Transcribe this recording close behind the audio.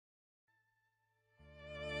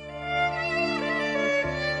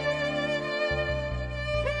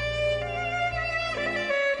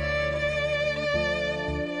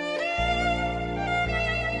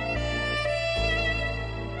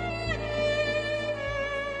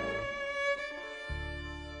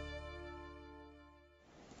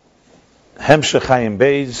Hemshech Hayim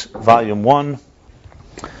Beis, Volume 1.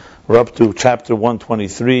 We're up to chapter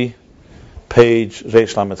 123, page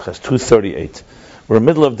Reish Lamed Ches, 238. We're in the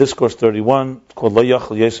middle of discourse 31, called Lo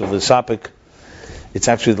Yachal Yosef L'Sapik. It's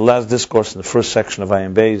actually the last discourse in the first section of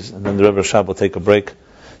Hayim Beis, and then the Rebbe Rashab will take a break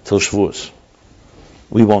till Shavuos.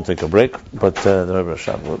 We won't take a break, but the Rebbe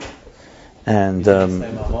Rashab will. And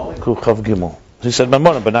Chav Gimel. He said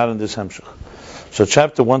Mamona, but not in this Hemshech. So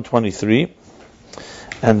chapter 123,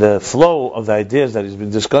 and the flow of the ideas that he's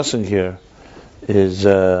been discussing here is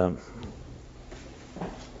we're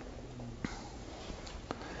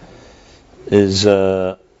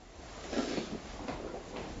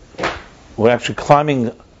actually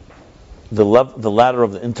climbing the ladder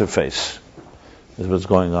of the interface, is what's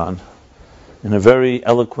going on, in a very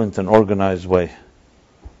eloquent and organized way.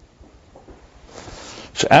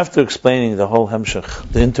 So after explaining the whole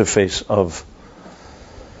Hemshech, the interface of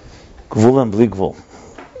Gvul and Bli Gvul,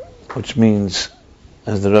 which means,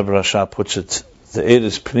 as the Rebbe Rashab puts it, the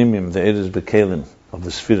Eres Pnimim, the Eres Bekelim of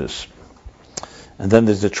the Spheres. And then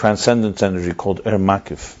there's the transcendent energy called Er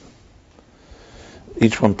Makif.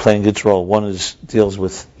 Each one playing its role. One deals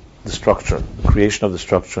with the structure, the creation of the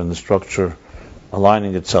structure, and the structure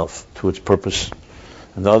aligning itself to its purpose.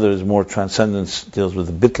 And the other is more transcendence, deals with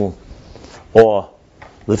the Bittul, or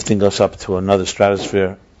lifting us up to another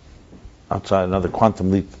stratosphere, outside another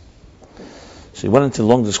quantum leap. So he went into a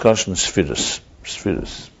long discussion of spheres.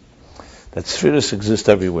 That spheres exist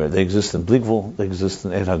everywhere. They exist in Bli Gvul, they exist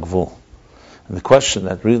in Er HaGvul. And the question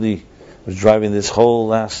that really was driving this whole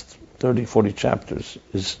last 30, 40 chapters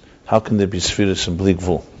is, how can there be spheres in Bli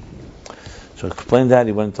Gvul? So to explain that,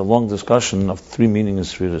 he went into a long discussion of three meanings of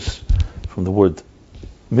spheres, from the word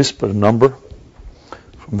misper, number,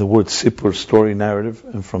 from the word sipur, story, narrative,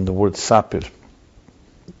 and from the word sapir.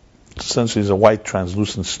 Essentially, it's a white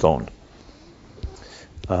translucent stone.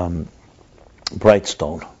 Bright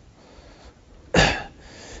stone.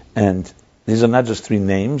 And these are not just three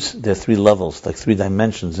names, they're three levels, like three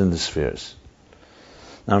dimensions in the spheres.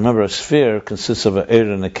 Now remember, a sphere consists of an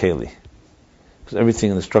Er and a Keli. Because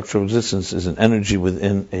everything in the structure of existence is an energy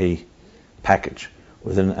within a package,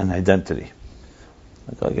 within an identity.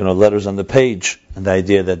 Like, letters on the page and the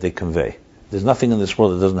idea that they convey. There's nothing in this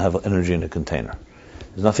world that doesn't have energy in a container.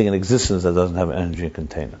 There's nothing in existence that doesn't have energy in a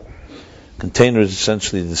container. Container is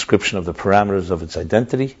essentially the description of the parameters of its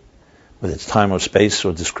identity, with its time or space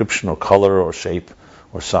or description or color or shape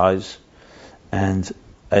or size. And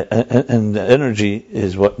the energy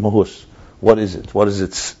is what mahus. What is it? What is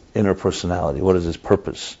its inner personality? What is its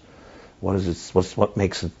purpose? What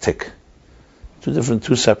makes it tick?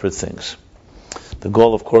 Two separate things. The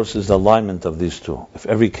goal, of course, is the alignment of these two. If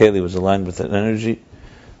every Keli was aligned with an energy,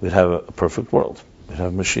 we'd have a perfect world. We'd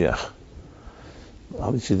have Mashiach.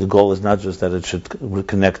 Obviously, the goal is not just that it should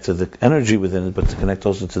connect to the energy within it, but to connect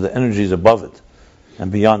also to the energies above it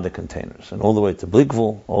and beyond the containers, and all the way to Bli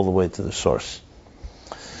Gvul, all the way to the source.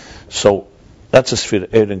 So that's a sphere,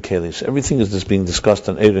 Er and Keli. So everything is just being discussed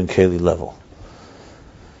on Er and Keli level.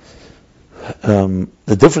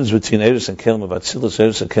 The difference between Eres and Kelim of Atzilus,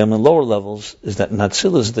 Eres and Kelim in lower levels, is that in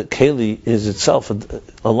Atzilus, the Keli is itself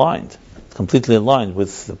aligned, completely aligned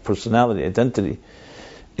with the personality, identity,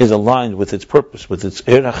 is aligned with its purpose, with its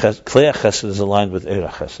Klei HaChesed is aligned with Er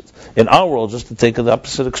HaChesed. In our world, just to take the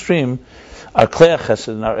opposite extreme, our Klei HaChesed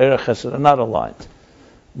and our Er HaChesed are not aligned.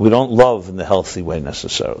 We don't love in the healthy way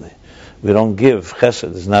necessarily. We don't give.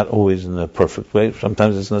 Chesed is not always in the perfect way.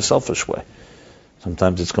 Sometimes it's in a selfish way.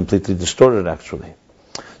 Sometimes it's completely distorted, actually.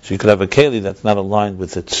 So you could have a Keli that's not aligned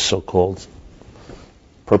with its so-called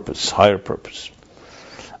purpose, higher purpose.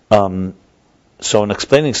 So in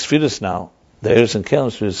explaining Spheres now, the Eres and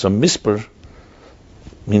Kelim spheres, so Misper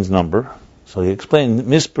means number. So he explained,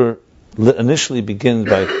 Misper initially begins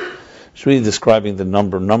by really describing the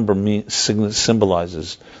number. Number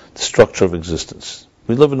symbolizes the structure of existence.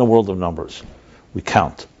 We live in a world of numbers. We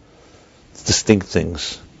count. It's distinct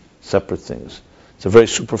things, separate things. It's a very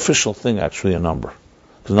superficial thing, actually, a number.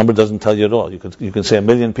 Because a number doesn't tell you at all. You can say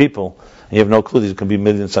 1,000,000 people, and you have no clue. There can be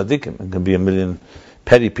 1,000,000 tzaddikim. It can be 1,000,000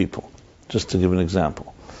 petty people, just to give an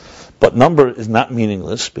example. But number is not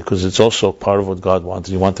meaningless, because it's also part of what God wanted.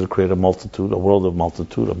 He wanted to create a multitude, a world of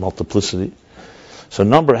multitude, of multiplicity. So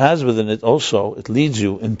number has within it also, it leads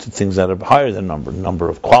you into things that are higher than number. Number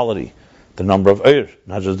of quality, the number of Er,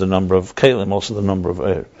 not just the number of Kelim, also the number of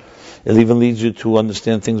Er. It even leads you to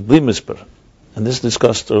understand things bli misper. And this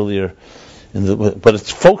discussed earlier, but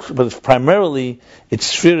it's primarily, it's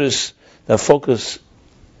spheres that focus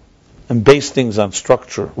and base things on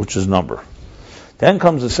structure, which is number. Then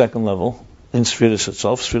comes the second level, in Spheres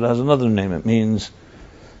itself. Sphere has another name. It means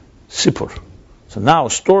Sipur. So now a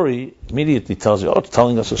story immediately tells you, it's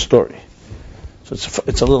telling us a story. So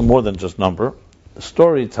it's a little more than just number. The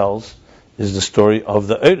story is the story of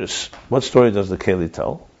the Eris. What story does the Keli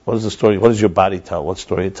tell? What is the story? What does your body tell? What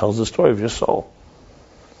story? It tells the story of your soul.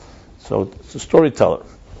 So it's a storyteller.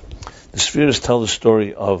 The spheres tell the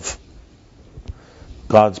story of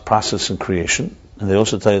God's process in creation, and they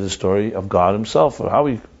also tell you the story of God Himself, or how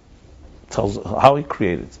He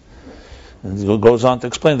created. And it goes on to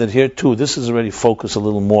explain that here too, this is already focused a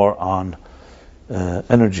little more on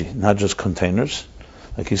energy, not just containers.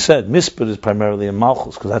 Like he said, Mispir is primarily in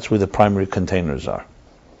Malchus, because that's where the primary containers are.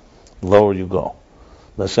 The lower you go,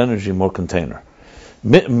 less energy, more container.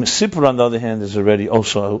 Sipur, on the other hand, is already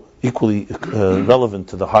also equally relevant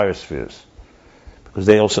to the higher spheres, because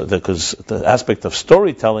the aspect of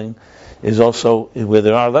storytelling is also where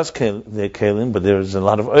there are less kelim, but there is a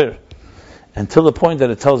lot of oir, until the point that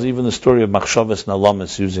it tells even the story of machshavas and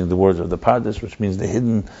alamis, using the words of the Pardes, which means the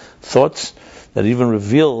hidden thoughts, that even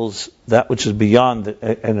reveals that which is beyond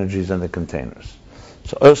the energies and the containers.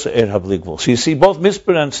 So also er habligvul. So you see, both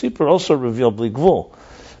Mispir and Sipur also reveal bligvul,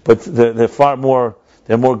 but they're far more.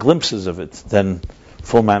 There are more glimpses of it than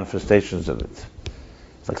full manifestations of it.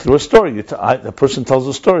 It's like through a story. The person tells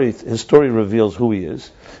a story. His story reveals who he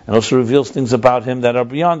is, and also reveals things about him that are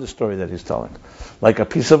beyond the story that he's telling. Like a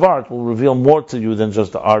piece of art will reveal more to you than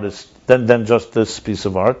just the artist, than just this piece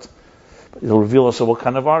of art. But it'll reveal also what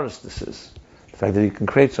kind of artist this is. The fact that he can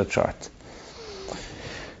create such art.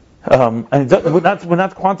 And we're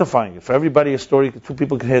not quantifying it. For everybody, a story, two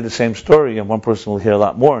people can hear the same story, and one person will hear a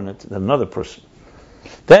lot more in it than another person.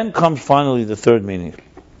 Then comes finally the third meaning,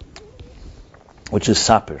 which is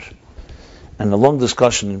sapir. And a long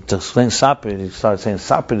discussion to explain sapir, he started saying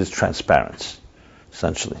sapir is transparency,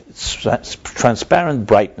 essentially. It's transparent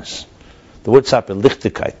brightness. The word sapir,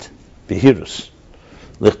 lichtigkeit, behirus,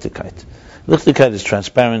 lichtigkeit. Lichtigkeit is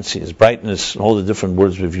transparency, is brightness, and all the different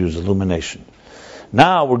words we've used, illumination.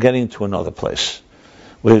 Now we're getting to another place.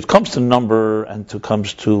 When it comes to number and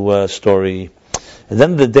comes to story, at the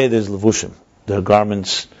end of the day there's levushim. Their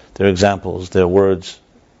garments, their examples, their words.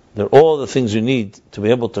 They're all the things you need to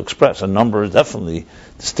be able to express. A number is definitely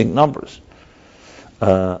distinct numbers.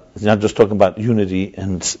 It's not just talking about unity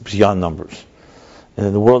and beyond numbers. And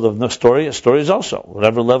in the world of a story is also.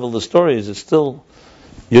 Whatever level the story is, it's still,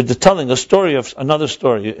 you're telling a story of another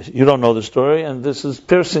story. You don't know the story, and this is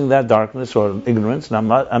piercing that darkness or ignorance,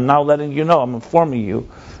 and I'm now letting you know, I'm informing you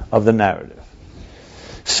of the narrative.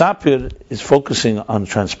 Sapir is focusing on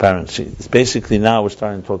transparency. It's basically now we're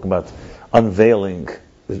starting to talk about unveiling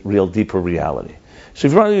the real deeper reality. So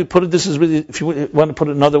if you want to put it, if you want to put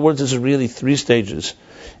it in other words, this is really three stages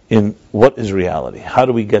in what is reality. How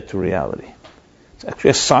do we get to reality? It's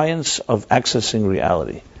actually a science of accessing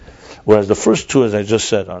reality. Whereas the first two, as I just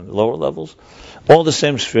said, are on the lower levels, all the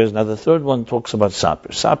same spheres. Now the third one talks about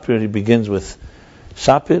sapir. Sapir, he begins with,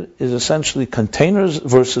 sapir is essentially containers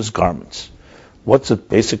versus garments. What's a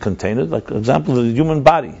basic container? Like, for example, the human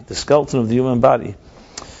body, the skeleton of the human body,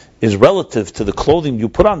 is relative to the clothing you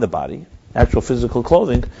put on the body, actual physical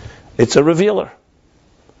clothing. It's a revealer.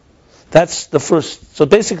 That's the first. So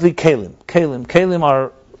basically, kalim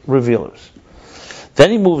are revealers. Then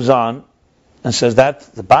he moves on and says that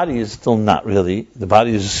the body is still not really. The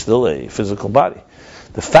body is still a physical body.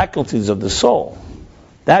 The faculties of the soul,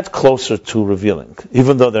 that's closer to revealing,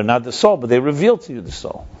 even though they're not the soul, but they reveal to you the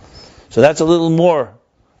soul. So that's a little more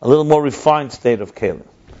refined state of kalim,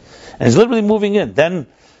 and it's literally moving in.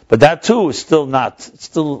 But that too is still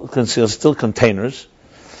still containers.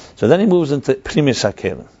 So then he moves into primis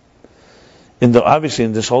hakelim. Obviously,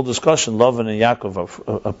 in this whole discussion, Lavan and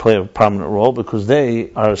Yaakov play a prominent role because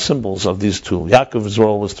they are symbols of these two. Yaakov's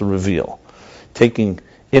role was to reveal, taking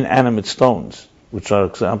inanimate stones, which are an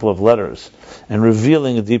example of letters, and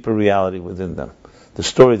revealing a deeper reality within them, the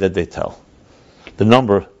story that they tell. The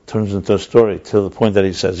number turns into a story to the point that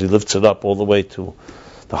he says he lifts it up all the way to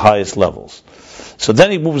the highest levels. So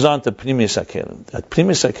then he moves on to Primis HaKelim. At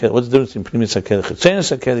Primis HaKelim, what's the difference in Primis HaKelim?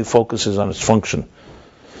 Chetzenis HaKelim focuses on its function.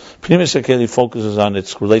 Primis HaKelim focuses on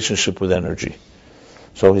its relationship with energy.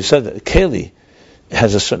 So he said that Keli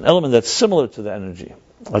has a certain element that's similar to the energy.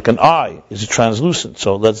 Like an eye is translucent,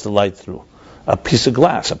 so it lets the light through. A piece of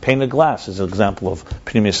glass, a pane of glass is an example of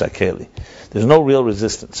Primis HaKelim. There's no real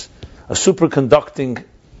resistance. A superconducting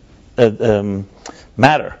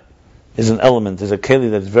matter is an element, is a keli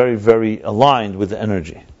that's very, very aligned with the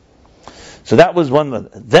energy. So that was one.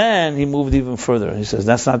 Then he moved even further. He says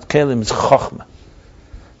that's not kelim, it's chokhmah.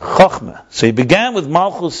 Chokhmah. So he began with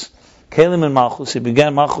malchus, kelim and malchus. He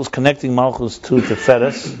began malchus, connecting malchus to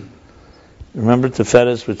Teferes. Remember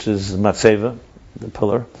Teferes, which is matzeva, the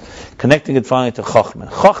pillar, connecting it finally to Chachma.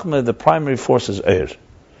 Chachma, the primary force is Eir.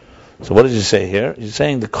 So what does he say here? He's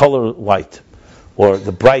saying the color white, or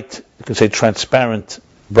the bright, you could say transparent,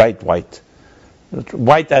 bright white.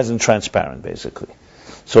 White as in transparent, basically.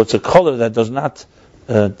 So it's a color that does not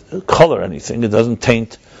color anything. It doesn't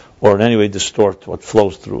taint or in any way distort what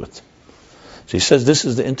flows through it. So he says this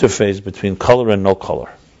is the interface between color and no color.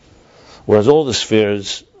 Whereas all the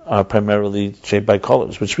spheres are primarily shaped by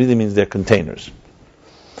colors, which really means they're containers.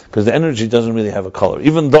 Because the energy doesn't really have a color.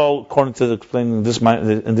 Even though, according to the explaining in this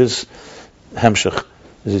Hemshech,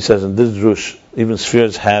 as he says in this Drush,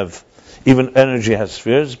 even energy has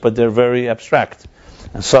spheres, but they're very abstract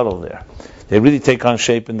and subtle there. They really take on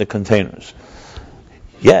shape in the containers.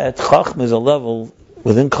 Yet, Chachma is a level,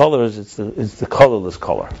 within colors, it's the colorless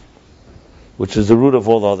color, which is the root of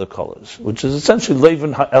all the other colors, which is essentially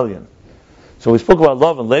Levin Ha'elyon. So we spoke about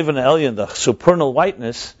love and Levin Ha'elyon, the supernal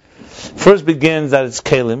whiteness, first begins that it's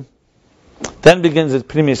Kalim, then begins at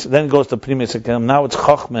Primis, then goes to Primis Akalim, now it's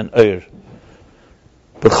Chachma and Eir.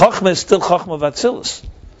 But Chachma is still Chachma of Atzilus.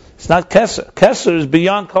 It's not Keser. Keser is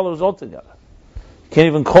beyond colors altogether. You can't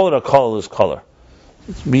even call it a colorless color.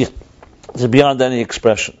 It's beyond any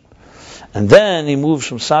expression. And then he moves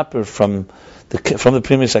from Sapir, from the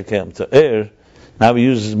Primis Akalim to Eir. Now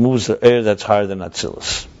he moves the Eir that's higher than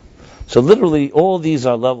Atzilus. So literally, all these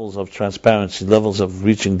are levels of transparency, levels of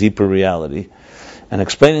reaching deeper reality. And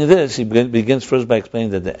explaining this, he begins first by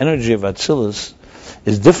explaining that the energy of Atzilus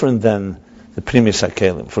is different than the Primis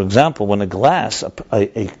HaKelim. For example, when a glass,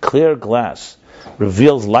 a clear glass,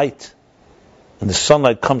 reveals light, and the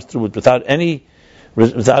sunlight comes through it without any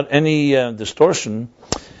distortion,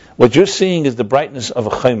 what you're seeing is the brightness of a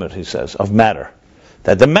chaymer, he says, of matter.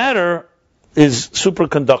 That the matter is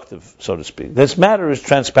superconductive, so to speak. This matter is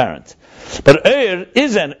transparent. But Eir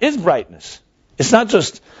is brightness. It's not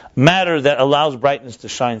just matter that allows brightness to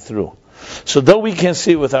shine through. So though we can't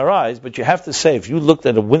see it with our eyes, but you have to say, if you looked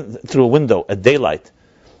at through a window at daylight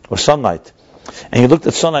or sunlight, and you looked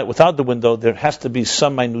at sunlight without the window, there has to be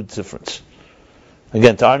some minute difference.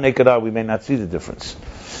 Again, to our naked eye, we may not see the difference.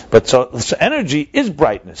 But so energy is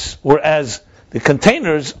brightness, whereas the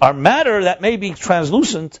containers are matter that may be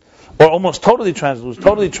translucent or almost totally translucent,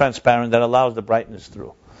 totally transparent, that allows the brightness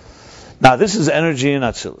through. Now, this is energy in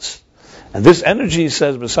Atzilus. And this energy, he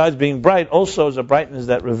says, besides being bright, also is a brightness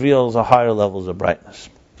that reveals a higher levels of brightness.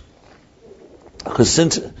 Because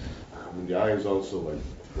since the eye is also like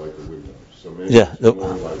a window, so maybe it's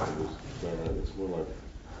more like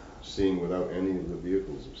seeing without any of the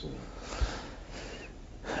vehicles of seeing.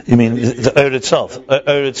 You mean the Eir itself?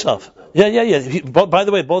 Eir itself. Yeah. By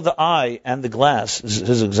the way, both the eye and the glass is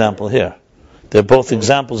his example here. They're both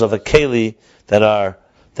examples of a keli that are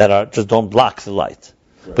just don't block the light.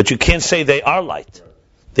 Right. But you can't say they are light.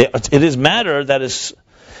 It is matter that is.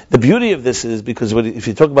 The beauty of this is because if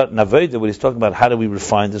you talk about Naveda, what he's talking about, how do we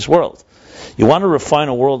refine this world? You want to refine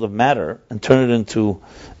a world of matter and turn it into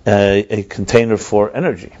a container for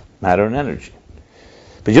energy, matter and energy.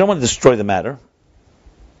 But you don't want to destroy the matter,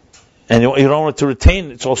 and you don't want it to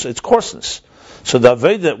retain its coarseness. So the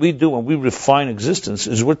Aveda that we do when we refine existence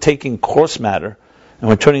is we're taking coarse matter and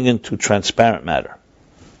we're turning it into transparent matter.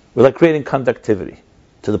 We're like creating conductivity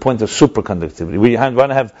to the point of superconductivity. We want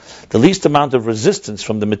to have the least amount of resistance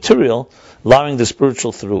from the material, allowing the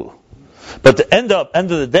spiritual through. But the end of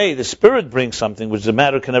the day, the spirit brings something which the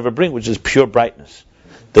matter can never bring, which is pure brightness.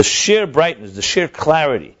 The sheer brightness, the sheer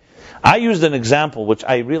clarity. I used an example which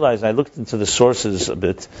I realized, I looked into the sources a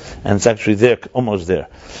bit, and it's actually there, almost there.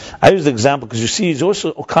 I used the example because you see he's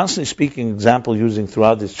also constantly speaking example using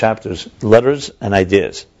throughout these chapters letters and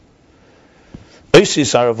ideas.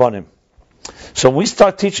 Oisis Aravanim. So when we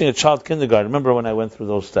start teaching a child kindergarten, remember when I went through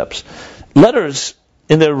those steps, letters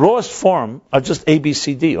in their rawest form are just A, B,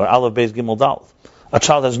 C, D, or Aleph, Beis, Gimel, Dal. A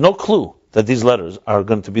child has no clue that these letters are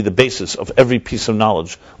going to be the basis of every piece of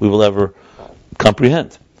knowledge we will ever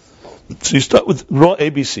comprehend. So you start with raw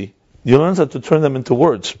ABC. You learn how to turn them into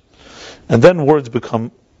words. And then words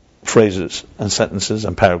become phrases and sentences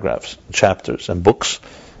and paragraphs, chapters and books,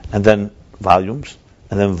 and then volumes,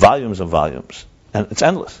 and then volumes and volumes. And it's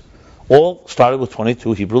endless. All started with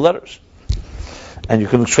 22 Hebrew letters. And you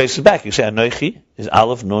can trace it back. You say Anochi is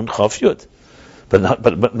Aleph, Nun, Chaf, Yud.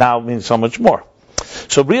 But now means so much more.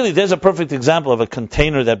 So really there's a perfect example of a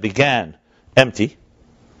container that began empty.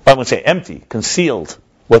 I would say empty, concealed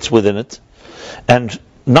what's within it. And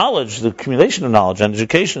knowledge, the accumulation of knowledge and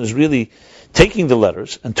education is really taking the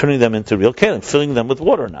letters and turning them into real kelim, filling them with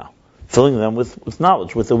water now. Filling them with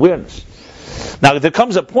knowledge, with awareness. Now there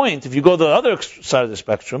comes a point, if you go to the other side of the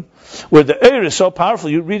spectrum, where the Eir is so powerful,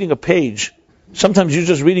 you're reading a page Sometimes you're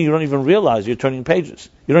just reading, you don't even realize you're turning pages.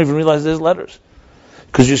 You don't even realize there's letters.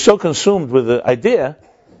 Because you're so consumed with the idea,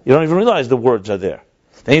 you don't even realize the words are there.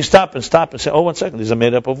 Then you stop and say, oh, 1 second, these are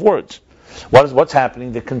made up of words. What's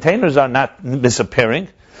happening? The containers are not disappearing,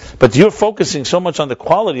 but you're focusing so much on the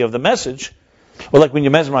quality of the message, or like when you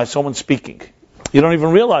mesmerize someone speaking. You don't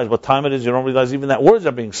even realize what time it is, you don't realize even that words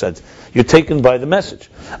are being said. You're taken by the message.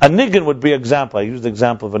 A nigun would be an example. I used the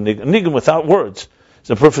example of a nigun. A nigun without words is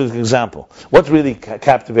a perfect example. What's really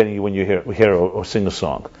captivating you when you hear or sing a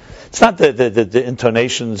song? It's not the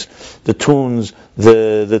intonations, the tunes,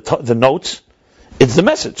 the notes. It's the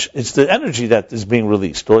message. It's the energy that is being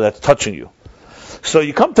released or that's touching you. So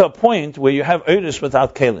you come to a point where you have Eidus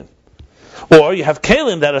without Kalim. Or you have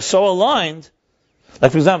Kalim that are so aligned.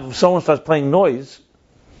 Like, for example, if someone starts playing noise,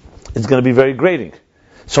 it's going to be very grating.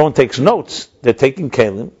 Someone takes notes, they're taking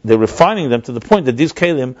Kalim, they're refining them to the point that these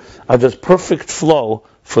Kalim are just perfect flow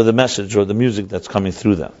for the message or the music that's coming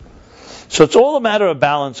through them. So it's all a matter of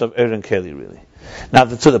balance of Eir and Keli, really. Now,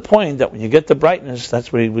 to the point that when you get the brightness,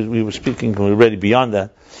 that's where we were speaking, we're already beyond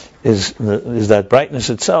that, is that brightness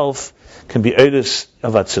itself can be Eidus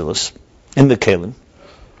of Atzilus in the Kalim.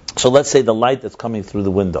 So let's say the light that's coming through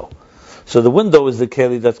the window. So the window is the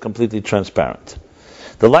Keli that's completely transparent.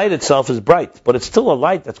 The light itself is bright, but it's still a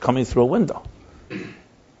light that's coming through a window.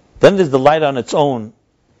 Then there's the light on its own,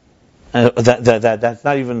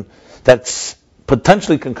 that's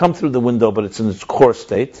potentially can come through the window, but it's in its core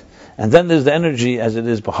state. And then there's the energy as it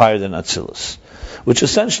is higher than Atzilus, which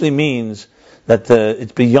essentially means that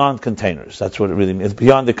it's beyond containers. That's what it really means. It's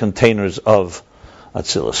beyond the containers of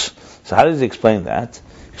Atzilus. So how does he explain that?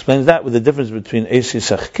 He explains that with the difference between Eisi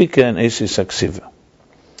Sachkika and Eisi Saksiva.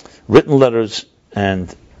 Written letters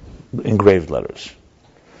and engraved letters.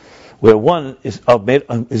 Where one is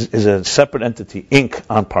a separate entity, ink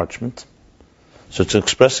on parchment. So it's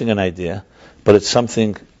expressing an idea, but it's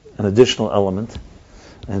something, an additional element,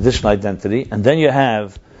 an additional identity. And then you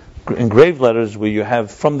have engraved letters where you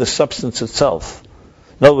have from the substance itself.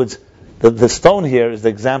 In other words, the stone here is the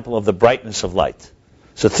example of the brightness of light.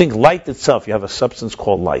 So think light itself, you have a substance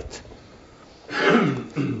called light.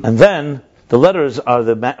 And then the letters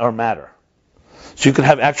are matter. So you could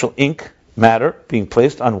have actual ink, matter, being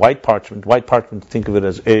placed on white parchment. White parchment, think of it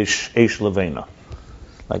as eish levena,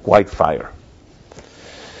 like white fire.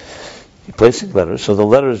 You're placing letters, so the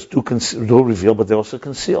letters do reveal, but they also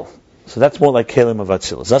conceal. So that's more like Kelim of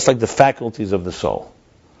Atzilus. That's like the faculties of the soul.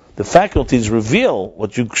 The faculties reveal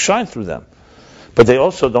what you shine through them, but they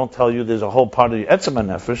also don't tell you there's a whole part of the Etzem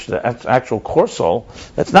HaNefesh, the actual core soul,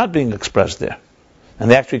 that's not being expressed there.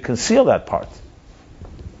 And they actually conceal that part.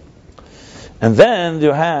 And then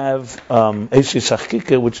you have Eisi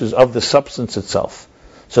Sachkika, which is of the substance itself.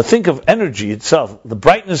 So think of energy itself. The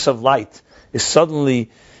brightness of light is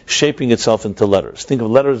suddenly shaping itself into letters. Think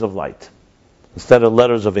of letters of light instead of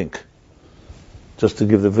letters of ink, just to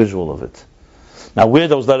give the visual of it. Now, where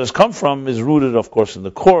those letters come from is rooted, of course, in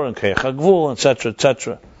the core, and Keich HaGvul, etc.,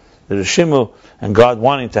 etc. The Rishimu, and God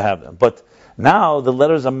wanting to have them. But now the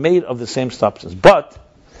letters are made of the same substance. But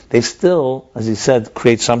they still, as he said,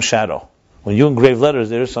 create some shadow. When you engrave letters,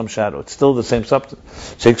 there is some shadow. It's still the same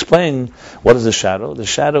substance. So explain, what is the shadow? The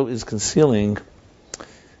shadow is concealing,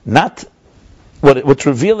 not, what's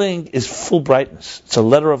revealing is full brightness. It's a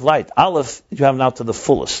letter of light. Aleph, you have now to the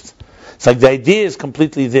fullest. It's like the idea is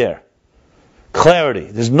completely there. Clarity.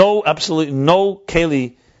 There's absolutely no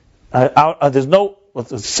Keli, there's no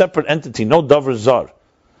separate entity, no Davar Zar,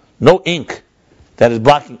 no ink that is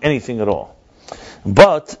blocking anything at all.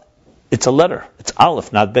 But it's a letter. It's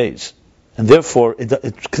Aleph, not Beis. And therefore,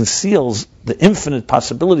 it conceals the infinite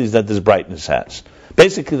possibilities that this brightness has.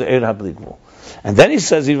 Basically, the Eir HaBligvul. And then he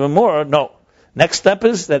says even more, no. Next step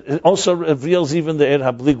is that it also reveals even the Eir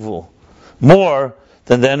HaBligvul more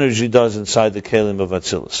than the energy does inside the Kelim of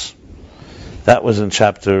Atzilus. That was in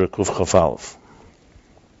chapter Kuf Chaf Aleph.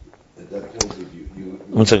 At that point, did you...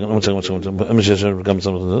 One second. When it's in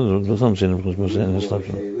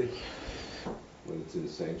the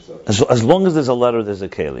same substance? As long as there's a letter, there's a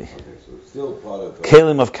Keli. Okay, so it's still part of...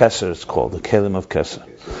 Kelim of Keser, it's called, the Kelim of Keser.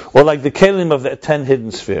 Okay, so or like the Kelim of the 10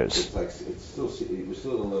 hidden spheres. It's like, we're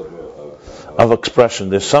still in the level of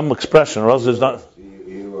expression. There's some expression, or else there's not...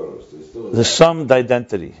 There's some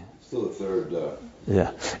identity. Still a third...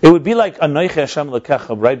 Yeah. It would be like Anochi Hashem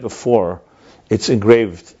Lekecha right before it's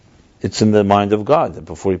engraved. It's in the mind of God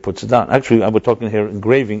before he puts it down. Actually, we're talking here,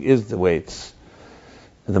 engraving is the way it's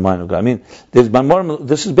in the mind of God. I mean,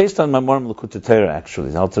 this is based on Mamorim L'Kutei Torah,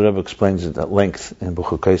 actually. The Alter Rebbe explains it at length in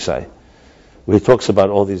Buchukosai, where he talks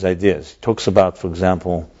about all these ideas. He talks about, for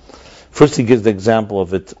example, first he gives the example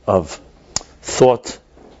of thought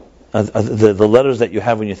the letters that you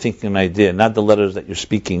have when you're thinking an idea, not the letters that you're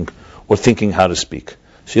speaking or thinking how to speak.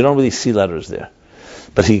 So you don't really see letters there.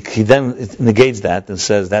 But he then negates that and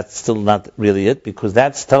says that's still not really it, because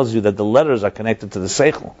that tells you that the letters are connected to the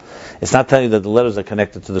seichel. It's not telling you that the letters are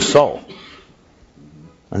connected to the soul.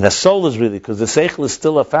 And the soul is really, because the seichel is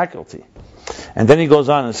still a faculty. And then he goes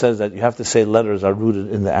on and says that you have to say letters are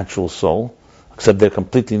rooted in the actual soul, except they're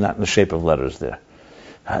completely not in the shape of letters there.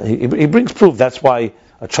 He brings proof. That's why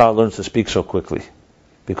a child learns to speak so quickly,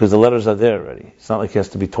 because the letters are there already. It's not like he has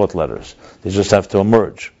to be taught letters. They just have to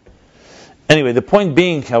emerge. Anyway, the point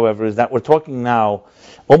being, however, is that we're talking now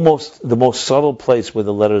almost the most subtle place where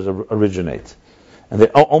the letters originate. And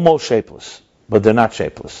they're almost shapeless, but they're not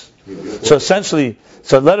shapeless. So essentially,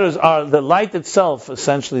 letters are, the light itself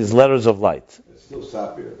essentially is letters of light. It's still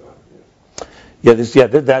sapir,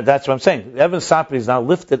 though. That's what I'm saying. Evan Sapir is now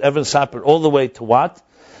lifted, Evan Sapir, all the way to what?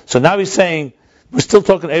 So now he's saying, we're still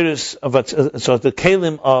talking Eris of, so the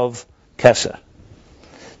Kalim of Keser.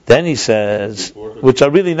 Then he says, which are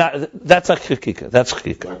really not, that's a chikika, that's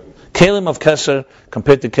chikika. Kalim of Keser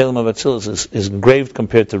compared to Kalim of Atzilus is engraved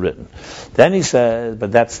compared to written. Then he says,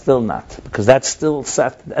 but that's still not, because that's still,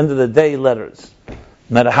 at the end of the day, letters. No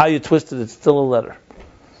matter how you twist it, it's still a letter.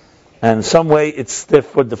 And in some way, it's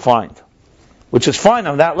therefore defined. Which is fine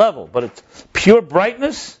on that level, but it's pure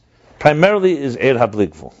brightness, primarily is Eir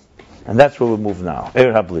HaBligvul. And that's where we move now,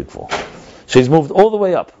 Eir HaBligvul. So he's moved all the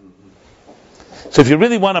way up. So if you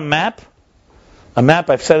really want a map,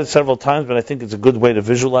 I've said it several times, but I think it's a good way to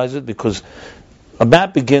visualize it, because a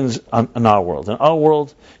map begins in our world. In our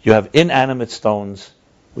world, you have inanimate stones,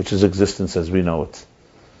 which is existence as we know it,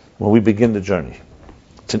 when we begin the journey.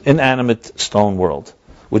 It's an inanimate stone world,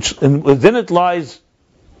 which within it lies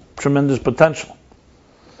tremendous potential.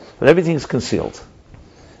 But everything is concealed.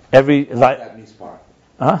 It's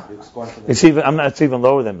even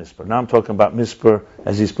lower than Mispur. Now I'm talking about Mispur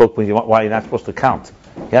as he spoke why you're not supposed to count.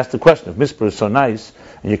 He asked the question, if Mispur is so nice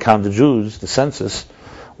and you count the Jews, the census,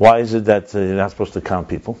 why is it that you're not supposed to count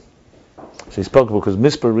people? So he spoke because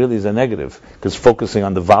Mispur really is a negative, because focusing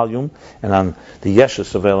on the volume and on the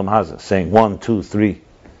Yeshus of Elam Hazah, saying 1, 2, 3.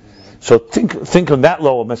 So think of that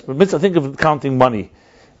lower Mispur. Think of counting money.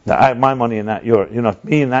 My money and not your,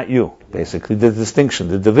 me and not you, basically. The distinction,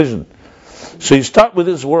 the division. So you start with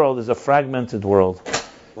this world as a fragmented world.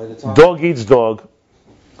 Dog eats dog.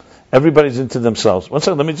 Everybody's into themselves. One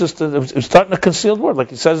second, let me just start in a concealed world, like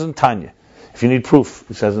he says in Tanya. If you need proof,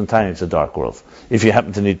 he says in Tanya, it's a dark world. If you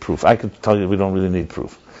happen to need proof, I could tell you we don't really need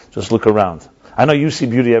proof. Just look around. I know you see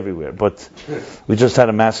beauty everywhere, but we just had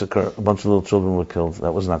a massacre. A bunch of little children were killed.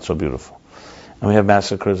 That was not so beautiful. And we have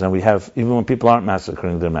massacres, and we have, even when people aren't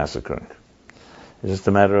massacring, they're massacring. It's just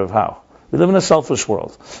a matter of how. We live in a selfish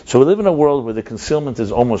world. So we live in a world where the concealment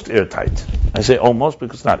is almost airtight. I say almost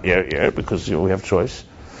because it's not air, because we have choice.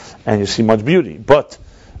 And you see much beauty. But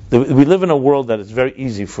we live in a world that it's very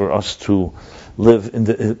easy for us to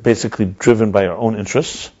live basically driven by our own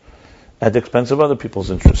interests at the expense of other people's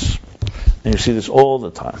interests. And you see this all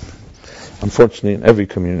the time. Unfortunately, in every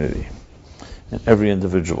community, in every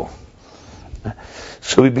individual.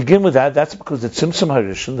 So we begin with that. That's because the Tzimtzum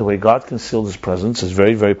HaRishon, the way God concealed His presence, is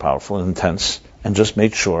very, very powerful and intense, and just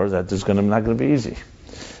made sure that there's not going to be easy.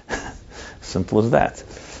 Simple as that.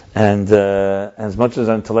 And as much as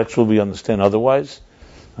intellectually we understand otherwise,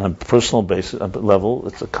 on a personal basis, level,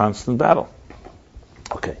 it's a constant battle.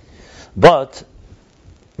 Okay, but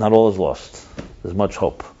not all is lost. There's much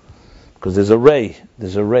hope, because there's a ray,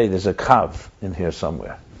 there's a kav in here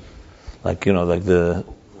somewhere, like the.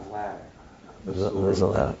 There's a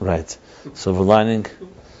ladder, right? Silver lining,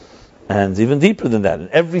 and even deeper than that, in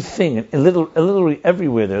everything, literally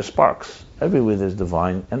everywhere there's sparks. Everywhere there's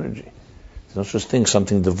divine energy. There's no such thing,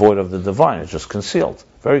 something devoid of the divine. It's just concealed,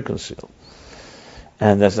 very concealed.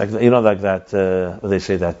 And that's like that. They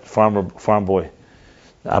say that farm boy,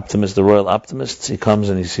 the optimist, the royal optimist. He comes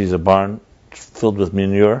and he sees a barn filled with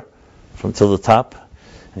manure from till the top,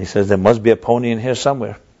 and he says there must be a pony in here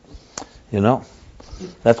somewhere.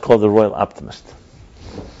 That's called the royal optimist.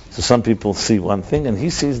 So some people see one thing, and he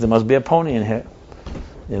sees there must be a pony in here.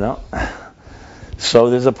 So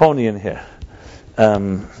there's a pony in here.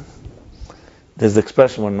 There's the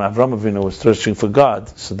expression when Avram Avinu was thirsting for God.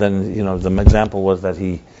 So then, the example was that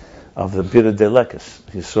of the Bir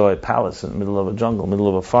Delekes, he saw a palace in the middle of a jungle, middle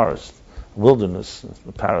of a forest, wilderness,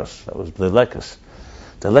 a palace that was Delekes.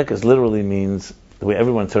 Delekes literally means, the way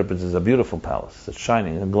everyone interprets it, is a beautiful palace. It's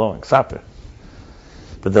shining and glowing, sapir.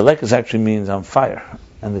 But the lekes actually means on fire.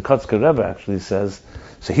 And the Kotzker Rebbe actually says,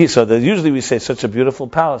 usually we say such a beautiful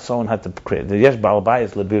palace, someone had to create. The Yesh Baal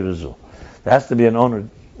Bayis Lebir Zu. There has to be an owner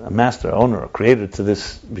a master, owner, a creator to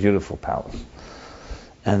this beautiful palace.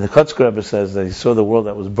 And the Kotzker Rebbe says that he saw the world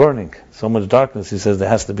that was burning, so much darkness. He says there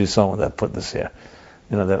has to be someone that put this here,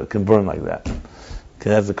 that can burn like that. Okay,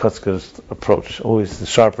 that's the Kotzker's approach, always the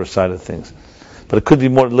sharper side of things. But it could be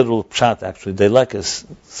more literal pshat, actually. Deilekes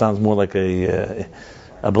sounds more like a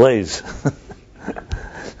blaze.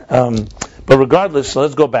 But regardless, so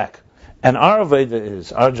let's go back. And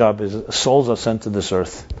our job is, souls are sent to this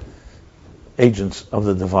earth, agents of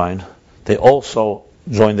the divine. They also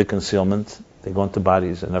join the concealment. They go into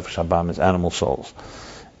bodies, and Nefesh Habam is animal souls.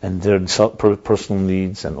 And their personal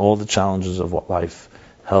needs and all the challenges of life,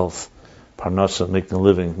 health, parnasa, making a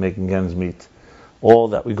living, making ends meet, all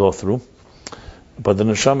that we go through. But the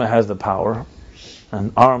neshama has the power,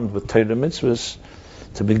 and armed with Torah mitzvahs,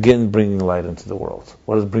 to begin bringing light into the world.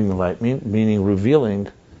 What does bringing light mean?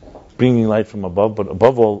 Meaning bringing light from above, but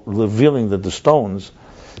above all, revealing that the stones,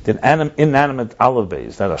 the inanimate olive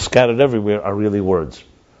bays that are scattered everywhere, are really words.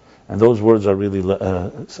 And those words are really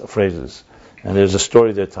phrases. And there's a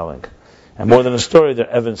story they're telling. And more than a story,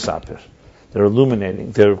 they're Even Sapir. They're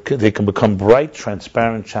illuminating. They can become bright,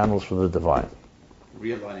 transparent channels for the divine.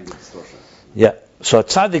 Realigning the distortion. Yeah. So a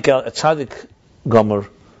tzaddik gomer,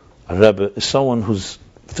 a rebbe, is someone whose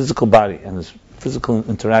physical body and his physical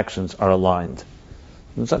interactions are aligned.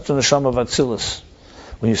 And that's a neshama of Atzilus.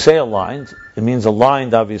 When you say aligned, it means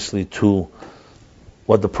aligned, obviously, to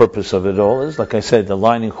what the purpose of it all is. Like I said,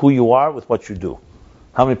 aligning who you are with what you do.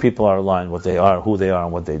 How many people are aligned, what they are, who they are,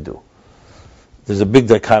 and what they do? There's a big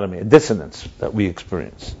dichotomy, a dissonance that we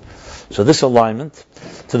experience. So this alignment,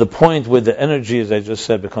 to the point where the energy, as I just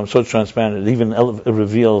said, becomes so transparent, it even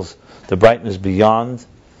reveals the brightness beyond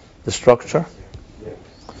the structure.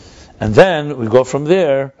 And then we go from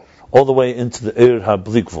there all the way into the Ir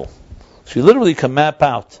HaBlikvul. So you literally can map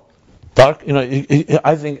out dark.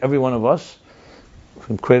 I think every one of us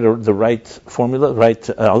can create the right formula, right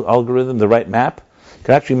algorithm, the right map.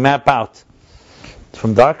 Can actually map out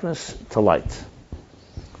from darkness to light.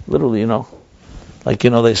 Literally,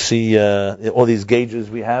 they see all these gauges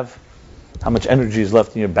we have. How much energy is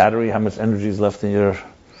left in your battery? How much energy is left in your,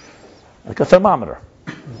 like a thermometer,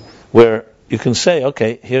 where you can say,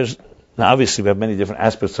 okay, now obviously we have many different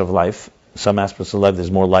aspects of life. Some aspects of life there's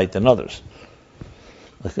more light than others.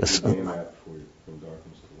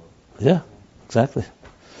 Yeah, exactly.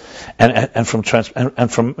 And you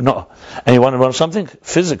want to know something?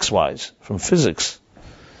 Physics-wise, from physics,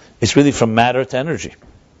 it's really from matter to energy.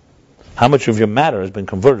 How much of your matter has been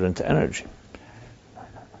converted into energy?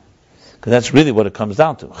 Because that's really what it comes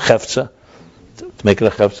down to. Chefza, to make it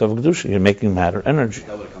a chefza of kedusha, you're making matter energy. Is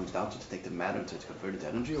that what it comes down to take the matter and to convert it to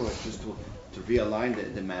energy, or just to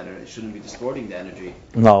realign the matter? It shouldn't be distorting the energy.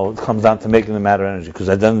 No, it comes down to making the matter energy, because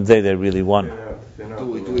at the end of the day, they're really one. Do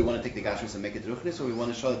we want to take the gashmis and make it ruchnis, or we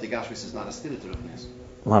want to show that the gashmis is not a stila to ruchnis?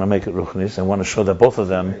 We want to make it ruchnis and want to show that both of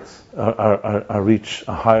them are reach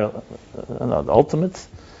a higher. The ultimate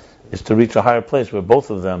is to reach a higher place where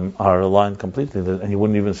both of them are aligned completely, and you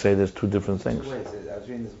wouldn't even say there's two different things. Two ways. I was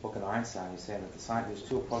reading this book in Einstein. He's saying that there's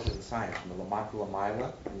two approaches to science: from the lamata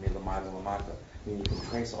l'mayla and the l'mayla l'mata. I mean, you can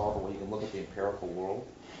trace all the way. You can look at the empirical world,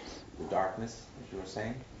 the darkness, as you were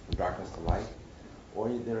saying, from darkness to light, or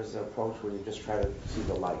there's an approach where you just try to see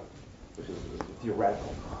the light, which is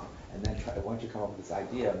theoretical, and then once you come up with this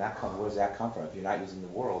idea, and where does that come from? If you're not using the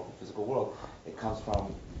world, the physical world, it comes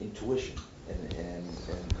from intuition and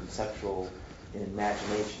conceptual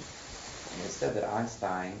imagination. And instead that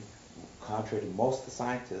Einstein, contrary to most of the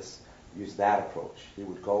scientists, used that approach. He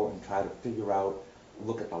would go and try to figure out,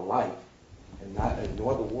 look at the light, and not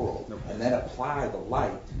ignore the world, and then apply the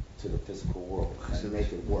light to the physical world and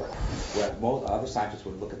make it work. Whereas most other scientists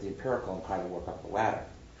would look at the empirical and try to work up the ladder.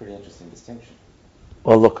 Pretty interesting distinction.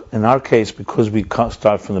 Well, look, in our case, because we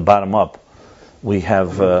start from the bottom up, we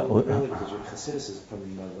have... really, because your Chassidus is from the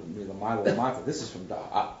Mila Lamata. This is from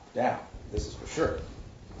up, down. This is for sure.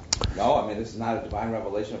 No, I mean, this is not a divine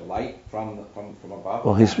revelation of light from above.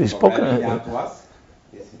 Well, he's spoken... down to us.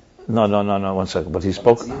 No, 1 second. But he's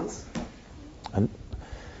spoken... And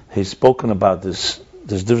he's spoken about this.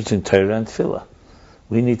 There's difference between Torah and Tefillah.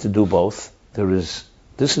 We need to do both.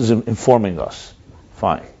 This is informing us.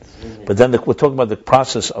 Fine. But then we're talking about the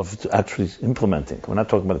process of actually implementing. We're not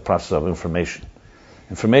talking about the process of information.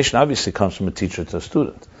 Information obviously comes from a teacher to a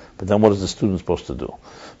student. But then what is the student supposed to do?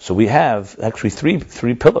 So we have actually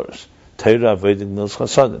three pillars. Torah, Vedic, Nils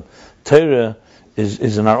Chasadim. Torah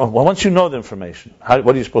is in our own. Well, once you know the information, what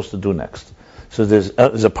are you supposed to do next? So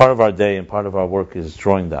there's a part of our day and part of our work is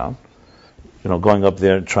drawing down. Going up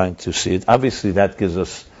there and trying to see it. Obviously that gives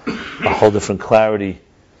us a whole different clarity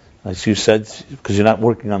As you said, because you're not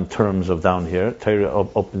working on terms of down here, Torah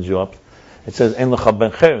opens you up. It says, "Ein lecha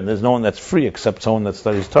ben cher," there's no one that's free except someone that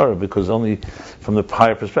studies Torah, because only from the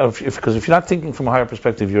higher perspective. Because if you're not thinking from a higher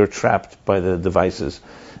perspective, you're trapped by the devices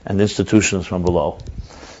and institutions from below.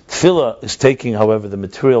 Tefillah is taking, however, the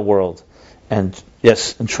material world and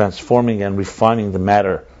transforming and refining the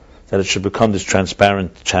matter, that it should become this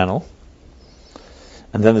transparent channel.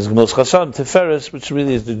 And then there's Gemilas Chasad and Tiferes, which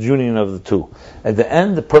really is the union of the two. At the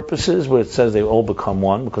end, the purpose is where it says they all become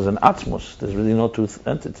one, because in Atmos, there's really no two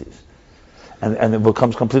entities. And it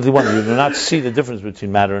becomes completely one. You do not see the difference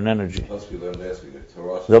between matter and energy.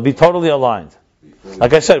 They'll be totally aligned.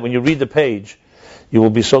 Like I said, when you read the page, you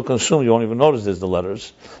will be so consumed you won't even notice there's the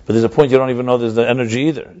letters. But there's a point you don't even know there's the energy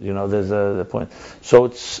either. There's the point. So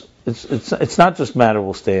it's not just matter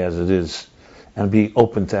will stay as it is and be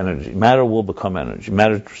open to energy. Matter will become energy.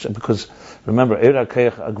 Matter, because remember, Eira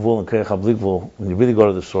Keich Agvul and Keich Abligvul, when you really go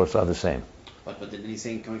to the source, are the same. But then he's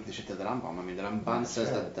saying, coming to the shit of the Rambam. I mean, the Ramban says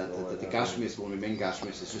that the Gashmis will remain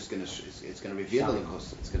Gashmis. It's just gonna reveal the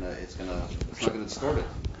Likus. It's not gonna distort it.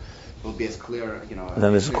 It will be as clear, And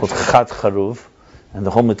then this is called Chat Charuv, and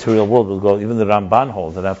the whole material world will go. Even the Ramban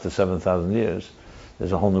holds that after 7,000 years,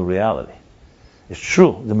 there's a whole new reality. It's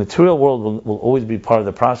true. The material world will always be part of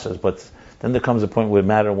the process, but then there comes a point where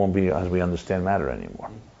matter won't be as we understand matter anymore.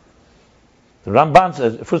 The Ramban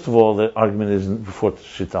says, first of all, the argument isn't before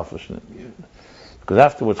Shitaf Lishnin. Because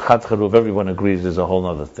afterwards, Chat Charuv, everyone agrees there's a whole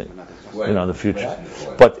other thing, the future.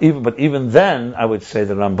 But even then, I would say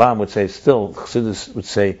the Rambam would say still, Chassidus would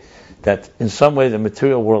say that in some way the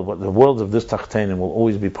material world, the world of this Tachtenim will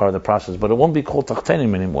always be part of the process, but it won't be called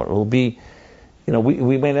Tachtenim anymore. It will be,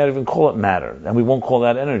 we may not even call it matter, and we won't call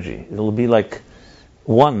that energy. It'll be like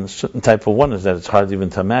one certain type of oneness that it's hard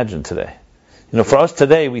even to imagine today. For us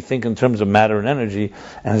today, we think in terms of matter and energy,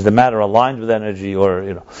 and is the matter aligned with energy,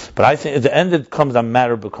 But I think at the end it comes that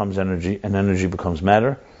matter becomes energy, and energy becomes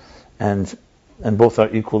matter, and both are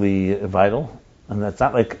equally vital. And that's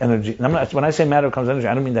not like energy. And when I say matter becomes energy,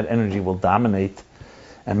 I don't mean that energy will dominate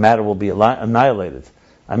and matter will be annihilated.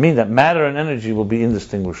 I mean that matter and energy will be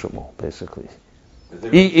indistinguishable, basically.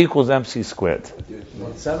 E equals MC squared.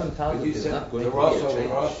 7,000 is not going to be a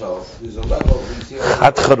change. There's a level.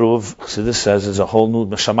 Chat Charuv, Chassidus says, is a whole new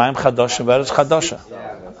Shamayim Chadosha, Veretz Chadosha.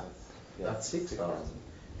 That's 6,000.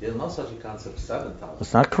 There's no such a concept, 7,000.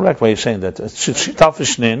 It's not correct why you're saying that. It's Shitaf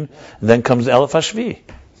Lishnin, and then comes Elef Hashvi.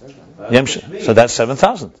 So that's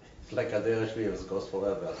 7,000. It's like Adar Hashvi, it goes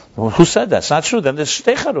forever. Well, who said that? It's not true. Then there's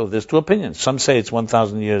Shtei Charuv. There's two opinions. Some say it's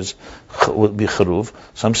 1,000 years would be Charuv.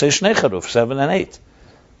 Some say Shnei Charuv, 7 and 8.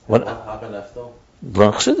 What happened after?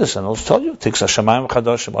 Learn Chassidus, and I'll tell you. Tiks Hashamayim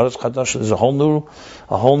Chadosh, Aretz Chadosh. There's a whole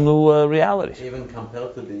new reality. Even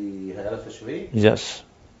compared to the Elef Hashvi? Yes.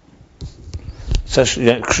 It says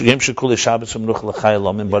Yom Shekuli Shabbos Umruch L'Chai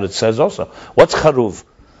Lomim, but it says also, what's Charuv?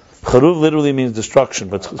 Charuv literally means destruction,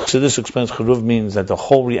 but Chassidus explains Charuv means that the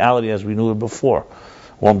whole reality as we knew it before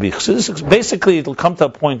won't be. Basically, it'll come to a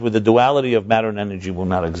point where the duality of matter and energy will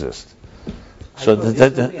not exist. So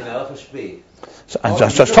I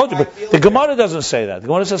just told you, but the Gemara doesn't say that. The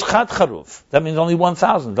Gemara says Chat Charuv. That means only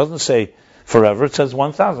 1,000. It doesn't say forever. It says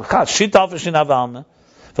 1,000. Chat Shitaf V'Shin Avalna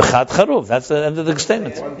V'Chat Charuv. That's the end of the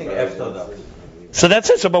statement. So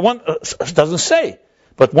that's it. So, but it doesn't say.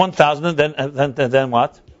 But 1,000, and then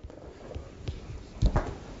what?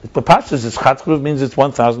 But Pashtus is Chat Charuv means it's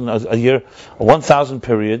 1,000 a year, a 1,000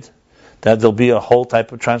 period, that there'll be a whole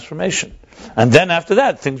type of transformation. And then after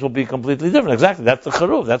that, things will be completely different. Exactly, that's the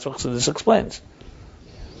Charuv. That's what this explains.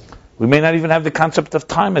 We may not even have the concept of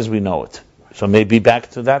time as we know it. So maybe back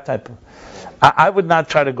to that type of... I would not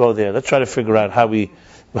try to go there. Let's try to figure out how we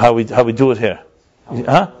do it here.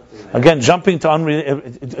 Huh? Again, jumping to unreal,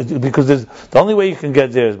 because the only way you can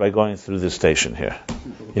get there is by going through this station here.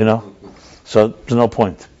 So there's no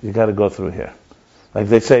point. You got to go through here. Like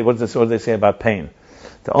they say, what do they say about pain?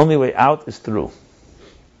 The only way out is through.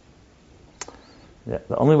 Yeah,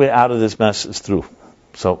 the only way out of this mess is through.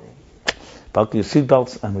 So, buckle your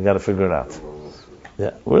seatbelts, and we got to figure it out.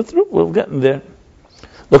 Yeah, we're through. We're getting there.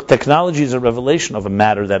 Look, technology is a revelation of a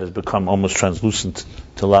matter that has become almost translucent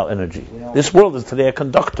to allow energy. This world is today a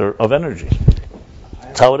conductor of energy.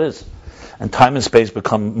 That's how it is. And time and space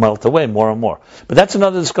melt away more and more. But that's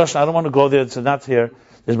another discussion. I don't want to go there. It's not here.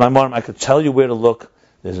 There's my Maimon. I could tell you where to look.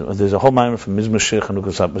 There's a whole Maimon from Mizmor Shir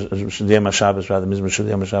Chanukah Shabbos, rather Mizmor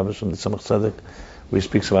Shir Shabbos from the Tzemach Tzedek, where he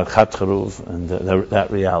speaks about Chat Charuv and that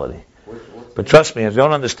reality. But trust me, if you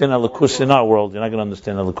don't understand Elikus in our world, you're not going to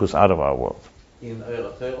understand Elikus out of our world. In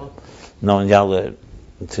Eira Torah? No, in Yale, in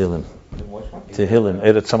Tehillim. Tehillim,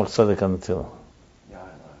 Eretz Tzemach Tzedek on the Tehillim.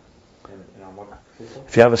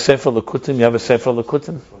 If you have a Sefer Lekutim, you have a Sefer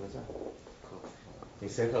Lekutim.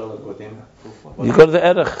 You go to the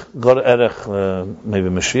Erech, maybe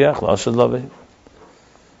Mashiach, L'Asad Lavi,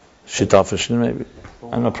 Shitafishin maybe. I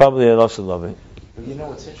don't know, probably L'Asad Lavi. But you know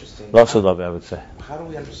what's interesting? L'Asad Lavi, I would say. How do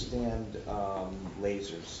we understand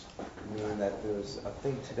lasers? Meaning that there's a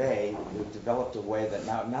thing today, we've developed a way that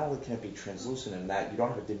not only can it be translucent in that you don't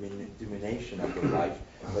have a diminution of the light,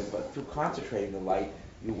 but through concentrating the light,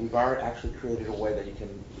 we've already actually created a way that you can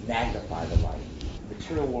magnify the light. The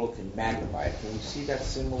material world can magnify it. Can we see that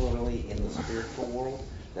similarly in the spiritual world?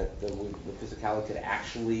 That the physicality could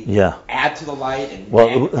actually add to the light and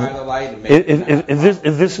magnify the light? And make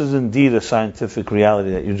if this is indeed a scientific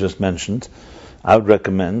reality that you just mentioned, I would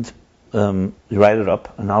recommend you write it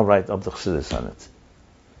up, and I'll write up the Chassidus on it.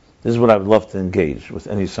 This is what I would love to engage with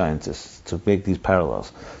any scientist, to make these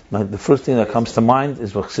parallels. Now, the first thing that comes to mind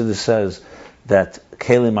is what Chassidus says, that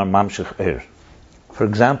Kelim are mamshich er. For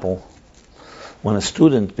example, when a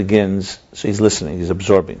student begins, so he's listening, he's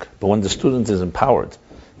absorbing, but when the student is empowered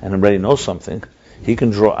and already knows something, he can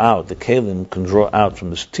draw out, the Kelim can draw out from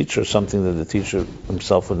his teacher something that the teacher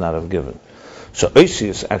himself would not have given. So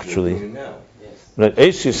Oisius actually... Right,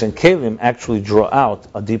 Oisius and Kelim actually draw out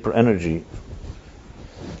a deeper energy.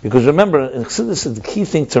 Because remember, in Chassidus, the key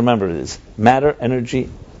thing to remember is matter, energy,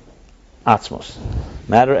 Atzmos.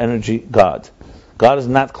 Matter, energy, God. God is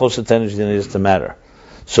not closer to energy than it is to matter.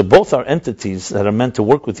 So both are entities that are meant to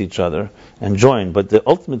work with each other and join, but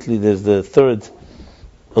ultimately there's the third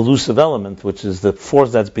elusive element, which is the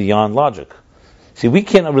force that's beyond logic. See, we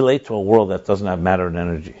can't relate to a world that doesn't have matter and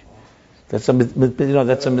energy. That's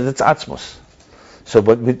Atzmos. So,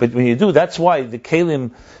 but when you do, that's why the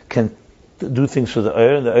Kelim can do things for the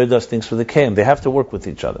Ur, and the Ur does things for the Kelim. They have to work with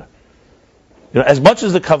each other. As much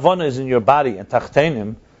as the Kavanah is in your body and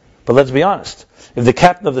Tachtenim, but let's be honest, if the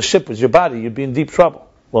captain of the ship was your body, you'd be in deep trouble.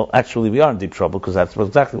 Well, actually, we are in deep trouble because that's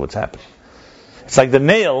exactly what's happening. It's like the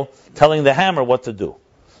nail telling the hammer what to do.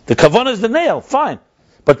 The Kavanah is the nail, fine.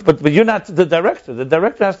 But you're not the director. The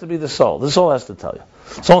director has to be the soul. The soul has to tell you.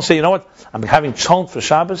 Someone say, you know what? I'm having chon for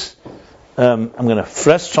Shabbos. I'm going to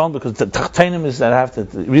fresh chon because the tachtenim is that I have to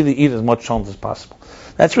really eat as much chon as possible.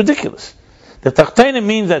 That's ridiculous. The tachtenim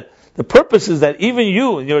means that the purpose is that even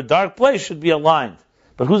you in your dark place should be aligned.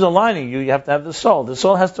 But who's aligning you? You have to have the soul. The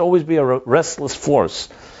soul has to always be a restless force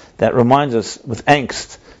that reminds us with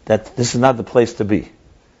angst that this is not the place to be.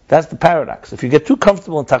 That's the paradox. If you get too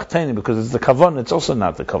comfortable in tachtenim because it's the kavanah, it's also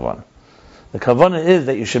not the kavanah. The kavanah is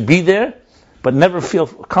that you should be there, but never feel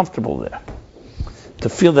comfortable there. To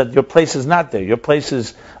feel that your place is not there. Your place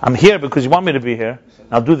is, I'm here because you want me to be here.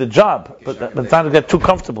 I'll do the job, but not to get too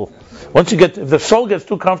comfortable. If the soul gets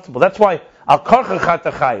too comfortable, that's why al-karcha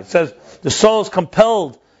chatachai. It says the soul is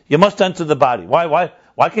compelled. You must enter the body. Why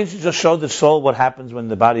can't you just show the soul what happens when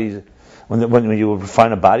the body, when you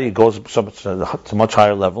refine a body, it goes to a much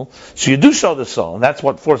higher level. So you do show the soul, and that's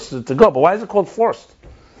what forces it to go. But why is it called forced?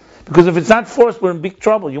 Because if it's not forced, we're in big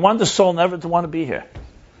trouble. You want the soul never to want to be here.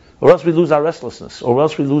 Or else we lose our restlessness, or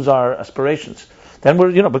else we lose our aspirations. Then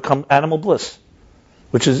we're, become animal bliss,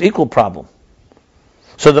 which is equal problem.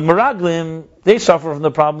 So the Meraglim, they suffer from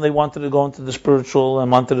the problem. They wanted to go into the spiritual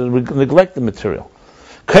and wanted to neglect the material.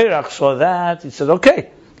 Kairach saw that. He said,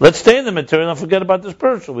 okay, let's stay in the material and forget about the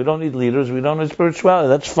spiritual. We don't need leaders. We don't need spirituality.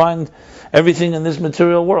 Let's find everything in this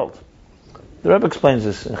material world. The Rebbe explains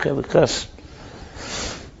this in Chelik Ches.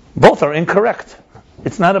 Both are incorrect.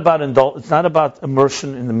 It's not about it's not about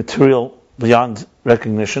immersion in the material beyond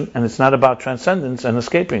recognition, and it's not about transcendence and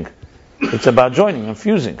escaping. It's about joining and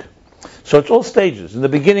fusing. So it's all stages. In the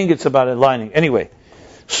beginning, it's about aligning. Anyway,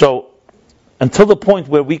 so until the point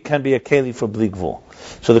where we can be a keli for Bli Gvul.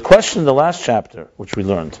 So the question in the last chapter, which we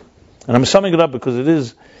learned, and I'm summing it up because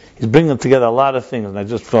he's bringing together a lot of things, and I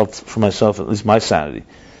just felt for myself, at least my sanity,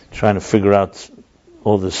 trying to figure out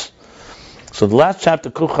all this. So the last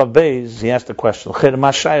chapter, Kuchav Beis, he asked the question,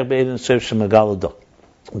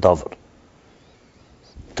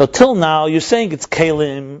 so till now, you're saying it's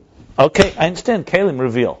Kelim. Okay, I understand, Kelim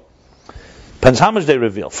reveal. Depends how much they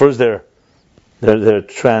reveal. First they're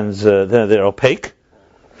opaque,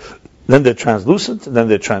 then they're translucent, then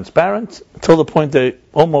they're transparent, until the point they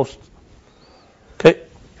almost, okay.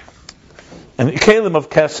 And Kelim of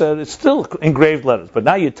Keser, it's still engraved letters, but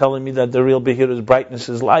now you're telling me that the real Behir's brightness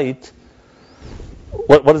is light.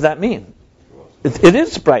 What does that mean? It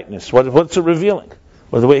is brightness. What's it revealing?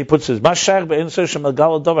 Well, the way he puts it is,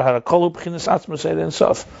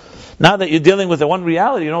 now that you're dealing with the one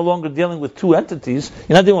reality, you're no longer dealing with two entities.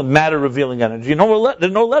 You're not dealing with matter revealing energy. There are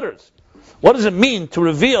no letters. What does it mean to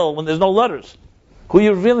reveal when there's no letters? Who are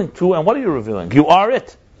you revealing to and what are you revealing? You are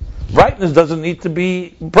it. Brightness doesn't need to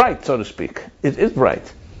be bright, so to speak. It is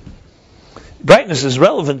bright. Brightness is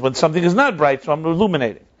relevant when something is not bright, so I'm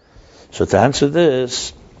illuminating. So to answer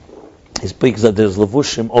this, he speaks that there's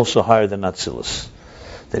levushim also higher than Atzilus.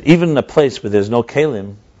 That even in a place where there's no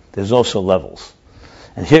kelim, there's also levels.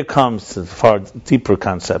 And here comes the far deeper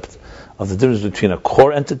concept of the difference between a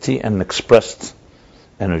core entity and an expressed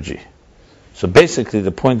energy. So basically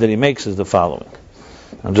the point that he makes is the following.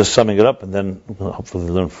 I'm just summing it up and then we'll hopefully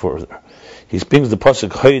learn further. He brings the pasuk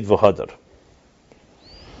Hoid v'Hadar.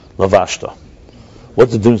 Lavashta.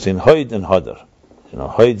 What's the difference between Hoid and Hadar?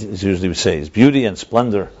 Hoid is usually we say is beauty and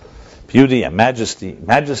splendor. Beauty and majesty.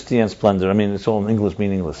 Majesty and splendor. I mean, it's all in English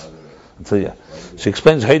meaningless. So he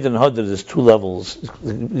explains Hoid and Hadar, there's two levels. He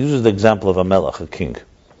uses the example of a melech, a king.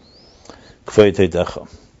 Kvei Teidecha.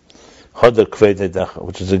 Hadar Kvei Teidecha,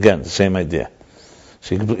 which is again the same idea.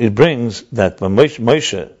 So it brings that when Moshe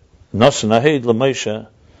Nasan Ahed LaMoshe,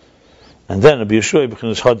 and then Rabbi Yeshua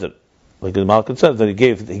becomes Hadar, like the Malkut says that he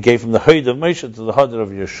gave from the Hoid of Moshe to the Hadar of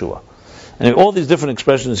Yeshua. And all these different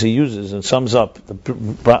expressions he uses and sums up, the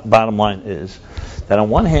bottom line is that on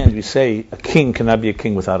one hand we say a king cannot be a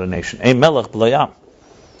king without a nation. Ein melech b'layam.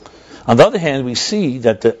 On the other hand, we see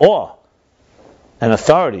that the awe and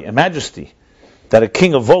authority and majesty that a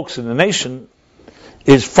king evokes in the nation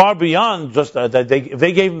is far beyond just that if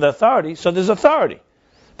they gave him the authority, so there's authority.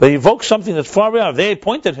 But he evokes something that's far beyond. If they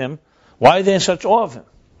appointed him, why are they in such awe of him?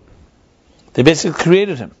 They basically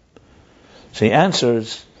created him. So he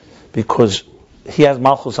answers, because he has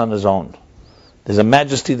malchus on his own. There's a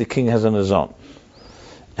majesty the king has on his own.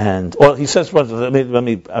 And he says, let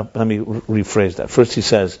me rephrase that. First he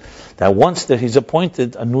says that once that he's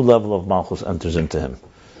appointed, a new level of malchus enters into him,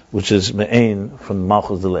 which is me'ain from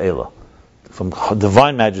malchus de le'ela. From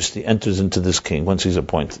divine majesty enters into this king once he's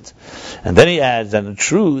appointed. And then he adds that in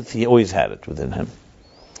truth, he always had it within him.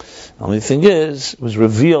 The only thing is, it was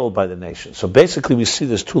revealed by the nation. So basically we see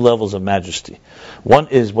there's two levels of majesty. One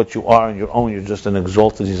is what you are on your own, you're just an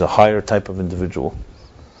exalted, he's a higher type of individual.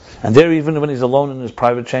 And there, even when he's alone in his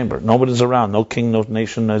private chamber, nobody's around, no king, no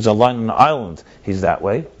nation, he's alone on an island, he's that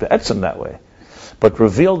way, be'etzem that way. But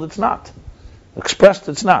revealed, it's not. Expressed,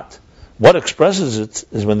 it's not. What expresses it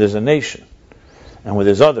is when there's a nation, and when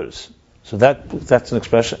there's others. So that's an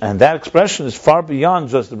expression, and that expression is far beyond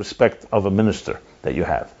just the respect of a minister that you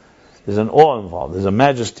have. There's an awe involved. There's a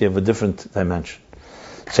majesty of a different dimension.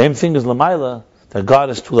 Same thing as Lamaila, that God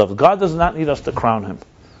is two levels. God does not need us to crown him.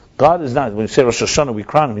 God is not. When you say Rosh Hashanah, we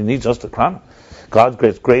crown him. He needs us to crown him. God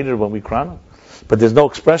gets greater when we crown him. But there's no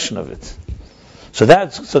expression of it. So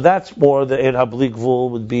that's more the Eir HaBli Gvul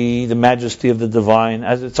would be the majesty of the divine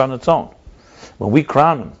as it's on its own. When we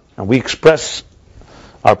crown him and we express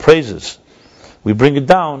our praises, we bring it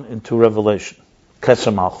down into revelation.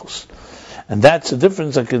 Keser Malchus. And that's the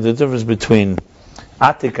difference between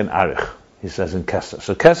Atik and Arich, he says in Keser.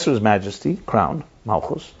 So Keser is majesty, crown,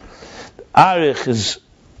 Malchus. Arich is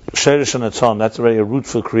Sheresh and Atzon, that's already a root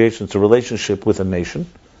for creation, it's a relationship with a nation,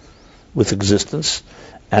 with existence.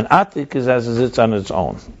 And Atik is as it's on its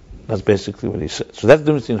own. That's basically what he says. So that's the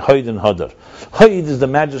difference between Hoid and Hadar. Hoid is the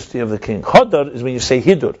majesty of the king. Hadar is when you say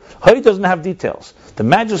Hidur. Hoid doesn't have details. The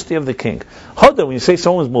majesty of the king. Hadar, when you say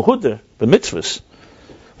someone's Muhudar, the mitzvahs,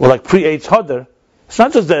 or like pre-Eitz Hadar, it's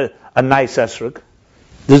not just a nice esrog.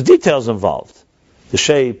 There's details involved. The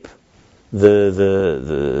shape, the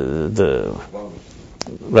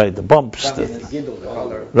bumps,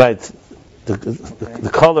 right, the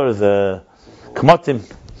color, the kamatim.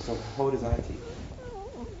 So Hod is Atik.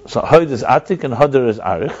 So Hod is Atik and Hadar is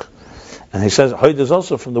Arich. And he says Hod is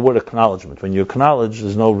also from the word acknowledgement. When you acknowledge,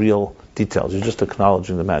 there's no real details. You're just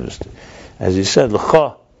acknowledging the majesty. As he said,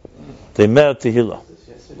 L'cha Demer Tehillah.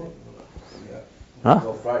 Huh?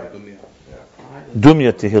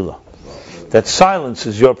 Dumya Tehillah. That silence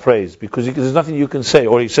is your praise, because there's nothing you can say.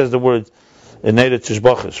 Or he says the word Neira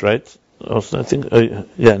Tishbachis, right? I think,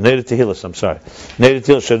 Neira Tehillah, I'm sorry. Neira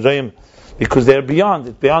Tehillah Shadrayim, because they're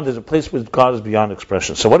beyond. Beyond, there's a place where God is beyond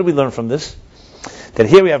expression. So what do we learn from this? That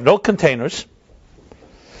here we have no containers,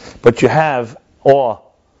 but you have awe,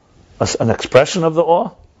 an expression of the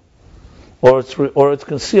awe, or it's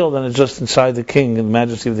concealed and it's just inside the king and the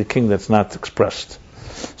majesty of the king that's not expressed.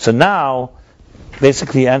 So now,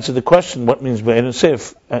 basically, answer the question: what means Be'en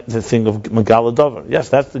Seif? The thing of Megala Dover. Yes,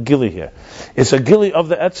 that's the gili here. It's a gili of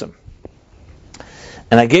the etzem.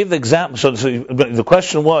 And I gave the example. So the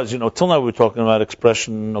question was, till now we were talking about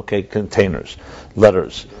expression, containers,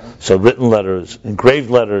 letters. So written letters, engraved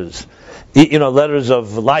letters, letters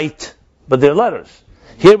of light, but they're letters.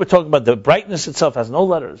 Here we're talking about the brightness itself has no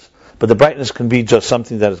letters, but the brightness can be just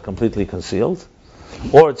something that is completely concealed,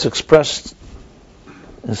 or it's expressed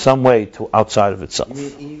in some way to outside of itself. You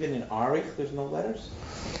mean even in Arich there's no letters?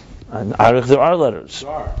 In Arich there are letters. There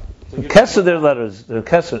are. So In Kesed there are letters. In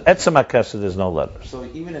Kesed, Etzem HaKesed there's no letters. So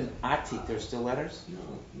even in Atik there's still letters?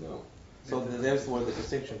 No. So there's where the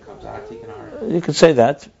distinction comes, Atik and Arich. You could say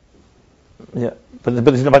that. Yeah,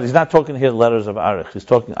 but he's not talking here letters of Arich. He's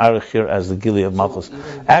talking Arich here as the Gili of Malchus.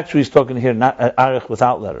 Actually, he's talking here not Arich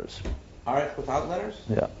without letters. Arich without letters?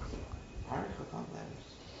 Yeah. Arich without letters.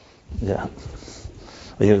 Yeah.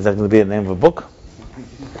 Is that going to be a name of a book?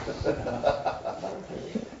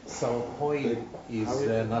 So Hoi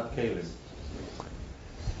is not Kalim.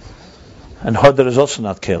 And Hodar is also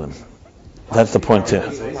not Kalim. That's the point here.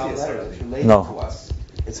 It's without letters. It's related No. to us.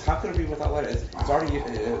 It's how could it be without letters? It's already.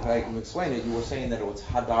 Like you explained it, you were saying that it was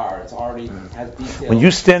Hadar. It's already has details. When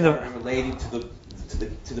you stand it's already related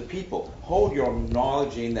to the people. Hold your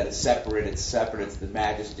acknowledging that it's separate. It's separate. It's the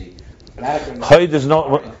majesty. Hoi does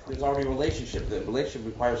not. There's already a relationship. The relationship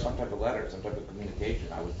requires some type of letter, some type of communication.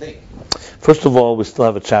 I would think. First of all, we still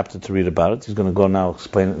have a chapter to read about it. He's going to go now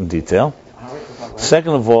explain it in detail.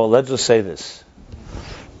 Second of all, let's just say this.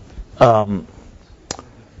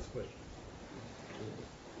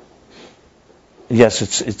 Yes,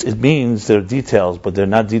 it means there are details, but they're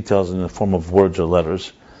not details in the form of words or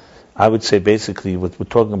letters. I would say basically what we're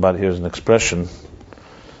talking about here is an expression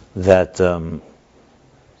that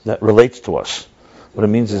that relates to us. What it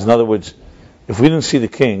means is, in other words, if we didn't see the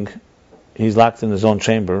king, he's locked in his own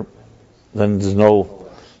chamber, then there's no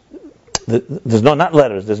not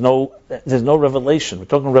letters. There's no revelation. We're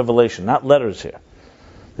talking revelation, not letters here.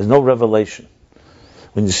 There's no revelation.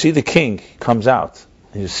 When you see the king, he comes out,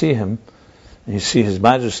 and you see him, and you see his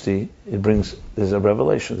majesty, there's a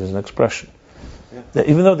revelation, there's an expression. Yeah.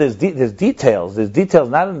 Even though there's details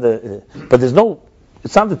not in the, but there's no,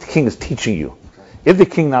 it's not that the king is teaching you. If the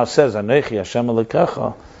king now says, Anechi Hashem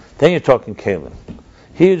Elokecha, then you're talking Kalim.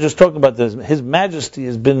 Here you're just talking about this, his majesty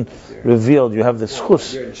has been revealed. You have this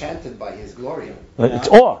chus. You're enchanted by his glory. It's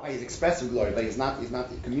awe. By his expressive glory, but he's not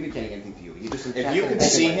communicating anything to you. You're just if you can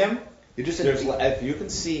see him, if you can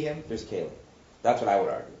see him, there's Kalim. That's what I would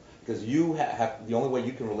argue. Because you have the only way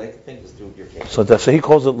you can relate to things is through your Kalim. So he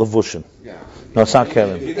calls it Levushin. Yeah. No, it's not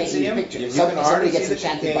Kalim. You can see him. Somebody gets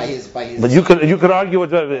enchanted by his. But you could argue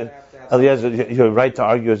with Eliezer. You're right to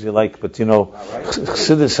argue as you like, but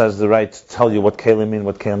Chassidus has the right to tell you what Kalim mean,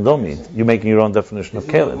 what Kalim don't mean. You're making your own definition of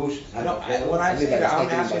Kalim. When I say that, I'm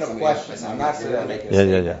asking a question. I'm not saying making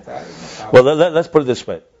a statement. Well, let's put it this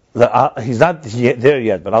way. He's not there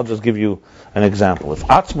yet, but I'll just give you an example. If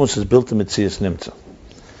Atzmus is built in Metzias Nimtza,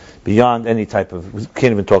 beyond any type of, we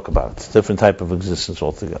can't even talk about it, it's a different type of existence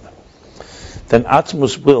altogether, then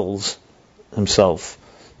Atzmus wills himself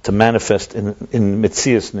to manifest in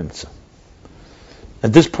Metzias Nimtza.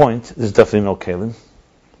 At this point, there's definitely no Kalim.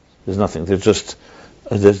 There's nothing. There's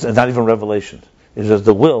not even revelation. It's just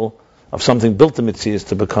the will of something built in Metzias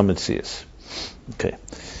to become Metzias. Okay.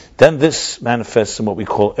 Then this manifests in what we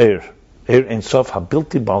call Eir. Eir Ein Sof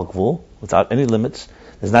HaBilti Bal Gvul, without any limits.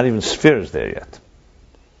 There's not even spheres there yet.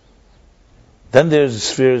 Then there's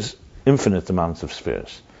spheres, infinite amounts of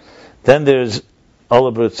spheres. Then there's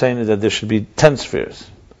Allah B'Rut saying that there should be 10 spheres.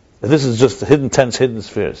 This is just the hidden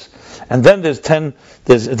spheres. And then there's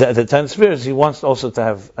the 10 spheres, he wants also to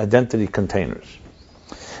have identity containers.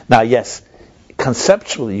 Now yes,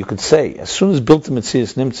 conceptually you could say, as soon as built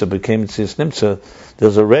Metzias Nimtza became Metzias Nimtza,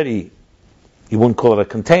 there's already, you wouldn't call it a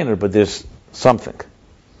container, but there's something.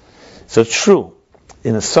 So it's true.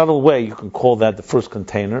 In a subtle way, you can call that the first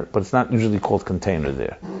container, but it's not usually called container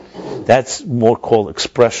there. That's more called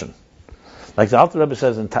expression. Like the Alter Rebbe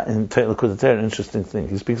says in Likkutei Torah, an interesting thing.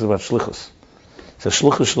 He speaks about shlichus. He says,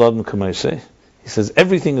 shlichus shladim k'maiseh. He says,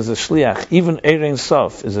 everything is a shliach. Even Eir Ein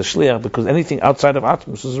Sof is a shliach, because anything outside of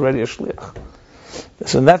Atmos is already a shliach.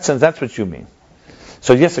 So in that sense, that's what you mean.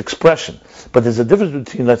 So yes, expression. But there's a difference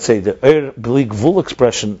between, let's say, the Eir B'li Gvul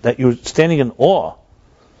expression, that you're standing in awe,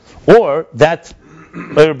 or that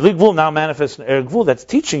Eir B'li Gvul now manifests in Eir Gvul that's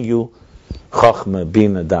teaching you Chachma,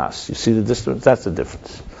 Bina, Das. You see the difference? That's the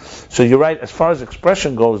difference. So you're right, as far as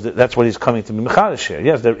expression goes, that's what he's coming to be Mechadish here.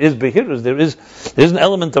 Yes, there is Behirus, there is an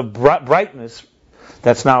element of brightness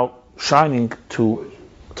that's now shining to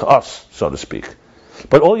us, so to speak.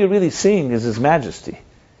 But all you're really seeing is his majesty.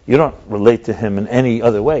 You don't relate to him in any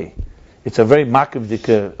other way. It's a very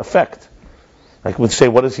makivdik effect. Like we'd say,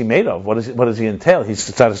 what is he made of? What does he entail? He's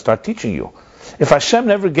to start teaching you. If Hashem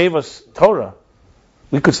never gave us Torah,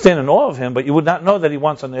 we could stand in awe of him, but you would not know that he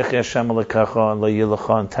wants an Echi Hashem Elokecha and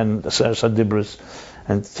Layilacha and 10 Sadibras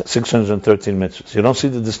and 613 mitzvahs. You don't see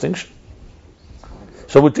the distinction.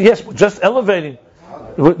 So yes, just elevating.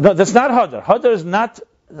 No, that's not Hadar. Hadar is not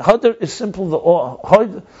Hadar is simple. The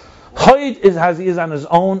Hoid is on his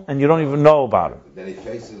own, and you don't even know about him. Then he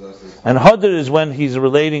faces us. And Hadar is when he's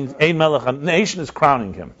relating. Ein Melech, a nation is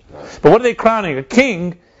crowning him. But what are they crowning? A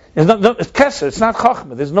king. It's Keser. It's not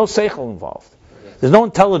Chachma. There's no seichel involved. There's no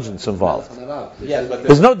intelligence involved.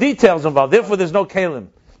 There's no details involved. Therefore, there's no kelim.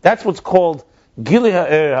 That's what's called Gili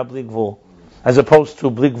ha'er ha'bligvul, as opposed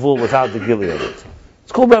to bligvul without the Gili of it.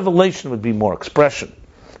 It's called revelation. Would be more expression.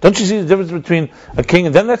 Don't you see the difference between a king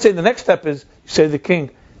and then let's say the next step is you say to the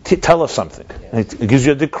king, tell us something. And it gives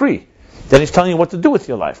you a decree. Then he's telling you what to do with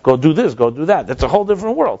your life. Go do this. Go do that. That's a whole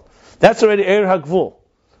different world. That's already er ha'gvul.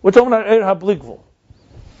 We're talking about er ha'bligvul.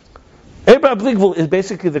 Er ha'bligvul is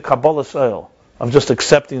basically the Kabbalah soil of just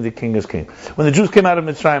accepting the king as king. When the Jews came out of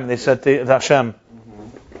Mitzrayim, they said to Hashem,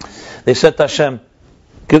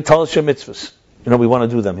 tell us your mitzvahs. We want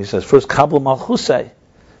to do them. He says, first kabul malchusay,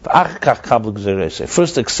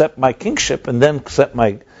 first accept my kingship and then accept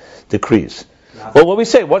my decrees. Well, what we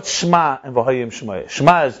say, what's Shema and V'hayim Shema?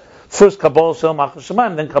 Shema is first Kabbalah Sol Machas Shema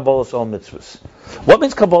and then Kabbalah Sol Mitzvahs. What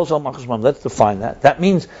means Kabbalah Sol Machas Shema? Let's define that. That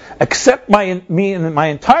means accept me in my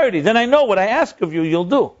entirety. Then I know what I ask of you, you'll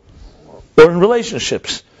do. Or in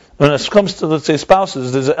relationships, when it comes to, let's say,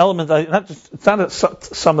 spouses, there's an element, it's not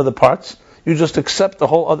some of the parts. You just accept the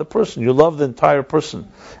whole other person. You love the entire person.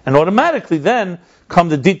 And automatically then come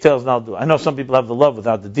the details, and I'll do. I know some people have the love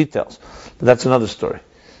without the details, but that's another story.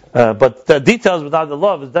 But the details without the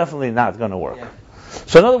love is definitely not going to work. Yeah.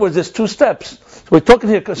 So in other words, there's two steps. So we're talking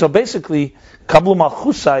here, so basically, Kablu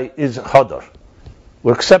Malchusai is Hadar.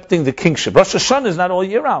 We're accepting the kingship. Rosh Hashanah is not all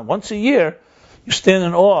year round. Once a year, you stand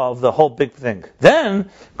in awe of the whole big thing. Then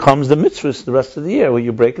comes the mitzvahs the rest of the year, where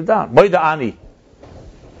you break it down. Moida Ani.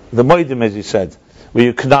 The Moidim, as you said, where you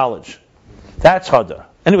acknowledge. That's Hadar.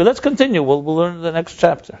 Anyway, let's continue. We'll learn in the next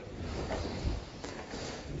chapter.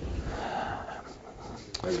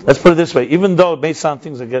 Let's put it this way. Even though it may sound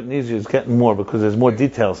things are getting easier, it's getting more because there's more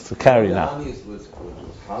details to carry now. He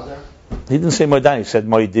didn't say Moidani, he said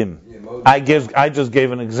Moidim. I just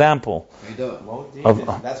gave an example.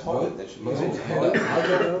 That's Hod.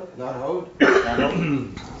 Not Hod.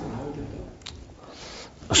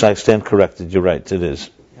 So I stand corrected. You're right. It is.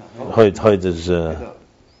 Hod is.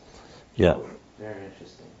 Yeah. Very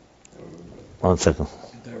interesting. 1 second.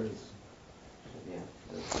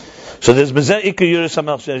 So there's Bezeh Iker Yuris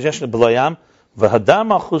HaMelech Sheyesh B'Layam V'Hadar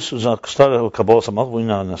Malchus Uzakstara Kabbalah HaMelech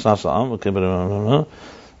V'Ina Nasnas Ha'am.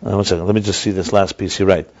 1 second. Let me just see this last piece. You're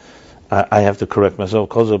right. I have to correct myself.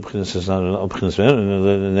 Yeah,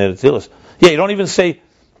 you don't even say.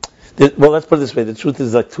 Well, let's put it this way. The truth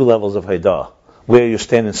is like two levels of Haidah, where you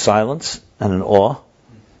stand in silence and in awe,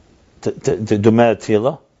 Dumer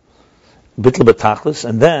Tila, Bitl B'Tachlis,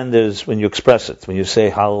 and then there's when you express it, when you say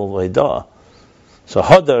Halal Haidah. So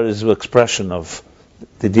Hadar is the expression of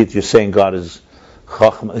the deed. You're saying God is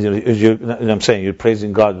Chachma. I'm saying you're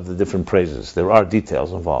praising God with the different praises. There are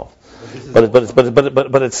details involved, but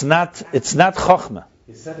it's not Chachma.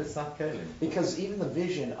 He said it's not Kelim. Because even the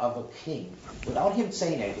vision of a king, without him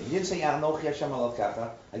saying anything, he didn't say Anochi Hashem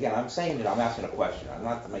Elokecha. Again, I'm saying it. I'm asking a question. I'm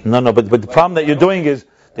not making. No. But the problem that you're doing is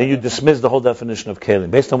then you dismiss the whole definition of Kelim.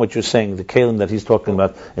 Based on what you're saying, the Kelim that he's talking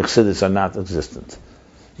about, Chassidus, are not existent.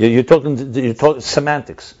 You're talking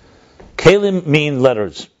semantics. Kelim mean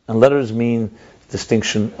letters, and letters mean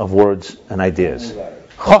distinction of words and ideas.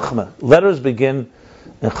 Chochmah, letters begin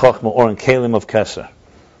in Chochmah or in Kelim of Keser.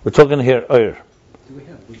 We're talking here Ur. Do we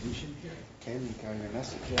have Levushim here? Kelim carrying a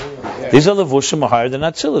message. These are Levushim higher than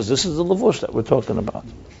Atzilas. This is the Levush that we're talking about.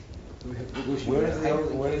 Where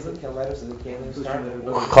is the letters of the Kelim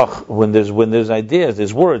start? When there's ideas,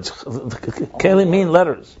 there's words. Kelim mean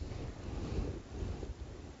letters.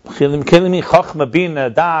 Kelim mean Chochmah, Bina,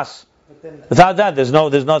 Das. Without that, there's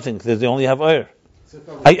nothing. They only have Ur.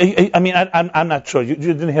 I'm not sure. You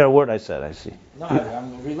didn't hear a word I said. I see. No,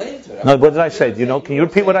 I'm related to it. No, what did I say? Do you know? Can you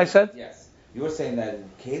repeat what I said? Yes. You were saying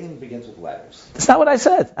that Kelim begins with letters. That's not what I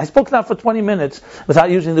said. I spoke now for 20 minutes without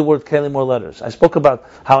using the word Kelim or letters. I spoke about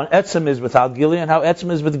how an Etzem is without Gili and how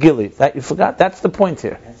Etzem is with Gili. That you forgot? That's the point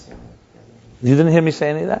here. You didn't hear me say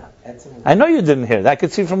any of that? I know you didn't hear that. I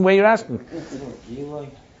could see from where you're asking.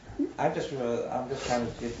 I'm just trying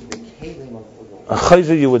to get the Kelim of a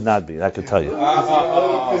chayzer you would not be, I could tell you.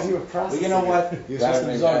 Well, you know what?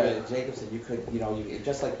 Jacob said you could,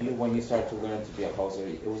 just like you when you started to learn to be a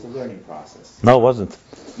chazir, it was a learning process. No, it wasn't.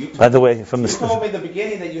 By the way, from you told me in the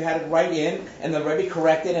beginning that you had to write in and the Rebbe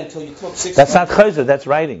corrected until you took 6 That's months. Not chayzer, that's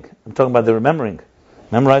writing. I'm talking about the remembering.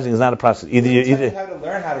 Memorizing is not a process. Either you have to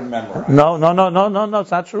learn how to memorize. No,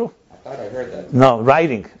 it's not true. I thought I heard that. No,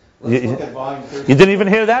 writing. You didn't even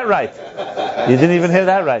hear that right. You didn't even hear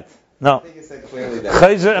that right. No. I think you said clearly that.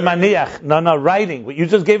 Chayzer and maniach. No, writing. You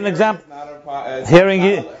just gave an example. Hearing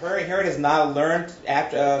Hearing is not a learned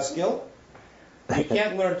skill. You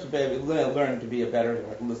can't learn to be a better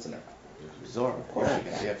listener. Absorb, of course.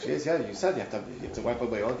 You said you have to wipe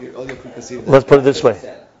away all your preconceived. Let's put it this way.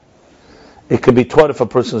 It can be taught if a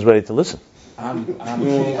person is ready to listen. I am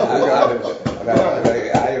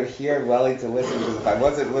here willing to listen, because if I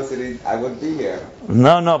wasn't listening, I wouldn't be here.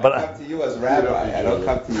 No, but I come to you as rabbi. I don't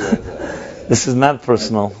come to you as this is not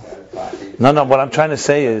personal. No, what I'm trying to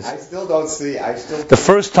say is, I still don't see. the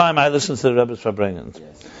first time I listened to the Rebbe's Farbrengen,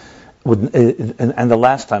 and the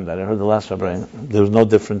last time that I heard the last Farbrengen, there was no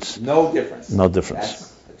difference. No difference.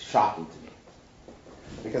 That's shocking to me.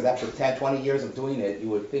 Because after 10, 20 years of doing it, you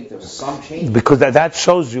would think there's some change. Because that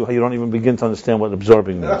shows you how you don't even begin to understand what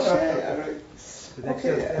absorbing means.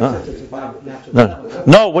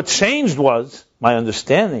 No, what changed was my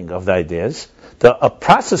understanding of the ideas. The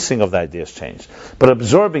processing of the ideas changed. But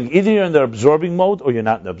absorbing, either you're in the absorbing mode or you're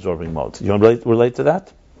not in the absorbing mode. You want to relate to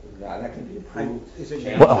that? Yeah, that can be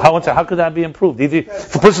improved. Well, how could that be improved? Either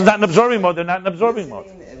if a person's not in absorbing mode, they're not in absorbing mode.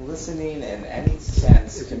 Listening in any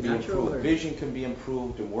sense can be improved. Vision can be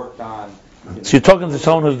improved and worked on. So you're talking to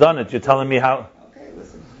someone who's done it. You're telling me how. Okay,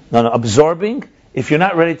 listen. No, absorbing. If you're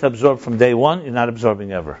not ready to absorb from day one, you're not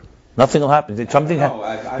absorbing ever. Nothing will happen.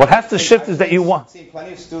 What has to shift is that you want. I've seen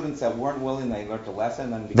plenty of students that weren't willing. They learned a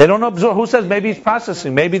lesson. And they don't absorb. Who says maybe it's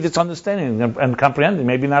processing? Maybe it's understanding and comprehending.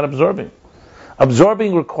 Maybe not absorbing.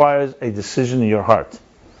 Absorbing requires a decision in your heart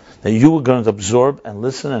that you are going to absorb and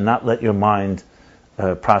listen and not let your mind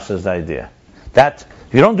process the idea. That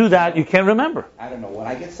if you don't do that, you can't remember. I don't know. When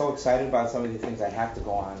I get so excited about some of these things, I have to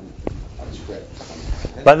go on a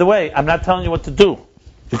script. By the way, I'm not telling you what to do.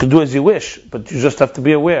 You can do as you wish, but you just have to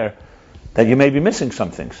be aware that you may be missing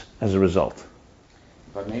some things as a result.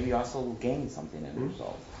 But maybe also gain something as a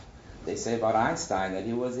result. They say about Einstein that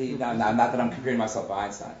not that I'm comparing myself to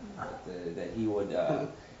Einstein, but that he was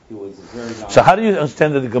very. So how do you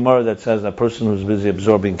understand the Gemara that says a person who's busy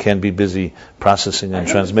absorbing can be busy processing and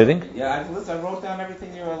transmitting? Yeah, I wrote down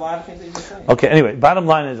everything. There were a lot of things that you were saying. Okay. Anyway, bottom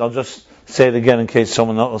line is, I'll just say it again in case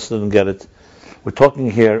someone else didn't get it. We're talking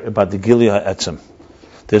here about the Gili HaEtzem.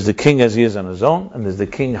 There's the king as he is on his own, and there's the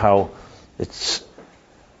king how it's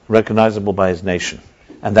recognizable by his nation.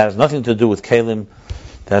 And that has nothing to do with Kalim,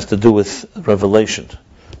 that has to do with revelation.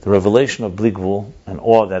 The revelation of Bli Gvul and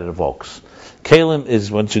awe that it evokes. Kalim is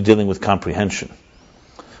once you're dealing with comprehension.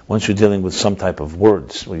 Once you're dealing with some type of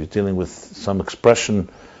words, or you're dealing with some expression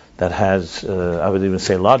that has, I would even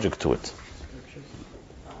say, logic to it.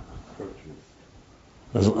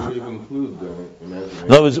 In other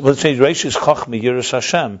words, let's say Reishis Chachma Yiras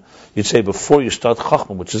Hashem. You'd say before you start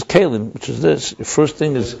Chachma, which is Kalim, which is this. Your first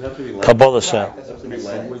thing is Kabbalah Shem.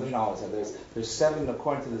 There's 7,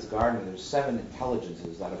 according to this garden, there's 7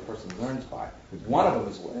 intelligences that a person learns by. One of them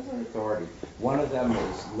is authority. One of them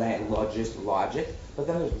is logic, but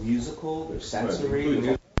then there's musical, there's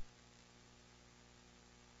sensory.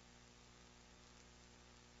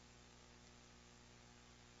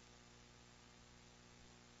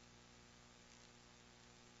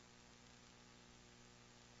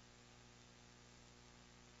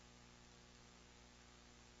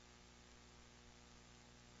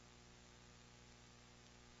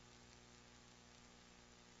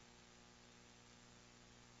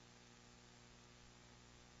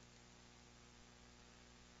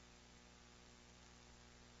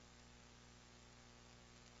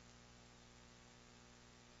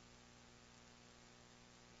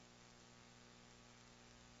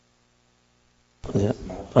 Yeah.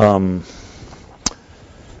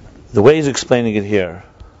 The way he's explaining it here,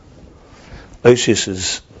 Oisius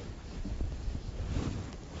is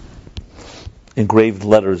engraved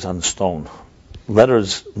letters on stone.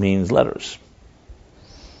 Letters means letters.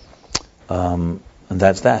 And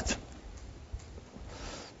that's that.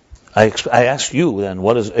 I ask you then,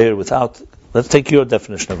 what is Eir without? Let's take your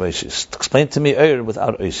definition of Oisius. Explain to me Eir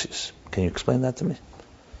without Oisius. Can you explain that to me?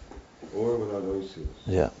 Or without Oisius.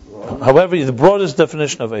 Yeah. However, the broadest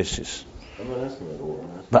definition of Oisius. I'm not asking about or.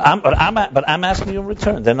 But I'm asking you in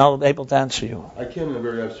return. Then I'll be able to answer you. I can in a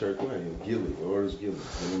very abstract way. Gili, or is Gili.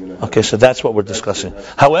 Okay, so that's what we're discussing.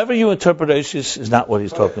 However you interpret Oisius is not what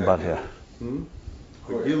he's talking about here. The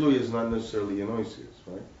Gili is not necessarily in Oisius,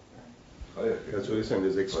 right? That's what he's saying.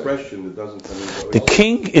 There's expression that doesn't come into Oisius. The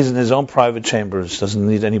king is in his own private chambers, doesn't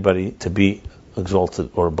need anybody to be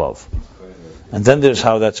exalted or above. And then there's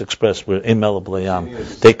how that's expressed, where Imel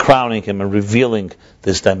B'layam, they're crowning him and revealing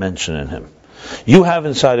this dimension in him. You have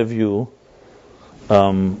inside of you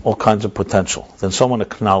all kinds of potential. Then someone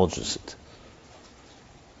acknowledges it.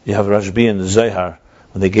 You have Rashbi in the Zohar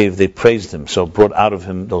when they praised him, so brought out of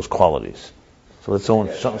him those qualities. So if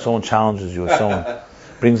someone challenges you, or someone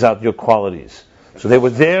brings out your qualities. So they were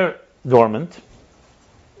there dormant.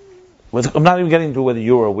 I'm not even getting into whether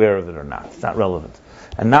you were aware of it or not. It's not relevant.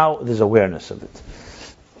 And now there's awareness of it.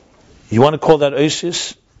 You want to call that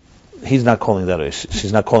Oisius? He's not calling that Oisius.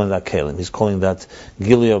 He's not calling that Kalim. He's calling that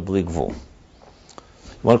Gilia Bligvul. You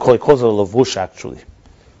want to call it, he calls it a Lavush actually.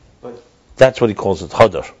 But that's what he calls it,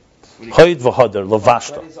 Hadar. Hoid v'Hadar,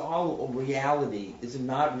 Lavashta. But is all reality, is it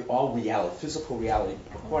not all reality, physical reality,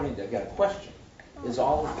 according to, again, a question, is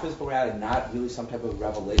all physical reality not really some type of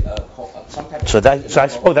revelation, some type of... So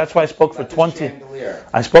that's why I spoke for 20...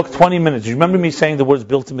 I spoke 20 minutes. Do you remember me saying the words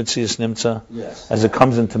built to Metzias Nimtza? Yes. As it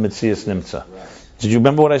comes into Metzias Nimtza. Right. Did you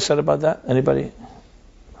remember what I said about that? Anybody?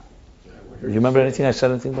 Do you remember anything I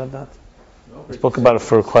said about that? I spoke about it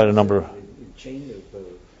for quite a number.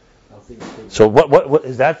 So what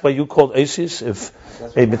is that what you called Oisius? If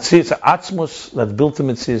a Metzias Atzmus that's built to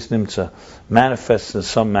Metzias Nimtza manifests in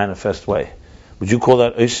some manifest way, would you call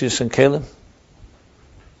that Oisius and Kalim?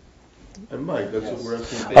 And Mike, that's what we're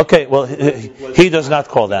asking. Okay, well, he does not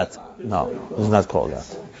call that. No, does not call that.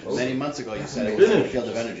 Many months ago, you said it was a field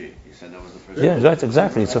of energy. You said that was the first. Yeah, right,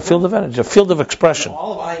 exactly. It's a field of energy, a field of expression.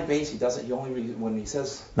 All of Ayin Beis, he doesn't. He only when he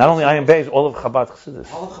says. Not only Ayin Beis, all of Chabad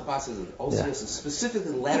Chassidus. All of Chabad says Oisius is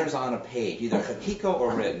specifically letters on a page, either Hakiko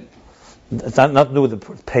or written. It's not to do with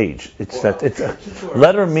the page. It's that it's a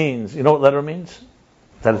letter means. You know what letter means?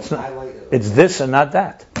 That it's not. It's this and not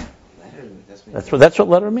that. That's what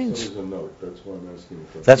letter means. So there's a note. That's why I'm asking.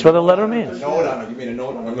 That's what a letter means. A note on it. You mean a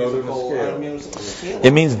note on a musical scale?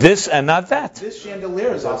 It means this and not that. This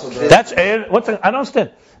chandelier is also there. That's I don't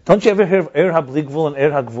understand. Don't you ever hear of Er HaBligvul and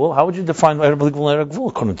Er HaGvul? How would you define Er HaBligvul and Er HaGvul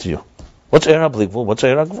according to you? What's Er HaBligvul? What's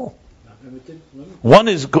Er HaGvul? One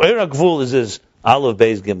is Er HaGvul is Aleph,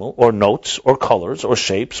 Beis, Gimel, or notes, or colors, or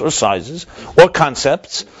shapes, or sizes, or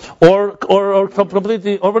concepts, or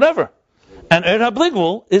completely, or whatever. And Er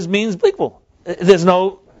HaBligvul means Bligvul. There's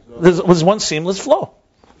one seamless flow,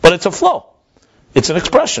 but it's a flow. It's an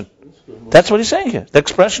expression. That's what he's saying here. The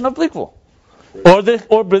expression of Bligvul, or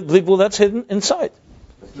Bligvul that's hidden inside.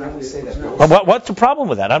 What's the problem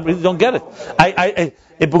with that? I really don't get it.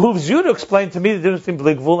 It behooves you to explain to me the difference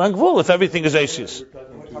between Bligvul and Gvul if everything is Oisius.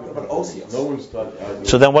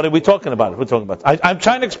 So then what are we talking about? We're talking about. I'm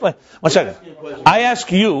trying to explain. 1 second. I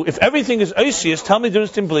ask you, if everything is Oisius, tell me the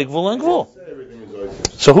difference between Bligvul and Gvul.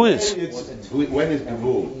 So who is? When is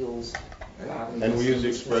Gvul? And we use the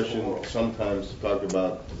expression sometimes to talk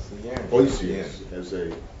about Oisius as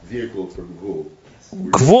a vehicle for Gvul.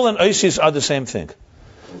 Gvul and Oisius are the same thing.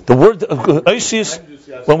 The word Oisius,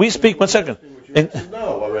 when we speak, 1 second.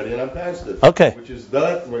 No, already, and I'm past it. Okay. Which is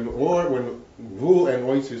that when Gvul and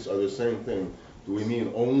Oisius are the same thing, do we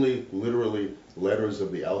mean only literally letters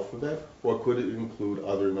of the alphabet, or could it include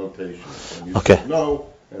other notations? And you said no,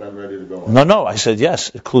 and I'm ready to go on. No, I said yes.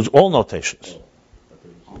 It includes all notations.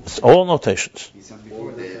 It's all notations.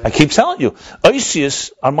 I keep telling you,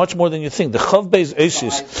 Oisius are much more than you think. The Chav Beis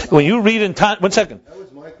Oisius, when you read in time, 1 second. That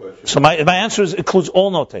was my question. So my answer is it includes all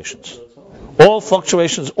notations. All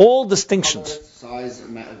fluctuations, all distinctions.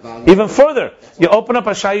 Even further, you open up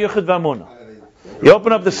Ashai Yuchid V'Amuna. You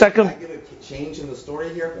open up the second. Can I get a change in the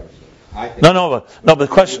story here? No, but the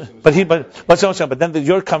question, but then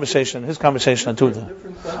your conversation, his conversation are two.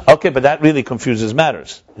 Okay, but that really confuses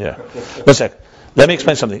matters. Yeah. 1 second. Let me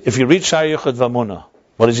explain something. If you read Shar Yuchid V'Amuna,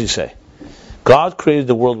 what does he say? God created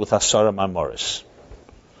the world with Asara Mamoris.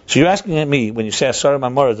 So you're asking me, when you say Asara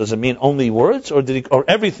Mamoris, does it mean only words, or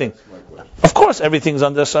everything? Of course, everything's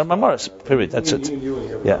under Asara Mamoris. Period. That's it.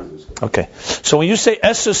 Yeah. Okay. So when you say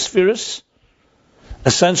Eser Spheres,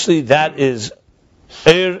 essentially that is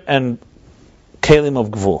Er and Kalim of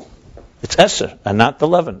Gvul. It's Eser, and not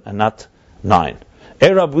 11, and not 9.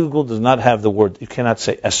 Er HaBligvul does not have the word, you cannot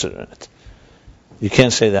say Eser in it. You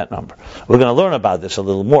can't say that number. We're going to learn about this a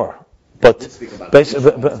little more. But each of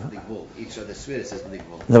the spheres says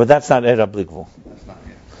Bligvul. No, but that's not Er HaBligvul. That's not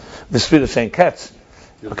here. The spirit is saying Ketz.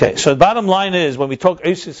 Okay, so the bottom line is, when we talk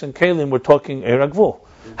Oisius and Kalim, we're talking Er HaGvul.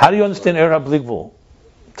 How do you understand Er HaBligvul?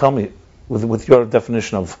 Tell me, with your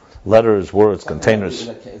definition of letters, words, containers.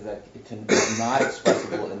 Is that it's not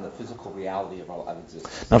expressible in the physical reality of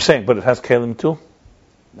existence. I'm saying, but it has Kalim too?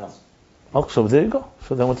 No. Oh, so there you go.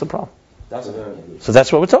 So then what's the problem? Doesn't. So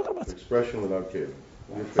that's what we're talking about. Expression without Kalim.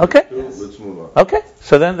 Okay. Let's move on. Okay,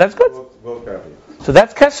 so then that's good. So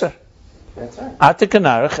that's Kesser. That's right. Atik and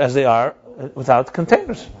Narich, as they are without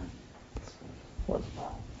containers.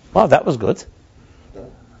 Wow, that was good.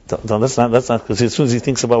 That's not because as soon as he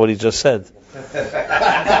thinks about what he just said.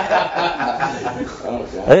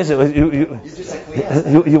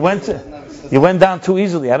 You went down too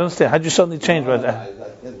easily. I don't understand. How'd you suddenly change?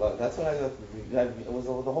 That's what it was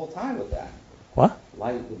the whole time with that. What?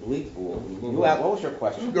 Like the bleed pool. What was your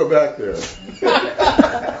question? Go back there.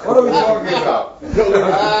 What are we talking about?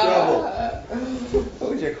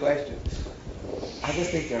 What was your question? I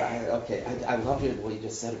just think I love what you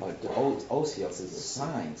just said about the Osios is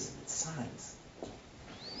signs. It's signs.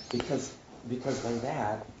 Because by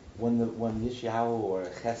that, when Yeshayahu or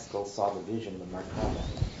Cheskel saw the vision of the Merkava,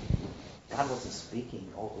 God wasn't speaking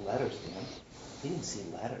letters to him. He didn't see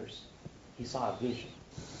letters. He saw a vision.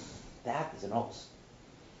 That is an os.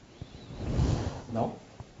 No?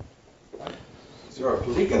 It's your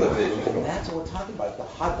particular vision. And that's what we're talking about. The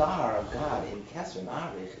Hadar of God in Keser and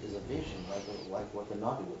Arich is a vision, like what the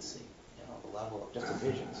Navi would see. The level of just a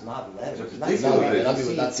vision. It's not letters. It's a particular vision. Navi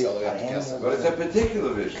would not see all the way up to Keser. But it's a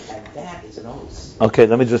particular vision. And that is an os. Okay,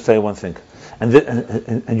 let me just say one thing. And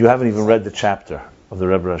you haven't even read the chapter of the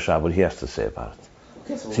Rebbe Rashab, what he has to say about it.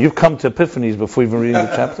 Okay, so you've come to Epiphanies before even reading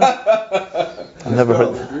the chapter? I've never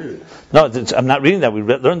heard that. No, I'm not reading that. We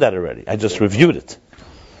learned that already. I just reviewed it.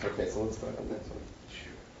 Okay, so let's start the next one.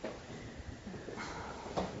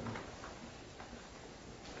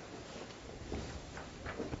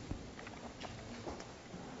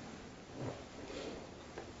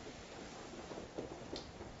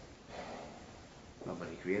 No, but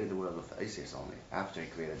he created the world with Isis only. After he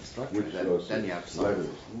created the structure, Which then you have signs.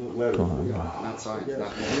 Letters. Not signs.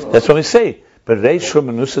 Not That's what we say. But Reish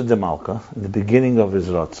Manusa de Malka, in the beginning of his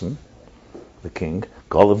Ratzon, the king,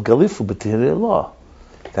 Gol of Galifu B'Tirei Law.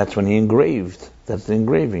 That's when he engraved. That's the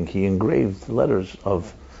engraving. He engraved letters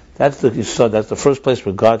of. That's the first place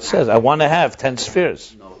where God says, "I want to have 10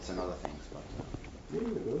 spheres." notes and other things. But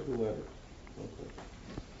Those were letters.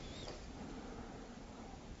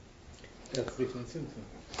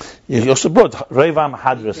 You also brought Reivam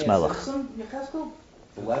Hadras Melech.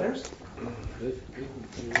 The letters?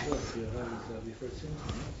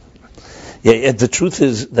 Yeah, the truth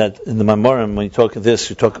is that in the Mamorim, when you talk of this,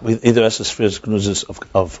 you talk with either Esses spheres Gnuzis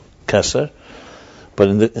of Keser, but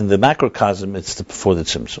in the macrocosm, it's before the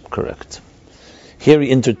Tzimtzum, correct. Here he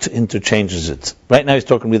interchanges it. Right now he's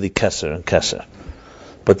talking really Keser and Keser.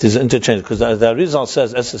 But there's interchange, because the Arizal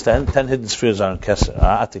says Esses, 10 hidden spheres are in Keser,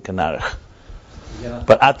 Atik and Arich.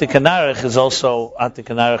 But Atik and Arich is also Atik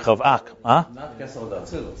and Arich of Ak. Huh? Not Kesel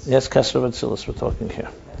Atzilus. Yes, Kesser of Atzilus we're talking here.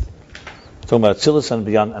 We're talking about Atzilus and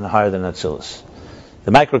beyond and higher than Atzilus.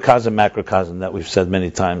 The macrocosm that we've said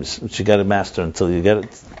many times, which you got to master until you get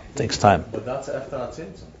it, takes time. But that's after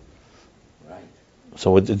Atzilus. Right.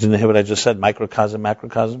 So didn't you hear what I just said? Microcosm?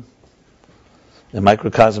 The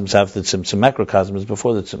microcosms have the Tzimtzum. Macrocosm is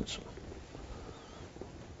before the Tzimtzum.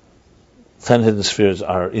 10 hidden spheres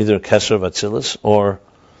are either Kesser of Atzilus or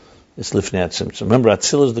it's Lifnei Tzimtzum. Remember,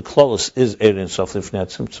 Atzilus, the Klolos, is Ein Sof Lifnei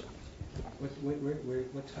Tzimtzum. What's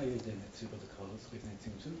higher than Atzilus, the Klolos, Lifnei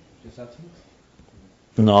Tzimtzum? Just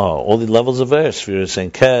Atzilus? No, all the levels of air spheres,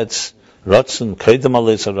 Saint Ketz, Rotzen, Kedem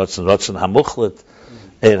Alesa Rotzen Hamuchlet,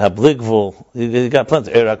 Eir Habligvul, you got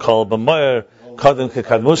plenty. Eir HaKol B'Moyer, Kadem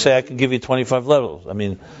Kekadmusei, I can give you 25 levels. I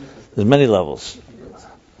mean, there's many levels.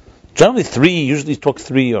 Generally 3, usually talk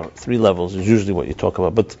 3 levels is usually what you talk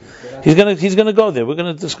about. But he's gonna go there. We're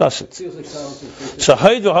gonna discuss it. So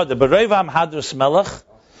Hayd v'Hadar, but Reivam Hadras Melech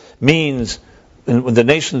means in the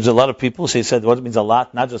nations a lot of people. So he said what it means a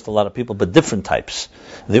lot, not just a lot of people, but different types.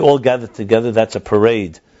 They all gather together. That's a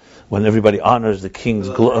parade when everybody honors the king's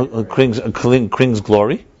glory.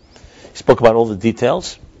 He spoke about all the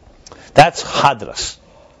details. That's Hadras,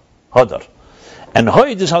 Hadar, and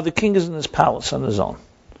Hayd is how the king is in his palace on his own.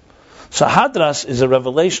 So Hadras is a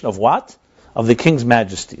revelation of what? Of the king's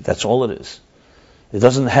majesty. That's all it is. It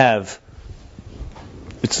doesn't have.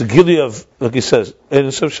 It's the gili of, like he says,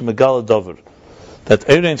 Ein Sof Shemegala Dover. That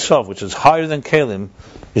Ein Sof, which is higher than Kalim,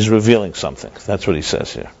 is revealing something. That's what he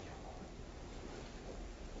says here.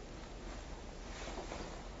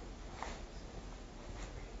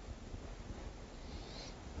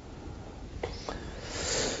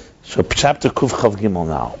 So chapter Kuf Chav Gimel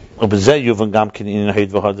now.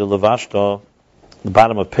 The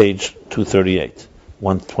bottom of page 238,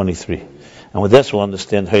 123. And with this we'll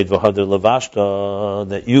understand Heid V'Hadar Levashta,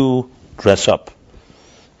 that you dress up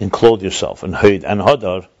and clothe yourself. And Heid and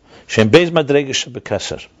Hadar, Shem Beis Madregesh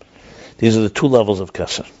B'Keser. These are the 2 levels of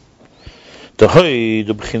Keser. The Heid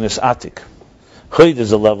B'Chinas Atik. Heid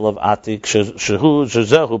is a level of Atik, Shehu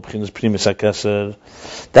Shezehu B'Chinas Primis HaKeser.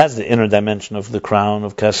 That's the inner dimension of the crown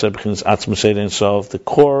of Keser, B'Chinas Atzmus Ein Sof, the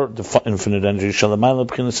core, the infinite energy, Shalamayla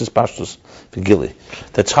B'Chinas Ispashtus V'Gili.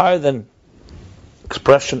 That's higher than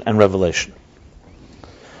expression and revelation.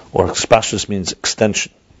 or spashus means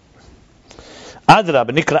extension. Adrab,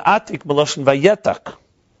 nikra atik meloshen vayetak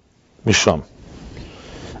misham.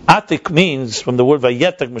 Atik means from the word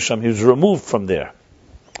vayetak misham, he was removed from there.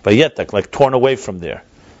 Vayetak, like torn away from there.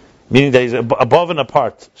 Meaning that he's above and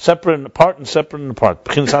apart, separate and apart and separate and apart.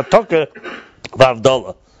 B'chinas hatoka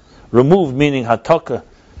v'avdola. Removed meaning hatoka,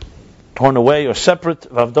 torn away or separate,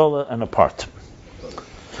 v'avdola and apart.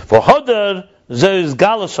 For hodar, there is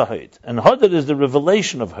galus ha'hoid. And hodar is the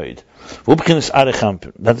revelation of hoid. V'ub'chinas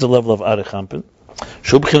arechampin. That's the level of arechampin.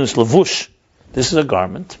 Shub'chinas levush. This is a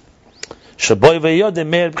garment. Shaboy ve'yode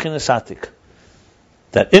me'er b'chinas atik.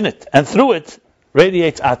 That in it and through it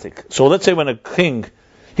radiates atik. So let's say when a king,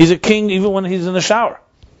 he's a king even when he's in the shower.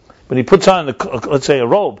 But he puts on, let's say, a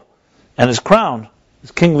robe and his crown,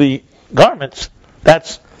 his kingly garments,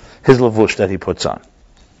 that's his lavush that he puts on.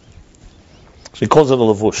 So he calls it a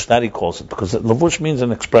lavush, that he calls it, because lavush means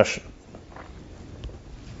an expression.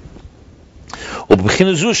 In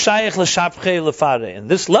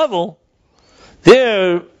this level,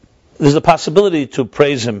 there's the possibility to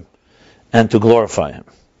praise him and to glorify him.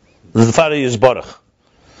 The Fari is Baruch.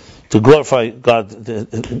 To glorify God,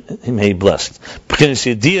 he may be blessed.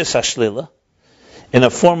 In a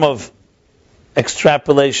form of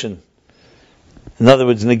extrapolation. In other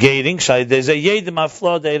words, negating.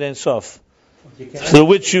 Through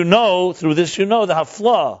which you know, through this you know the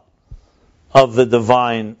haflah of the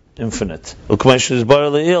divine infinite. Like we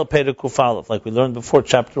learned before,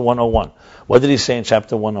 chapter 101. What did he say in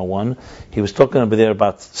chapter 101? He was talking over there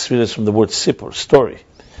about sfiras from the word sipur, story.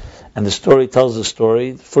 And the story tells the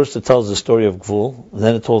story. First it tells the story of Gvul, and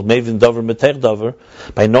then it tells Mevin Dover Metech Dover.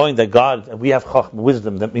 By knowing that God, we have Chachma,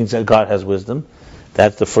 wisdom, that means that God has wisdom.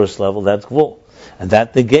 That's the first level, that's Gvul. And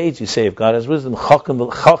that negates, you say, if God has wisdom,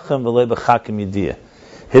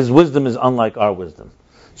 His wisdom is unlike our wisdom.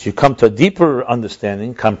 So you come to a deeper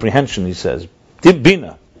understanding, comprehension, he says.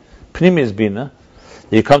 Bina. Pnimi is Bina.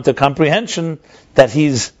 You come to comprehension that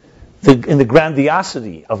He's in the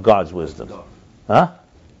grandiosity of God's wisdom. Huh?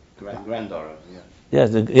 Grandeur,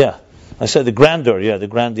 yeah. I said the grandeur, the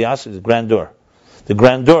grandiosity, the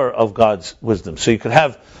grandeur of God's wisdom. So you could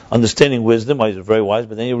have understanding wisdom, why He's very wise,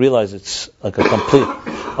 but then you realize it's like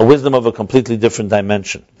a wisdom of a completely different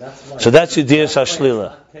dimension. So that's Yediyas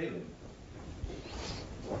Hashlila.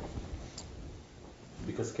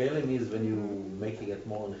 Because Kalim is when you making it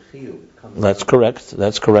more in chiyuv. That's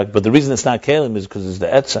correct. But the reason it's not Kalim is because it's the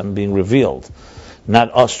Etzem being revealed,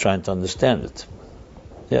 not us trying to understand it.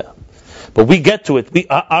 Yeah, but we get to it.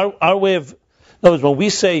 Our way of, in other words, when we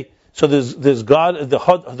say, so there's God, the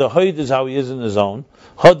Hoid is how He is in His own,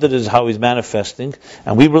 Hod is how He's manifesting,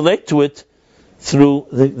 and we relate to it through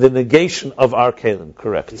the negation of our Kalim.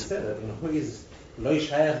 Correct. He said that in Hoid is lo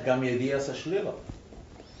yishayach gam yediyas hashlila.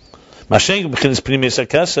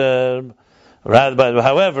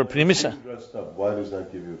 However, Pnimisa. Why does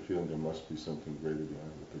that give you a feeling there must be something greater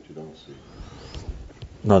behind it that you don't see?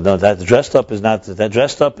 No, that dressed up is not. That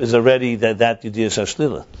dressed up is already that Yediyas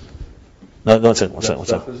Hashlila. No, one second.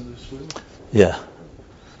 Yeah.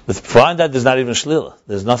 But behind that, there's not even Shlila.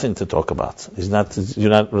 There's nothing to talk about. You're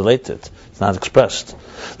not related. It's not expressed.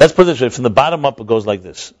 Let's put it this way. From the bottom up, it goes like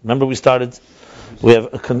this. Remember we started? We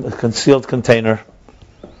have a concealed container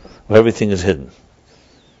where everything is hidden.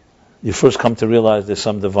 You first come to realize there's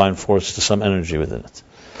some divine force, there's some energy within it.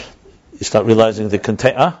 You start realizing the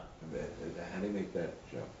container... How do you make that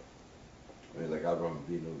jump? I mean, like Abraham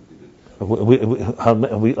Avinu did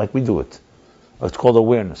it. We do it. It's called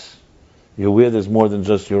awareness. You're aware there's more than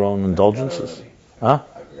just your own indulgences. Huh?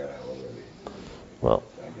 I forgot how already. Well,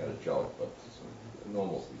 I got a joke, but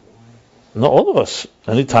normal people. No, all of us.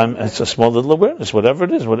 Anytime it's a small little awareness, whatever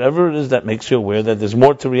it is that makes you aware that there's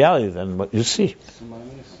more to reality than what you see.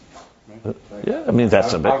 Yeah, I mean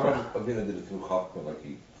that's a bit. Abraham Avinu did it through Chachma, like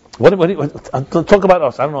he. What, talk about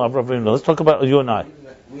us. I don't know. Abraham Avinu. Let's talk about you and I.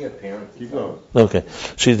 We had parents. Keep going. Okay.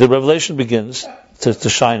 See, the revelation begins to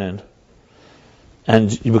shine in,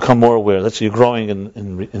 and you become more aware. Let's say you're growing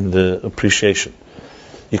in the appreciation.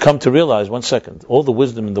 You come to realize, 1 second, all the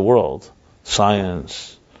wisdom in the world,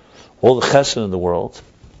 science, all the chesed in the world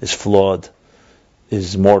is flawed,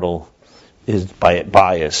 is mortal, is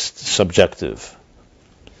biased, subjective.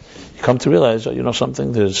 You come to realize, you know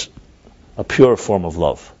something, there's a pure form of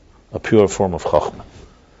love, a pure form of chachma.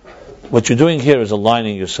 What you're doing here is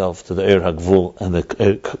aligning yourself to the Eir HaGvul and the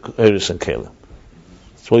Eiris and Keli.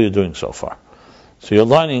 That's what you're doing so far. So you're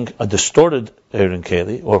aligning a distorted Eir and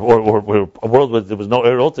Keli, or a world where there was no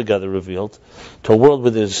Eir altogether revealed, to a world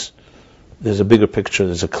where there's a bigger picture,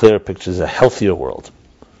 there's a clearer picture, there's a healthier world.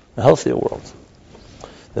 A healthier world.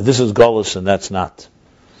 That this is Golus and that's not.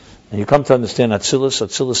 And you come to understand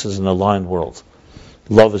Atzilus is an aligned world.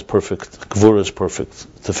 Love is perfect, Gvura is perfect,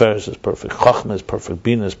 Tiferes is perfect, Chachma is perfect,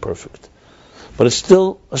 Bina is perfect. But it's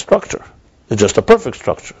still a structure. It's just a perfect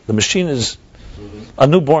structure. The machine is a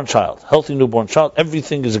newborn child, healthy newborn child.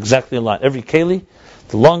 Everything is exactly aligned. Every keli,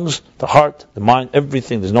 the lungs, the heart, the mind,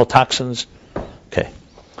 everything. There's no toxins. Okay.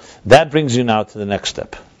 That brings you now to the next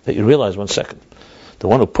step. That you realize, one second, the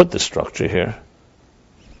one who put this structure here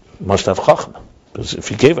must have Chachma. Because if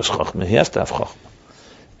he gave us Chachma, he has to have Chachma.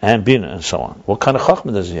 And Bina and so on. What kind of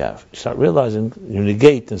Chachma does he have? You start realizing, you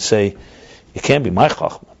negate and say, it can't be my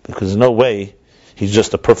Chachma. Because there's no way he's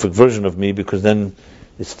just a perfect version of me, because then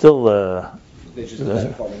it's still... They just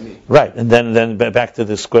doesn't follow me. Right, and then back to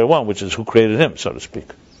the square one, which is who created him, so to speak.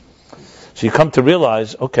 So you come to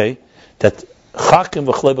realize, okay, that Chakim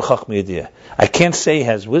v'chlei b'chachma yediyah. I can't say he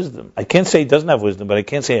has wisdom. I can't say he doesn't have wisdom, but I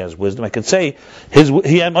can't say he has wisdom. I can say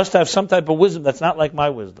he must have some type of wisdom that's not like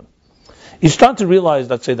my wisdom. You start to realize,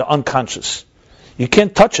 let's say, the unconscious. You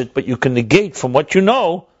can't touch it, but you can negate from what you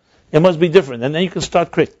know, it must be different. And then you can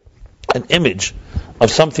start creating an image of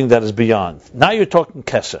something that is beyond. Now you're talking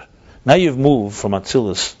Keser. Now you've moved from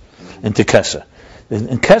Atzilus into Keser.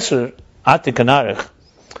 In Keser, Atik and Arich,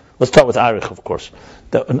 let's start with Arich, of course.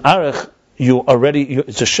 In Arich,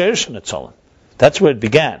 it's a Sheresh Netzalim. That's where it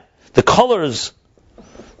began. The colors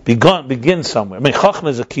begin somewhere. I mean, Chachma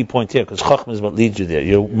is a key point here, because Chachma is what leads you there.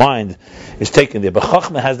 Your mind is taken there. But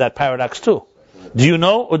Chachma has that paradox too. Do you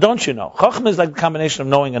know or don't you know? Chachma is like a combination of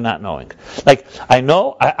knowing and not knowing. Like, I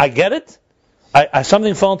know, I get it,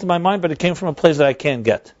 something fell into my mind, but it came from a place that I can't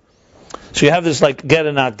get. So you have this like get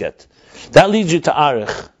and not get. That leads you to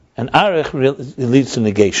Arich. And Arich leads to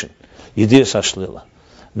negation. Yediyas HaShlila.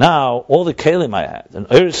 Now, all the Kelim I had, and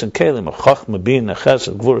Eris and Kelim, Chachma, Bina,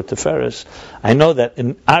 Chesed, Gvura, Tiferes, I know that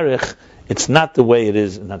in Arich, it's not the way it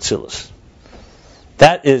is in Atzilus.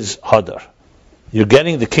 That is Hadar. You're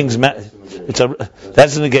getting the king's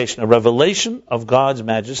that's a negation, a revelation of God's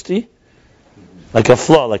majesty, like a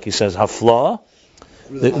flaw, like he says, haflaw,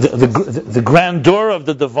 the grandeur of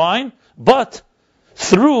the divine, but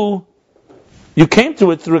you came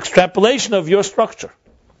to it through extrapolation of your structure.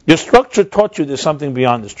 Your structure taught you there's something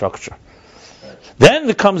beyond the structure. Then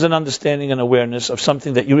there comes an understanding and awareness of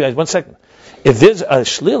something that you realize, one second, if there's a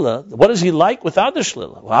shlila, what is he like without the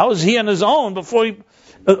shlila? How is he on his own before he...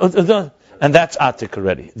 and that's atik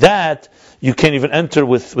already. That you can't even enter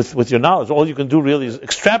with your knowledge. All you can do really is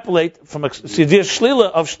extrapolate from... See, there's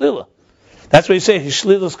shlila of shlila. That's why you say, his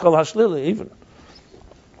shlila is called hashlila even.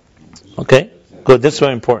 Okay? Good, that's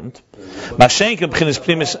very important.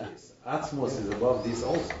 Atmos is above these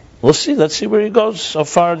also. We'll see. Let's see where he goes. So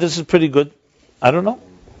far, this is pretty good. I don't know.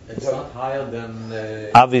 It's not higher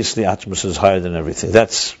than... Obviously, Atmos is higher than everything.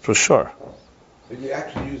 That's for sure. But you're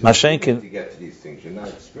actually using Mashenkin, to get to these things. You're not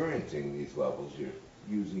experiencing these levels. You're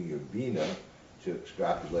using your Bina to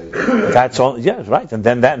extrapolate. That's all. Yeah, right. And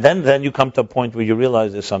then you come to a point where you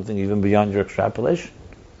realize there's something even beyond your extrapolation.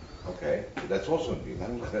 Okay, that's also Bina.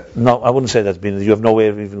 No, I wouldn't say that's Bina. You have no way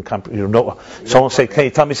of even someone will say, "Can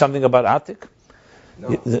you tell me something about Atik?"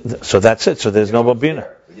 No. So that's it. So there's no more Bina.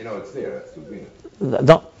 But you know it's there. That's the Bina.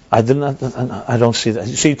 No, I did not. I don't see that.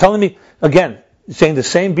 So you're telling me again? You're saying the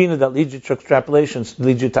same Bina that leads you to extrapolations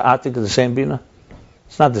leads you to Atik is the same Bina?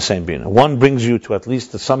 It's not the same Bina. One brings you to at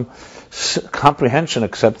least some comprehension,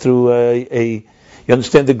 except through you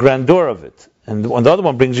understand the grandeur of it, and the other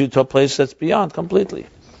one brings you to a place that's beyond completely.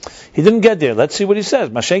 He didn't get there. Let's see what he says.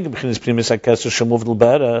 However, in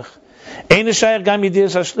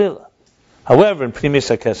Primis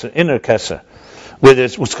HaKeser, inner Keser, where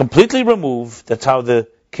it was completely removed, that's how the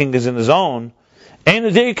king is in his own,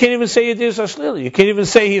 and there you can't even say Yediyas HaShlila. You can't even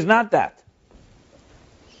say he's not that.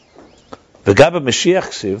 V'gaba Mashiach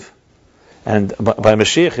Ksiv, and by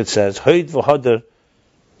Mashiach it says, Hoid v'hodar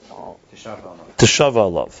Teshava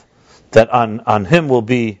Alav, that on him will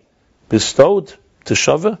be bestowed,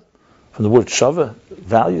 Teshava, from the word Shava,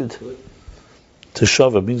 valued.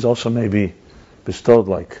 Teshava means also maybe bestowed,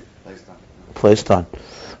 like placed on.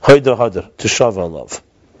 Hoid v'hodar Teshava Alav.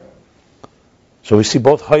 So we see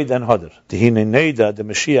both Haid and Hadar. Tehine Neida, the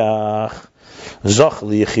Mashiach, Zoch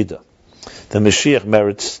li Yechida. The Mashiach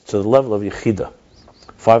merits to the level of Yechida.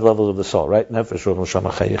 5 levels of the soul, right? Nefesh, Ruach,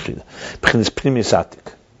 Neshama, Chai, Yechida. B'chinas Primis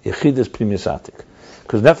Atik. Yechida is Primis Atik.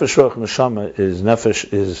 Because Nefesh, Ruach, Neshama is,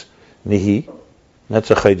 Nefesh is Nihi.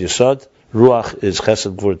 Netzach, Haid, Yesod. Ruach is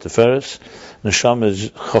Chesed, Gvur, Teferes. Neshama is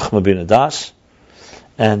Chochma, Bina, Das.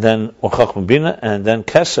 And then, Chochma, Bina. And then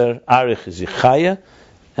Keser, Arich is Yechaya.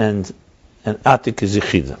 And Atik is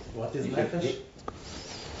Yechida. What is Nefesh?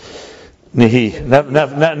 Nihi.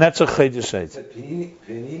 That's a chaydushayt.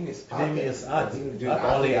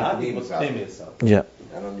 Yeah.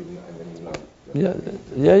 Yeah.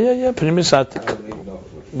 Primis atik.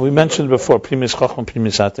 We mentioned before, primis chacham,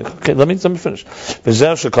 primis atik. Okay, let me finish.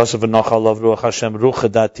 V'zer shekasav v'nocha alav ruach Hashem ruach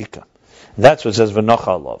datika. That's what says v'nocha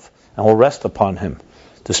alav, and we'll rest upon him.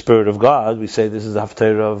 The Spirit of God. We say this is the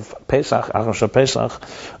haftarah of Pesach, Achashah Pesach.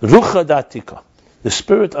 Ruach datika, the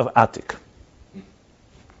Spirit of Atik.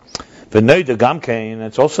 V'noida gamkein.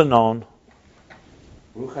 It's also known.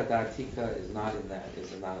 Ruach datika is not in that.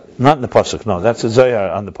 Is not in the pasuk. No, that's a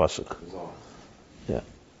Zohar on the pasuk. Yeah.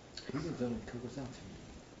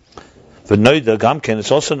 V'noida gamken,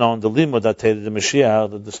 it's also known the limud HaTeirah, the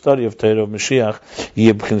Mashiach, that the study of Teirah of Mashiach,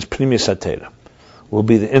 yibchins primis HaTeirah, will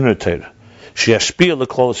be the inner Teirah. She'ashpiyah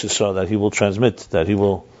l'klol Yisrael, that he will transmit to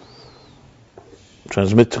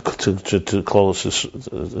klol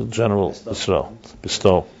general Yisrael,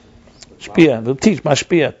 bestow. Shpiyah, teach,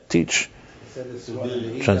 mashpiyah, teach,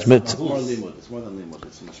 transmit. It's more than limud.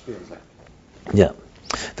 It's mashpiyah. Yeah.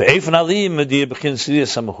 The Eifan Alim begins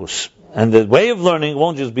samachus. And the way of learning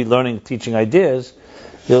won't just be learning, teaching ideas.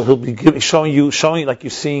 He'll be showing like you're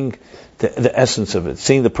seeing the essence of it,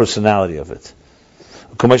 seeing the personality of it.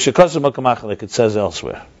 Like it says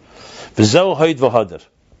elsewhere. V'zeu hoid v'hader.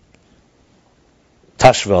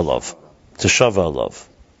 Tashva alav. Teshava alav.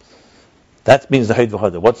 That means the hoid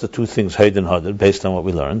v'hader. What's the two things, hoid and hader, based on what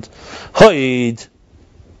we learned? Hoid,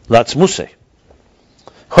 latzmuseh.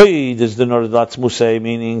 Hoid is the Nord Atzmusei,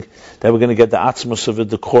 meaning that we're going to get the Atzmus of it,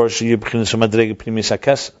 the core, that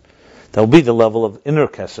will be the level of inner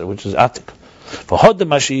Keser, which is Atik. For Hodah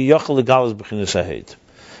Mashi Yochel Legalas B'chinas HaHoid.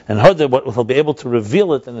 And Hodah, what will be able to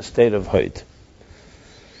reveal it in a state of Hoid.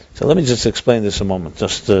 So let me just explain this a moment,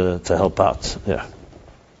 just to help out. Yeah.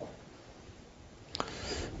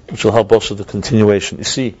 Which will help also the continuation. You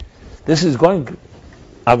see, this is going,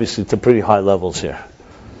 obviously, to pretty high levels here.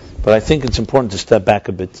 But I think it's important to step back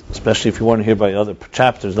a bit, especially if you want to hear about other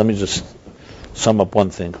chapters. Let me just sum up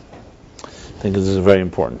one thing. I think this is very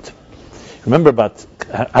important. Remember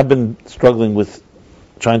I've been struggling with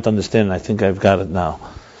trying to understand, and I think I've got it now.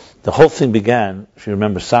 The whole thing began, if you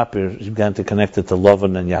remember Sapir, he began to connect it to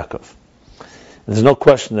Lavan and Yaakov. And there's no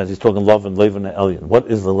question that he's talking Lavan, Lavan, and Elyon. What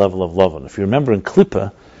is the level of Lavan? If you remember in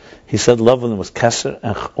Klippa, he said Lavan was Keser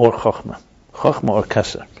or Chochma. Chochma or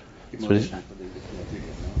Keser.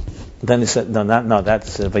 Then he said,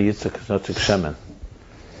 that's Vayitzak Shemen.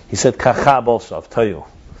 He said Kachab also, I'll tell you.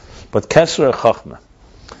 But Keser or Chochma.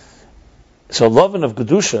 So Lavan of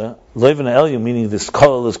Gedusha, Lavan and Elyon, meaning this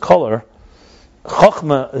colorless color,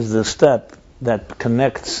 Chochma is the step that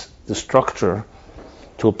connects the structure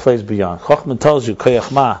to a place beyond. Chochma tells you,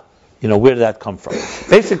 Koyachma, where did that come from?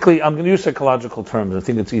 Basically, I'm going to use psychological terms. I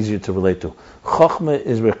think it's easier to relate to. Chochma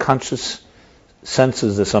is where conscious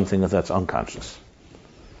senses there's something that's unconscious.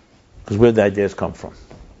 Because where the ideas come from.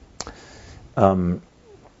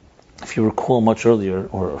 If you recall much earlier,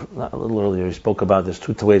 or a little earlier, he spoke about there's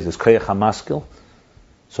two ways. There's koyach hamaskil,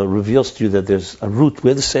 so it reveals to you that there's a root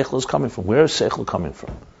where the seichel is coming from. Where is seichel coming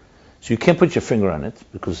from? So you can't put your finger on it,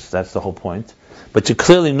 because that's the whole point. But you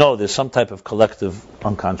clearly know there's some type of collective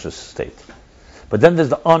unconscious state. But then there's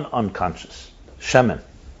the unconscious, shemen,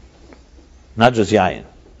 not just yayin,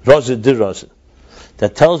 rozid di rozid.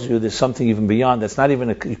 That tells you there's something even beyond. That's not even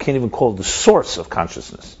you can't even call it the source of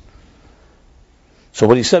consciousness. So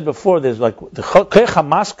what he said before, there's like the koyach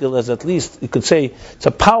hamaskil is at least you could say it's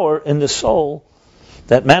a power in the soul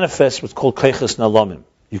that manifests what's called koyches nalamim.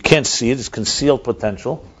 You can't see it; it's concealed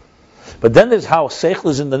potential. But then there's how seichel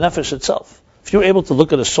is in the nefesh itself. If you're able to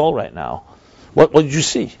look at a soul right now, what did you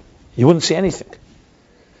see? You wouldn't see anything,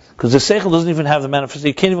 because the seichel doesn't even have the manifestation.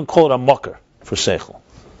 You can't even call it a mocker for seichel.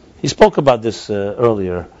 He spoke about this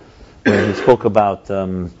earlier, when he spoke about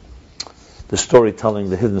the storytelling,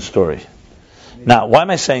 the hidden story. Now, why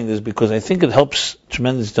am I saying this? Because I think it helps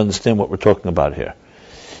tremendously to understand what we're talking about here.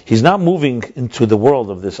 He's now moving into the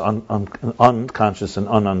world of this unconscious and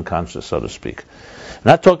unconscious, so to speak. I'm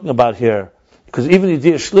not talking about here, because even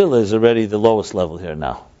Yediyah Shlila is already the lowest level here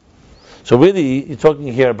now. So really, you're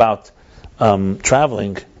talking here about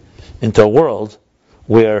traveling into a world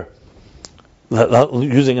where,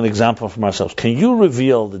 using an example from ourselves, can you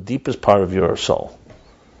reveal the deepest part of your soul?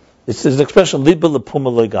 It's an expression, liba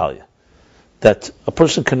lepuma legalia, that a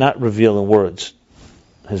person cannot reveal in words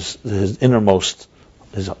his innermost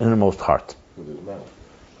heart. With his mouth.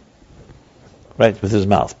 Right, with his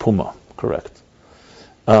mouth, puma, correct.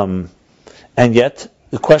 And yet,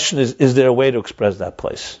 the question is there a way to express that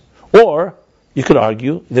place? Or, you could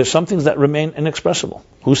argue, there's some things that remain inexpressible.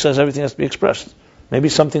 Who says everything has to be expressed? Maybe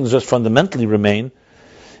some things just fundamentally remain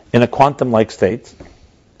in a quantum-like state,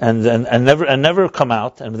 and never come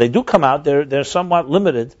out. And when they do come out, they're somewhat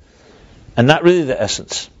limited, and not really the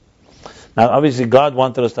essence. Now, obviously, God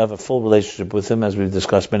wanted us to have a full relationship with Him, as we've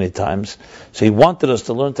discussed many times. So He wanted us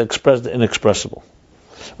to learn to express the inexpressible.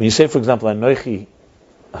 When you say, for example, Anochi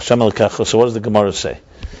Hashem Elokecha, so what does the Gemara say?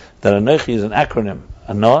 That Anochi is an acronym.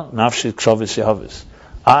 Ano, Nafshi, Kshavis, Yehavis.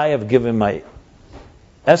 I have given my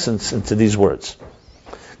essence into these words.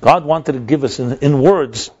 God wanted to give us in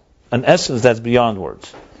words an essence that's beyond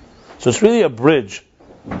words. So it's really a bridge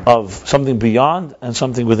of something beyond and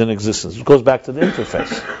something within existence. It goes back to the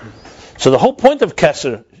interface. So the whole point of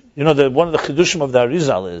Keser, one of the chidushim of the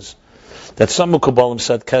Arizal is that some Mukabalim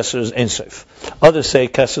said Keser is Ein Sof. Others say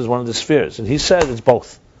Keser is one of the spheres. And he said it's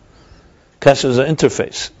both. Keser is an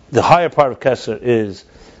interface. The higher part of Keser is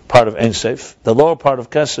part of Ein Sof. The lower part of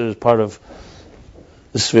Keser is part of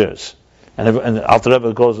the spheres. And Alter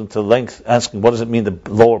Rebbe goes into length asking, what does it mean, the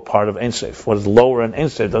lower part of Ein Sof? What is lower in Ein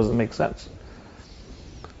Sof? It doesn't make sense.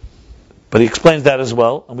 But he explains that as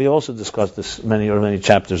well, and we also discussed this many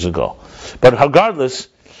chapters ago. But regardless,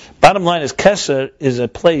 bottom line is Keser is a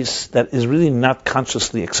place that is really not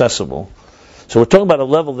consciously accessible. So we're talking about a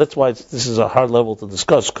level, that's why this is a hard level to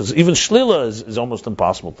discuss, because even Shlila is almost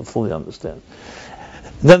impossible to fully understand.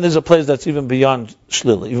 And then there's a place that's even beyond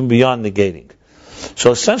Shlila, even beyond negating.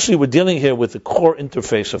 So essentially we're dealing here with the core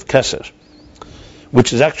interface of Keser,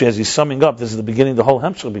 which is actually, as he's summing up, this is the beginning, the whole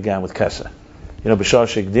Hemshech began with Keser. B'shar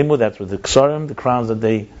Shekdimu, that's with the Ksarim, the crowns that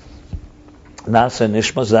they, Nasa and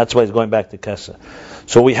Nishma, so that's why he's going back to Keser.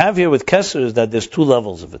 So what we have here with Keser is that there's two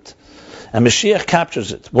levels of it. And Mashiach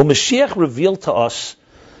captures it. Will Mashiach reveal to us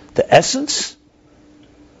the essence?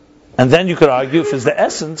 And then you could argue, if it's the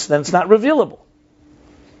essence, then it's not revealable.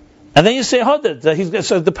 And then you say,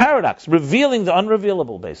 so the paradox, revealing the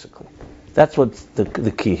unrevealable, basically. That's what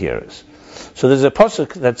the key here is. So there's a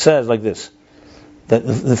pasuk that says like this, that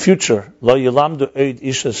in the future, Lo Yilamdu Eid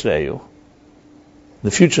Ishas Re'u, in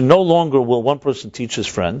the future, no longer will one person teach his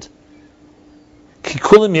friend, Ki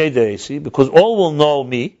Kulim Yedei Eisi, because all will know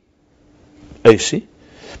me, Eisi,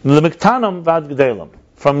 L'miktanam Vad G'delam,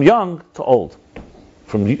 from young to old,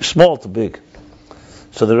 from small to big.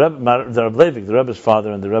 So the Rebbe's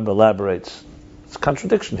father, and the Rebbe elaborates, it's a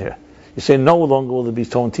contradiction here. You say no longer will there be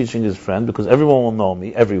someone teaching his friend, because everyone will know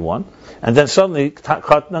me, everyone, and then suddenly,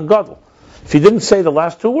 Chatan and Gadol. If he didn't say the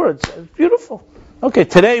last two words, it's beautiful. Okay,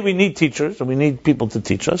 today we need teachers, and we need people to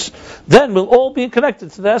teach us. Then we'll all be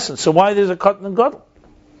connected to the essence. So why there's a Chatan and Gadol?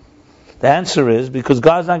 The answer is because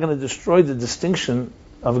God's not going to destroy the distinction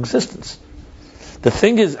of existence. The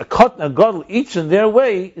thing is, a Chatan and a Gadol, each in their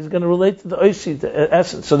way, is going to relate to the Oisi, the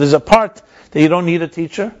essence. So there's a part that you don't need a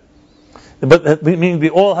teacher, but we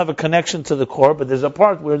all have a connection to the core, but there's a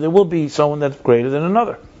part where there will be someone that's greater than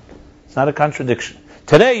another. It's not a contradiction.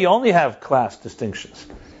 Today you only have class distinctions.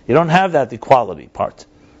 You don't have that equality part.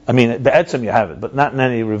 I mean, the Etzem you have it, but not in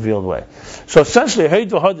any revealed way. So essentially,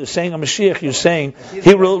 Hod is saying a Mashiach, you're saying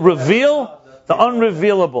he will reveal the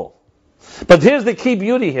unrevealable. But here's the key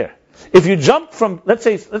beauty here. If you jump from, let's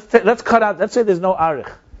say there's no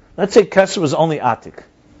Arich. Let's say Keser was only Atik.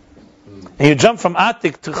 And you jump from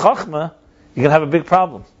Atik to Chachma, you're going to have a big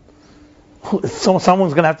problem.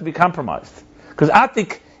 Someone's going to have to be compromised. Because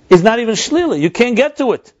Atik is not even Shlila. You can't get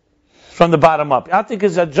to it from the bottom up. Atik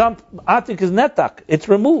is a jump. Atik is Netak. It's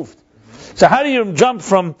removed. So how do you jump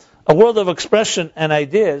from a world of expression and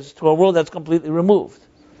ideas to a world that's completely removed?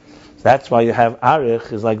 That's why you have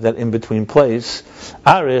Arich is like that in-between place.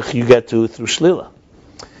 Arich you get to through Shlila.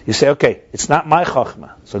 You say, okay, it's not my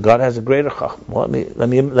Chachma, so God has a greater Chachma. Well, let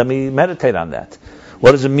me meditate on that.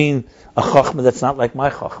 What does it mean, a Chachma that's not like my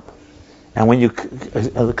Chachma? And when you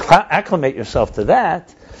acclimate yourself to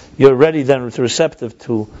that, you're ready then receptive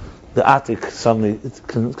to the Atik. Suddenly,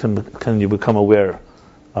 can you become aware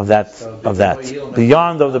of that?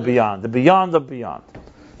 Beyond of the beyond, the beyond of beyond.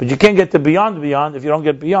 But you can't get to beyond if you don't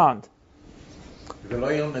get beyond. He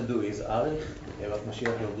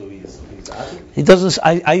doesn't.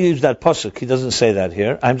 I use that pasuk. He doesn't say that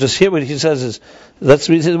here. I'm just here. What he says is, let's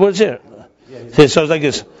read his words here. So it's like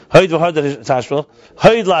this. There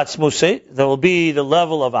will be the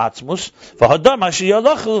level of atzmus.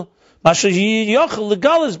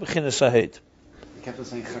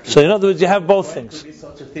 So in other words, you have both things. There is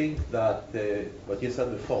such a thing that what you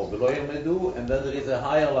said before, and then there is a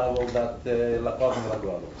higher level that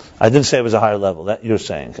I didn't say it was a higher level. That you're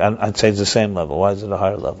saying. I'd say it's the same level. Why is it a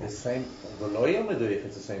higher level? The same. If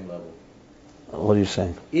it's the same level. What are you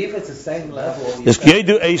saying? If it's the same level. Yes,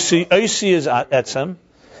 Yedu AC is Etzem,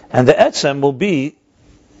 and the Etzem will be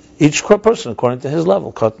each person according to his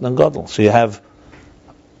level, Chatan and Gadol. So you have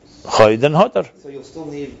Choid and Hodar. So you'll still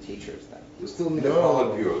need teachers then. You still need a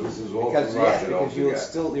Polipure. This is all Because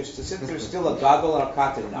there's still a gaggle and a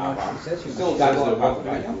katan in Arbam. Still a gaggle and a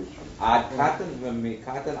katan. Ad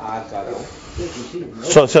katan, ad gaggle.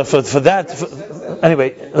 So for that,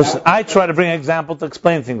 anyway, listen, I try to bring an example to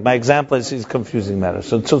explain things. My example is confusing matters.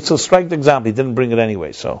 So strike the example. He didn't bring it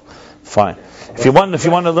anyway, so fine. If you want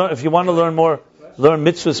to learn more, learn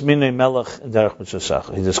mitzvahs minei melech derech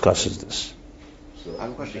mitzvah. He discusses this. I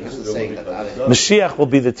have a question. Because it's saying that Mashiach will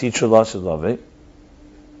be the teacher, Lassad,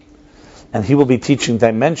 and he will be teaching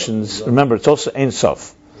dimensions. Remember, it's also Ein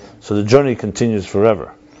Sof, so the journey continues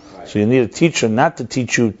forever. So you need a teacher not to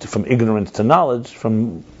teach you from ignorance to knowledge,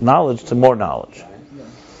 from knowledge to more knowledge.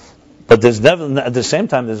 But there's never, at the same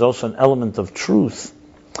time, there's also an element of truth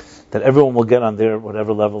that everyone will get on their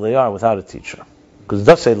whatever level they are without a teacher. Because it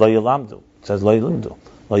does say Lo Yilamdu. It says Lo Yilamdu.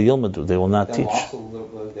 Lo Yilmadu. They will not teach.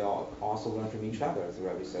 They'll also learn from each other, as the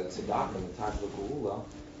Rebbe said. Tzedakah in the time of the Geula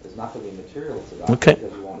is not going to be material tzedakah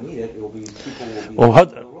because you won't need it. It will be people will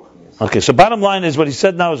be. Okay, so bottom line is what he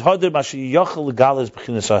said now is Hadar Mashi Yachal Galas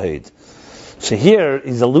B'chinas Haid. So here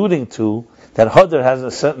he's alluding to that Hadar has a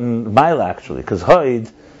certain mile actually, because Haid,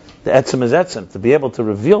 the Etzem is Etzem. To be able to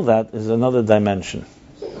reveal that is another dimension.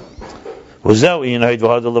 And this is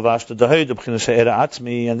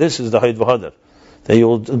the Haid V'Hadar. That you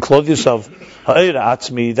will enclose yourself.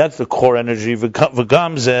 That's the core energy.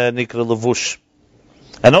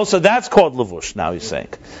 And also that's called Levush, now he's saying.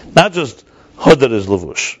 Not just Hadar is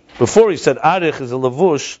Levush. Before he said Arich is a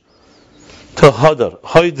Levush to Hadar.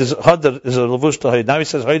 Hadar is a Levush to Haid. Now he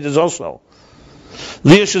says Haid is also.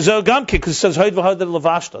 Because it says Haid V'Hadar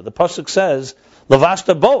Levashta. The Pasuk says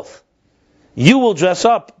Levashta both. You will dress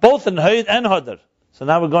up both in Haid and Hadar. So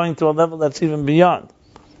now we're going to a level that's even beyond.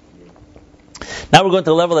 Now we're going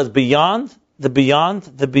to a level that's beyond the beyond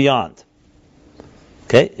the beyond.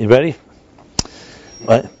 Okay, you ready?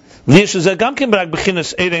 Right. Because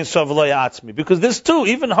this too,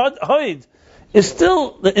 even Haid, is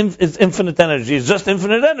still is infinite energy. It's just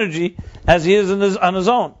infinite energy as he is on his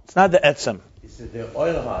own. It's not the Etzem. He said the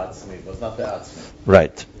oil ha'atzmi, but not the atzmi.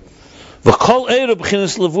 Right.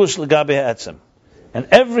 And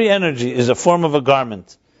every energy is a form of a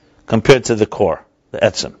garment compared to the core, the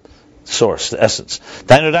Etzem, source, the essence.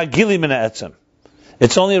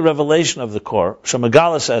 It's only a revelation of the core.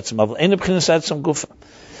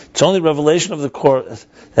 It's only a revelation of the core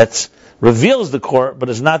that reveals the core, but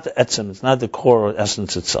it's not the etzem, it's not the core or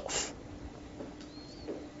essence itself.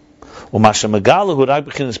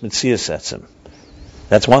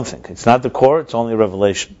 That's one thing. It's not the core, it's only a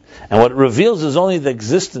revelation. And what it reveals is only the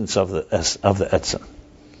existence of the etzem.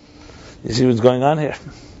 You see what's going on here?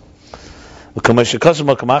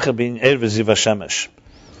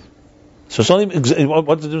 So it's only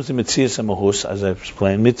what's the difference between Metzias and Mahus, as I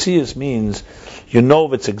explained. Metzias means you know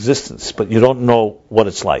of its existence, but you don't know what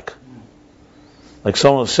it's like. Like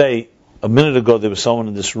someone will say, a minute ago there was someone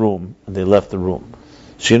in this room, and they left the room.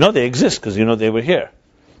 So you know they exist, because you know they were here.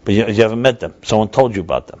 But you haven't met them. Someone told you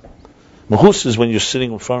about them. Mahus is when you're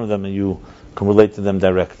sitting in front of them and you can relate to them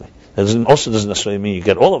directly. That also doesn't necessarily mean you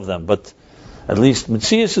get all of them, but at least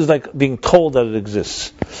Metzias is like being told that it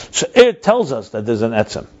exists. So it tells us that there's an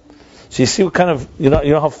etzem. So you see what kind of, you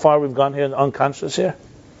know how far we've gone here in unconscious here?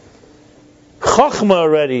 Chachma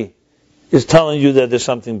already is telling you that there's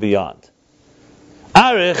something beyond.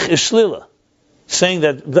 Arich is shlila, saying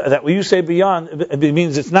that when you say beyond, it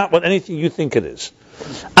means it's not what anything you think it is.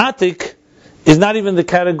 Atik is not even the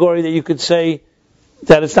category that you could say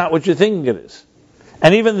that it's not what you're thinking it is.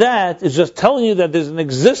 And even that is just telling you that there's an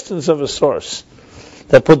existence of a source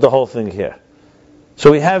that put the whole thing here.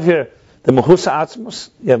 So we have here the Mahus Atzmus,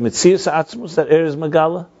 you have Metzias Atzmus, that air is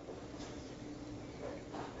Megala.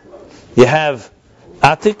 You have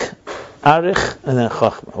Atik, Arich, and then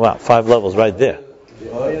Chachma. Wow, 5 levels right there.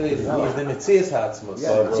 The oil is the Metzias Atzmus.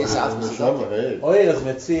 Oil is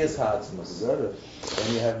Metzias Atzmus.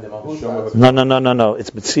 Then you have the Mahus Atzmus. No.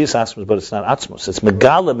 It's Metzias Atzmus, but it's not Atzmus. It's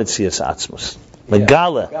Megala Metzias Atzmus.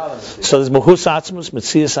 Megala. So there's Mahus Atzmus,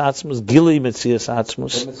 Metzias Atzmus, Gili Metzias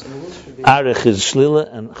Atzmus, Arich is Shlila,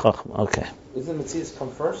 and Chachma. Okay. Doesn't Metzias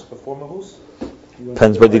come first before Mahus?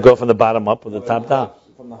 Depends whether you go from the bottom up or the top down.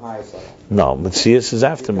 From the highest level. No, Metzias is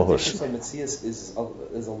after Mahus. Metzias is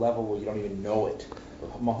a level where you don't even know it.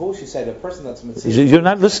 Mahus, you say the person that's Metzias. You're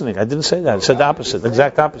not listening. I didn't say that. I said the opposite, the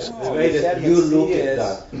exact opposite.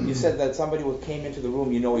 You said that somebody who came into the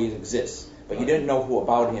room, you know he exists, but you didn't know who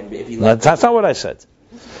about him. If he left, that's not what I said.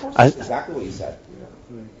 That's exactly what you said.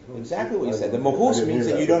 Exactly what you said. The Mahus means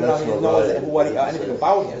that you don't know anything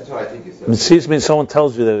about him. That's what I think you said. Metzias means someone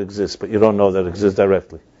tells you that it exists, but you don't know that it exists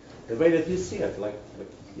directly. The way that you see it, like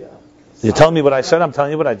Yeah. You tell me what I said, I'm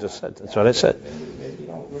telling you what I just said. That's what I said. Maybe you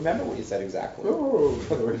don't remember what you said exactly. Oh,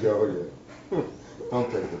 there we go again.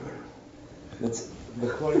 Don't take it.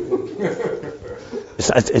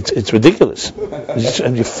 It's ridiculous.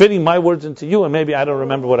 And you're fitting my words into you, and maybe I don't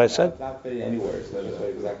remember what I said. Not fitting any words. That's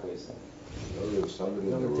exactly what you said. Somebody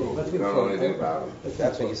in the room. You don't know anything about him.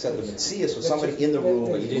 That's what you said. The Metzius was somebody in the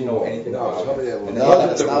room, but you didn't know anything about him. No,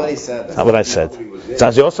 that's not what he said. That's not what I said.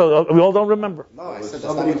 We all don't remember. No, I said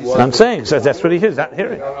that's not what you said. I'm saying that's what he hears, not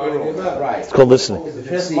hearing. Right. It's called listening.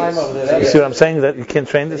 You see what I'm saying? That you can't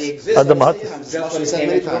train this? Of course.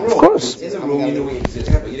 In the room, you knew he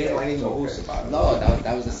existed, but you didn't know anything about him. No,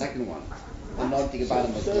 that was the second one. I know nothing about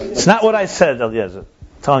him. It's not what I said, Eliezer. I'm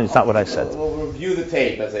telling you, it's not what I said. We'll review the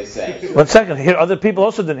tape, as they say. 1 second. Here, other people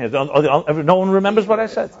also didn't hear. No one remembers what I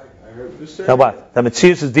said. Now what? The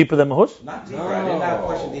Metzius is deeper than Mahus? Not deeper. I didn't have a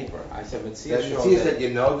question deeper. I said Metzius that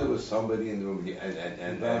you know there was somebody in the room,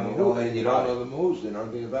 and you don't know the Mahus, you know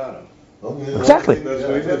nothing about him. Exactly.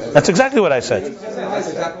 That's exactly what I said. That's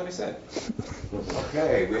exactly what he said.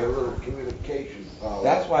 Okay, we have a little communication power.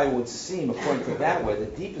 That's why it would seem, according to that way, the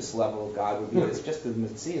deepest level of God would be just the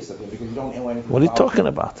Metzius of him, because you don't know anything. What are you talking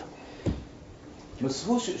about?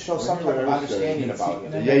 Who should show some type of understanding about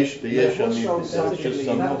it? The Yesh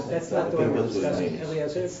That's not the way we're discussing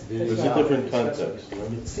Eliezer. There's a different context.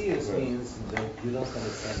 Metzius means that you don't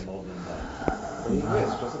understand more than that. But he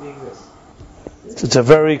exists, just that he exists. It's a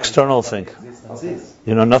very external thing.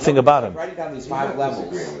 You know nothing about him. I'm writing down these 5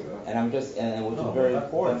 levels, and which is very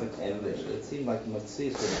important, and it seemed like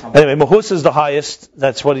Metzius would come. Anyway, Mahus is the highest.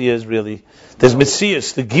 That's what he is, really. There's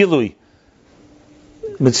Metzius, the Gilui.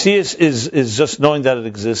 Metzius is just knowing that it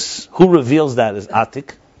exists. Who reveals that is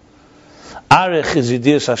Atik. Arich is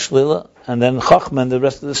Yediyas HaShlila, and then Chachma and the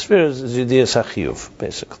rest of the spheres is Yediyas HaChiyuv,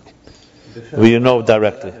 basically. Where you know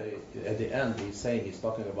directly. At the end, he's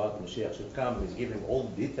talking about Mashiach should come. He's giving all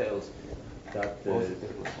the details.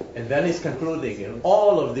 And then he's concluding, and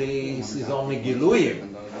all of this is only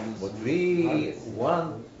Giluyim. What we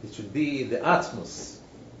want, it should be the Atzmus.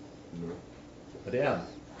 At the end.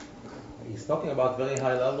 He's talking about very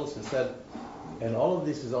high levels and said, and all of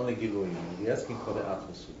this is only Giluyim. He's asking for the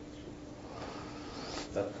Atzmus.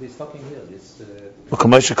 That he's talking here.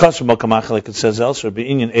 Like it says elsewhere, like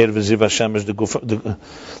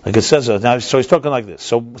it says now. So he's talking like this.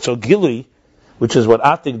 So Gilui, which is what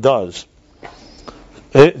Atik does,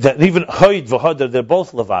 that even Hoid v'Hodar, they're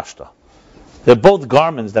both lavashta. They're both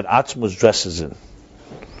garments that Atzmus dresses in.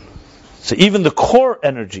 So even the core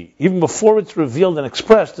energy, even before it's revealed and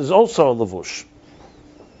expressed, is also a lavush.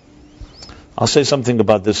 I'll say something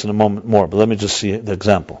about this in a moment more, but let me just see the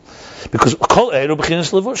example. Because kol eiru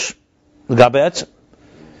b'chinas lavush, l'gabe etzem.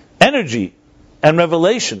 Energy and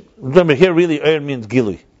revelation. Remember here, really, eir means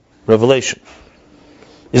gili, revelation.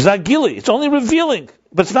 It's not gili; it's only revealing,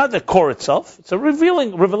 but it's not the core itself. It's a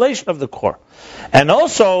revelation of the core. And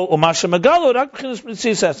also, umasha magalu rak b'chinas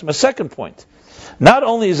metzius etzem. A second point. Not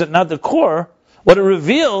only is it not the core, what it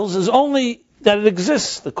reveals is only that it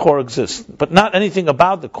exists. The core exists, but not anything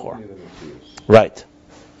about the core. Right.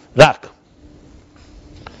 Rak.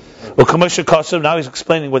 Now he's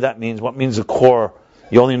explaining what that means. What means the core?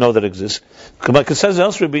 You only know that it exists. Like it says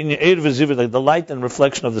elsewhere, like the light and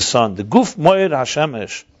reflection of the sun. The guf moed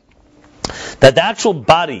hashemesh. That the actual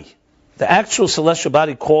body, the actual celestial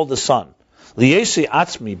body called the sun, liyesi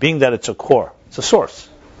atzmi, being that it's a core, it's a source.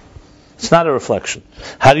 It's not a reflection.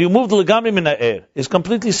 How do you move the legamri min ha'er? It's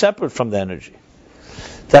completely separate from the energy.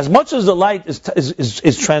 As much as the light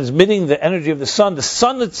is transmitting the energy of the sun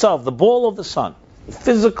itself, the ball of the sun, the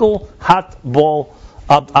physical hot ball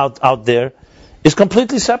out there, is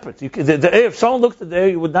completely separate. The air, if someone looked at the air,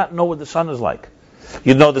 you would not know what the sun is like.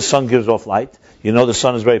 You know the sun gives off light. You know the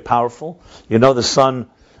sun is very powerful. You know the sun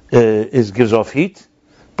gives off heat.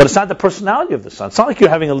 But it's not the personality of the sun. It's not like you're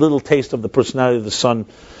having a little taste of the personality of the sun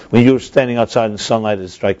when you're standing outside and the sunlight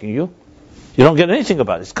is striking you. You don't get anything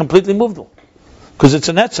about it. It's completely movable. Because it's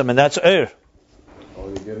an etzem, and that's air.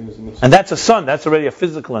 And that's a sun. That's already a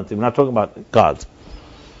physical entity. We're not talking about God.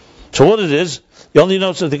 So what it is, you only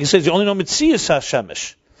know something. He says you only know Metzius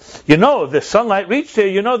HaShemesh. You know, if the sunlight reached here,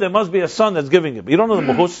 you know there must be a sun that's giving it. But you don't know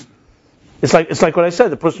the Mahus. It's like what I said,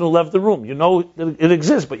 the person who left the room. You know that it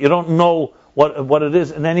exists, but you don't know what it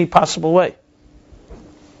is in any possible way.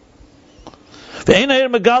 The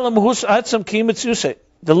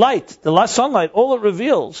light, the sunlight, all it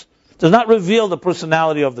reveals does not reveal the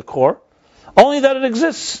personality of the core, only that it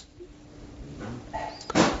exists.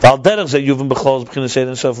 And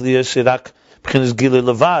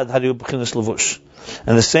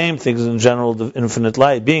the same thing is in general the infinite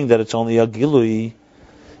light, being that it's only a gilui,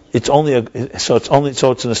 it's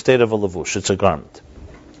in a state of a lavush. It's a garment.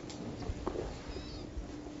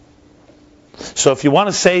 So if you want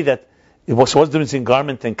to say that, what's the difference in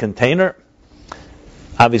garment and container?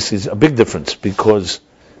 Obviously, it's a big difference, because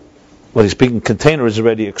what he's speaking container is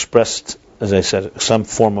already expressed, as I said, some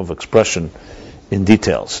form of expression in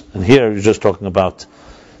details. And here you're just talking about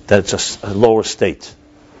that it's a lower state.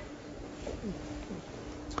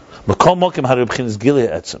 On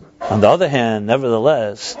the other hand,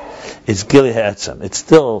 nevertheless, it's Gili Ha'etzem. It's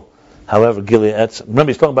still, however, Gili Ha'etzem.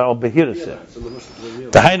 Remember, he's talking about Behiris here.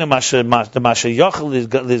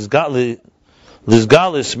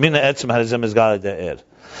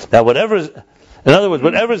 That whatever is, in other words,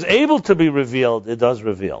 whatever is able to be revealed, it does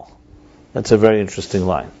reveal. That's a very interesting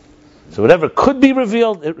line. So whatever could be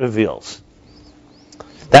revealed, it reveals.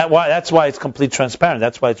 That's why it's complete transparent.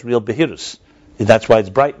 That's why it's real Behirus. That's why it's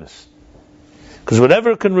brightness. Because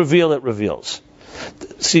whatever can reveal, it reveals.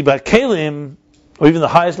 See, by Kalim, or even the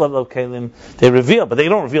highest level of Kalim, they reveal, but they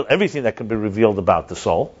don't reveal everything that can be revealed about the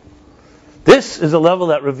soul. This is a level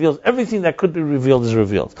that reveals everything that could be revealed is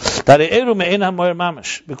revealed.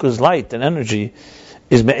 Because light and energy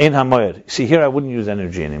is me'ein hamoyer. See, here I wouldn't use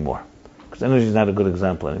energy anymore, because energy is not a good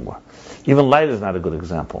example anymore. Even light is not a good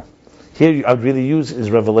example. Here I would really use is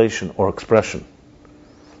revelation or expression,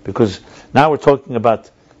 because now we're talking about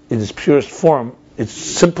in its purest form. It's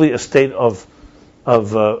simply a state of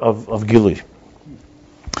gilui.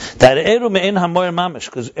 That eru me'ein hamoyer mamish,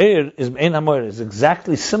 because is me'ein hamoyer is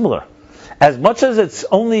exactly similar. As much as it's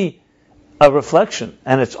only a reflection,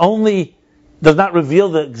 and it's only does not reveal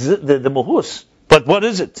the muhus, but what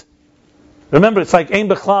is it? Remember, it's like ein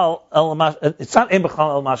bechlal el mash. It's not ein bechlal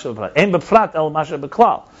el mash b'klal. Ein b'prat el mash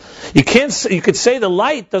b'klal. You could say the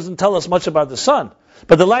light doesn't tell us much about the sun,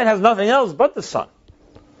 but the light has nothing else but the sun.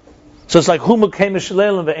 So it's like hu mekame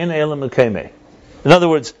shleilim ve'ein elam mekame. In other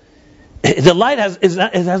words, the light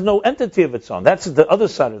has no entity of its own. That's the other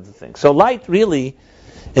side of the thing. So light really,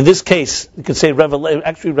 in this case, you could say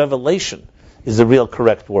revelation is the real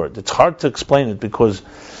correct word. It's hard to explain it, because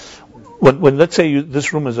when let's say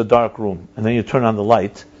this room is a dark room, and then you turn on the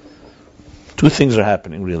light, two things are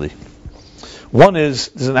happening really. One is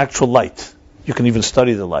there's an actual light. You can even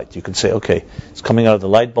study the light. You can say, okay, it's coming out of the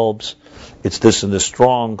light bulbs. It's this and this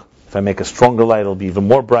strong. If I make a stronger light, it'll be even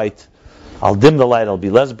more bright. I'll dim the light, it'll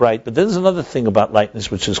be less bright. But there's another thing about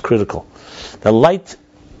lightness which is critical. The light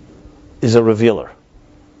is a revealer.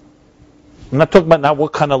 I'm not talking about now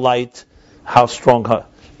what kind of light, how strong.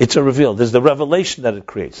 It's a reveal. There's the revelation that it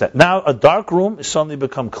creates. That now a dark room has suddenly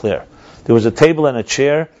become clear. There was a table and a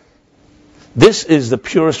chair. This is the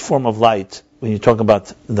purest form of light when you talk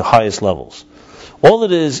about the highest levels. All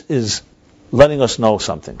it is letting us know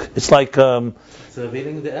something. It's like it's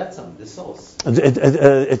revealing the atom, the source.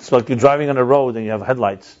 It's like you're driving on a road and you have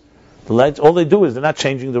headlights. The lights, all they do is they're not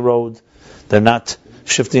changing the road. They're not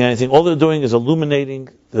shifting anything. All they're doing is illuminating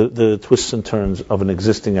the twists and turns of an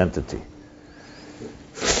existing entity.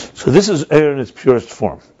 So this is air in its purest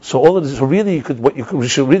form. So all it is, so really, we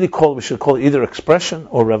should call it either expression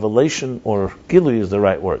or revelation, or gilui is the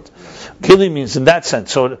right word. Gilui means in that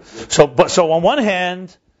sense. So on one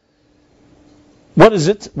hand, what is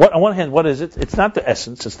it? On one hand, what is it? It's not the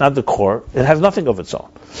essence. It's not the core. It has nothing of its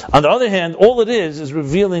own. On the other hand, all it is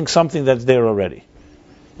revealing something that's there already.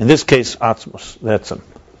 In this case, Atzmos, that's him.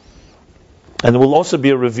 And there will also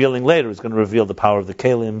be a revealing later. It's going to reveal the power of the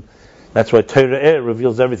Kalim. That's why Torah Air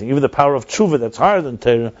reveals everything. Even the power of Tshuva that's higher than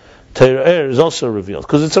Torah Air is also revealed.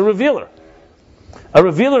 Because it's a revealer. A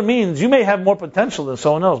revealer means you may have more potential than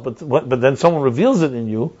someone else, but then someone reveals it in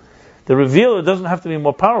you. The revealer doesn't have to be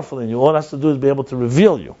more powerful than you. All it has to do is be able to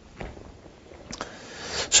reveal you.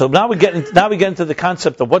 So now we get into the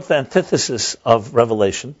concept of what's the antithesis of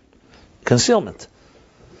revelation? Concealment.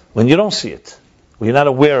 When you don't see it, when you're not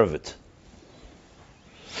aware of it.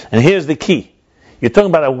 And here's the key. You're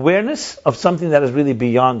talking about awareness of something that is really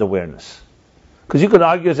beyond awareness. Because you could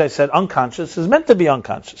argue, as I said, unconscious is meant to be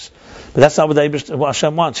unconscious. But that's not what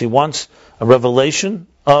Hashem wants. He wants a revelation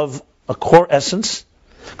of a core essence.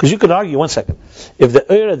 Because you could argue, one second, if the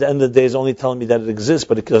Eir at the end of the day is only telling me that it exists,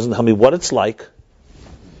 but it doesn't tell me what it's like,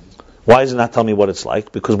 why does it not tell me what it's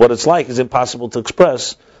like? Because what it's like is impossible to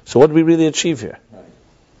express. So what did we really achieve here?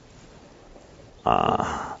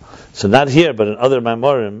 So not here, but in other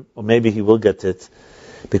Maimorim, or maybe he will get it,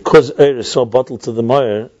 because Eir is so bottled to the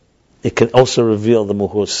Moir, it can also reveal the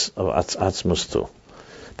Muhus of Atzmos too.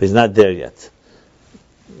 But he's not there yet.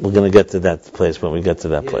 We're going to get to that place when we get to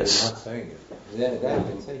that place. Not saying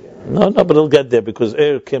it. No, but he'll get there, because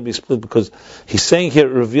Eir can be split, because he's saying here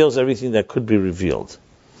it reveals everything that could be revealed.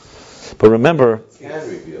 But remember, it can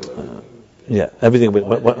reveal everything. Yeah, everything.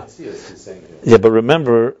 Yeah, but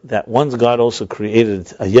remember that once God also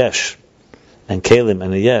created a yesh, and kalim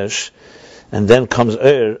and a yesh, and then comes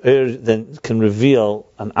then can reveal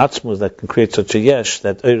an atzmus that can create such a yesh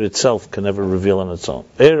that itself can never reveal on its own.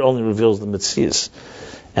 Only reveals the mitzias.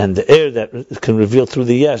 And the that can reveal through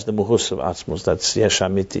the yesh, the muhus of atzmus, that's yesh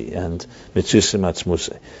amiti and mitziusim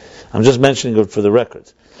atzmusei. I'm just mentioning it for the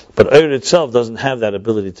record. But itself doesn't have that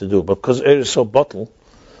ability to do. But because is so bottle,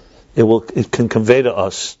 it can convey to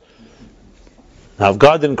us. Now, if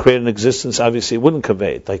God didn't create an existence, obviously it wouldn't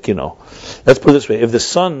convey it. Let's put it this way. If the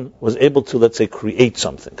sun was able to, let's say, create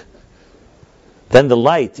something, then the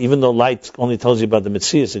light, even though light only tells you about the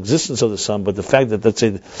mitzias, existence of the sun, but the fact that, let's say,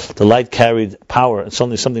 the light carried power and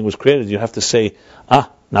suddenly something was created, you have to say,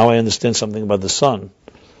 now I understand something about the sun.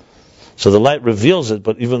 So the light reveals it,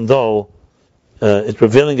 but even though it's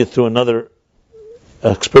revealing it through another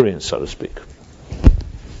experience, so to speak.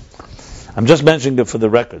 I'm just mentioning it for the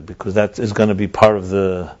record, because that is going to be part of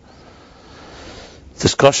the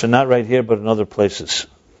discussion, not right here, but in other places.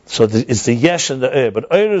 So it's the yesh and the but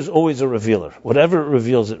is always a revealer. Whatever it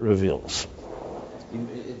reveals, it reveals.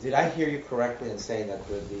 Did I hear you correctly in saying that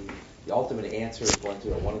the ultimate answer is going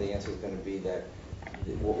to, or one of the answers is going to be that,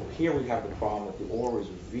 here we have the problem that the Or is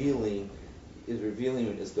revealing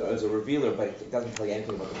as a revealer, but it doesn't tell you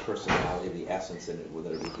anything about the personality, the essence in it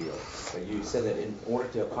that it reveals. But you said that in order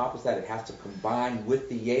to accomplish that, it has to combine with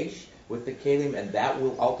the yesh, with the kelim, and that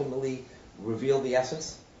will ultimately reveal the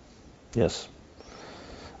essence? Yes.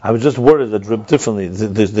 I was just worded that differently.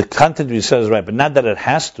 The content you said is right, but not that it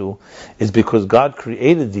has to. It's because God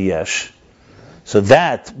created the yesh, so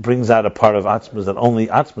that brings out a part of Atzmus that only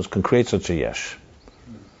Atzmus can create such a yesh.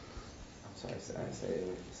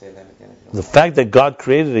 The fact that God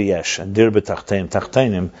created a yesh and dir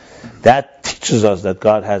b'tachteinim, that teaches us that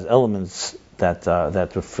God has elements that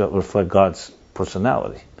reflect God's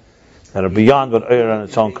personality, that are beyond what Eir on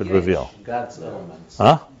its own could reveal. God's elements.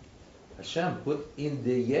 Hashem put in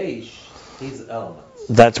the yesh his elements.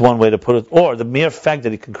 That's one way to put it. Or the mere fact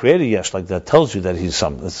that he can create a yesh like that tells you that he's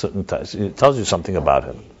certain types. It tells you something about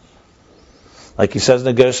him. Like he says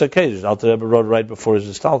in the Geras HaKodesh, Alter Rebbe wrote right before his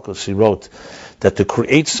Istalkus, he wrote that to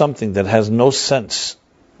create something that has no sense,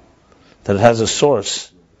 that it has a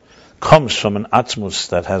source, comes from an Atzmus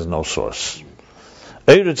that has no source.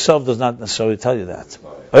 Eir itself does not necessarily tell you that.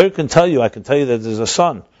 Eir can tell you, I can tell you that there's a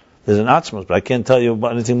sun, there's an Atzmus, but I can't tell you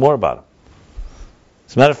anything more about him.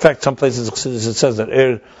 As a matter of fact, some places it says that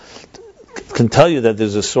Eir can tell you that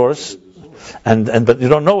there's a source, but you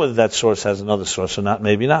don't know whether that source has another source or not,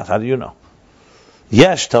 maybe not. How do you know?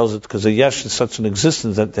 Yesh tells it, because a yesh is such an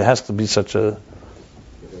existence that there has to be such a... It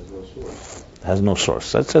has no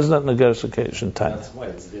source. That says that in the Geras HaKodesh in time. That's why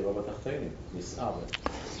it's the Rabbatachtenim.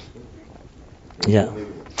 Yeah.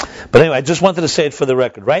 But anyway, I just wanted to say it for the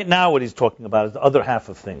record. Right now what he's talking about is the other half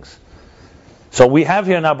of things. So we have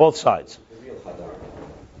here now both sides.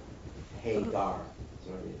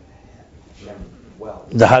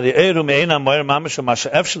 The Hari'eru me'ena mo'er mamash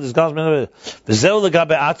ha'masha efshel is God's menaveh. V'zeu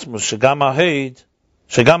legabe atzmus shegam ha'heid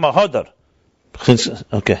shegam ha'hodar.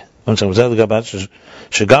 Okay. One second. V'zeu legabe atzmus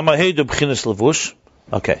shegam ha'heid u'b'chinas levush.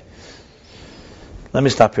 Okay. Let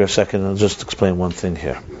me stop here a second and I'll just explain one thing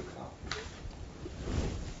here.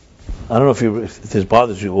 I don't know if this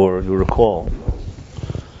bothers you or you recall,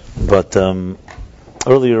 but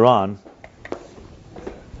earlier on,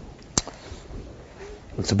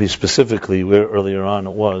 to be specifically where earlier on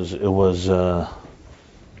it was what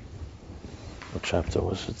chapter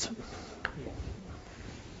was it?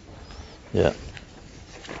 Yeah,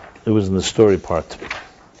 it was in the story part.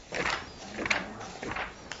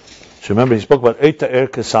 So remember, he spoke about Eita Er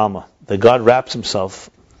Kesalma, that God wraps himself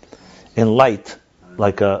in light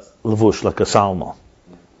like a levush, like a salma,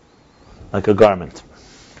 like a garment.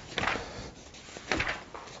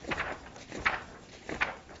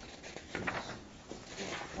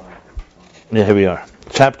 Yeah, here we are.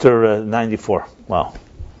 Chapter 94. Wow.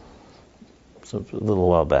 So a little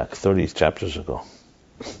while back, 30 chapters ago.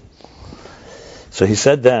 So he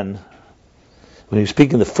said then, when he was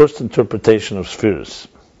speaking the first interpretation of spheres,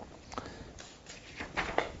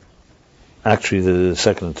 actually the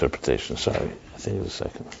second interpretation, sorry, I think it was the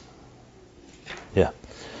second. Yeah.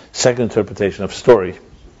 Second interpretation of story,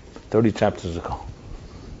 30 chapters ago.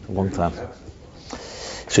 A long time.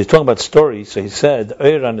 So he's talking about story, so he said,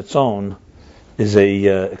 Eir on its own is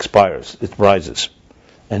expires, it rises,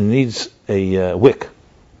 and needs a wick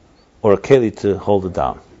or a keli to hold it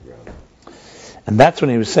down. And that's when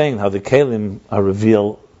he was saying how the kelim are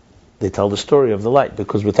revealed, they tell the story of the light,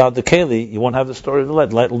 because without the keli, you won't have the story of the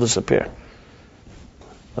light will disappear.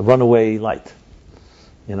 A runaway light,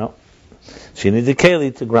 So you need the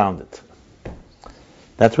keli to ground it.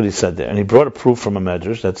 That's what he said there. And he brought a proof from a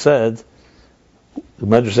medrash that said, the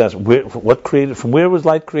medrash asked, from where was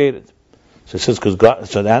light created? So it says, because God,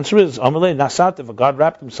 so the answer is, Amalei Nasativ, God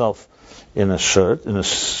wrapped himself in a shirt,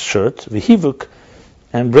 v'hivuk,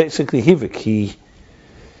 and basically hivuk, he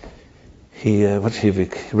what's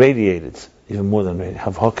hivuk? Radiated, even more than radiated,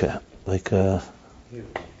 havhoka, like,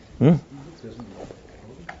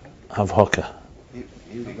 havhoka.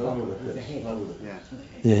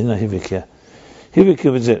 Yeah, no, hivuk, yeah.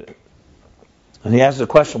 Hivuk was it. And he asked the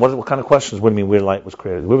question, what kind of questions? What do you mean where light was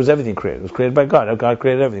created? Where was everything created? It was created by God. God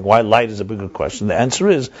created everything. Why light is a bigger question? The answer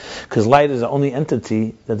is, because light is the only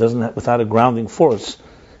entity that without a grounding force,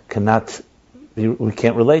 we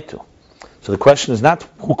can't relate to. So the question is not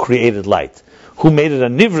who created light. Who made it a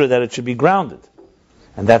nivra that it should be grounded?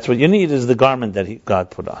 And that's what you need, is the garment that God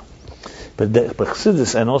put on. But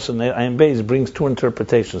Chassidus and also Ayin Beis brings two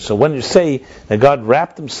interpretations. So when you say that God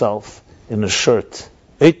wrapped himself in a shirt,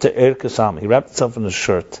 he wrapped himself in a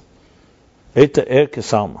shirt. Does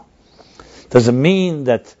it mean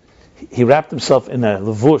that he wrapped himself in a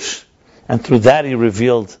levush, and through that he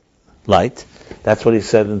revealed light? That's what he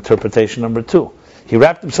said in interpretation number 2. He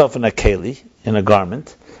wrapped himself in a keli, in a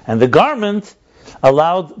garment, and the garment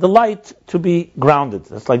allowed the light to be grounded.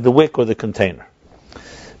 That's like the wick or the container.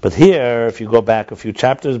 But here, if you go back a few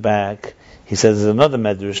chapters back, he says there's another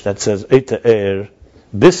medrash that says Eiter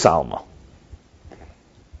bisalma.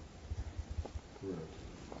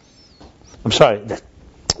 I'm sorry,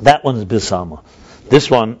 that one is bisalma. This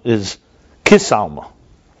one is kisalma.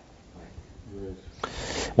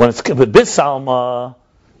 When it's bisalma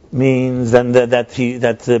means then that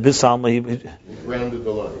bisalma he grounded the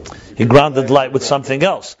light. He grounded the light with something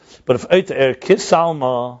else. But if Eiter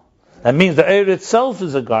kisalma, that means the Eir itself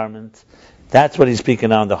is a garment. That's what he's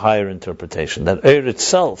speaking on the higher interpretation. That Eir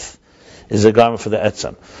itself is a garment for the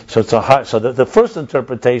etzem. So it's so the first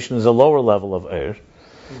interpretation is a lower level of Eir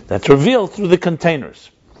that's revealed through the containers.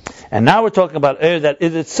 And now we're talking about Eir that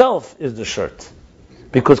it itself is the shirt.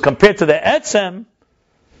 Because compared to the etzem,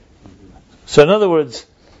 so in other words,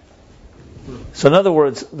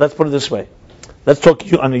 let's put it this way. Let's talk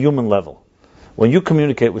on a human level. When you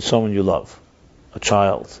communicate with someone you love, a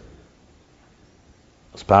child,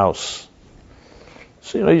 a spouse,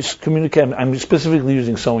 so you communicate. I'm specifically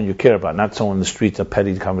using someone you care about, not someone in the street, a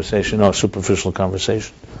petty conversation or a superficial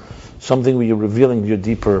conversation. Something where you're revealing your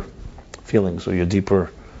deeper feelings or your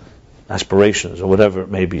deeper aspirations or whatever it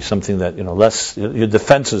may be. Something that less your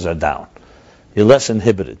defenses are down. You're less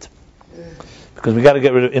inhibited. Because we got to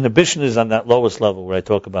get rid of inhibition is on that lowest level where I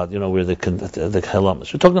talk about where the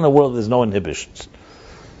helamas. We're talking in a world where there's no inhibitions.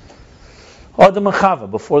 Adam and Chava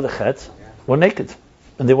before the Chet were naked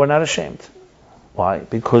and they were not ashamed. Why?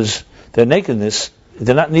 Because their nakedness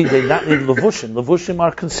did not need levushim. Levushim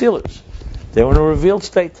are concealers. They were in a revealed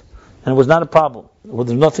state, and it was not a problem. Well,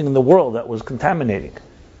 there's nothing in the world that was contaminating.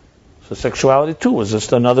 So sexuality too was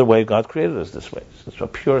just another way God created us this way. It's a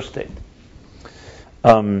pure state.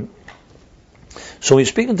 So when you're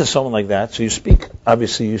speaking to someone like that, you speak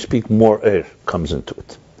more Eir comes into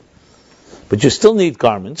it. But you still need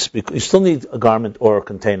garments, because you still need a garment or a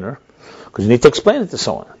container, because you need to explain it to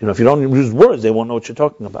someone. If you don't use words, they won't know what you're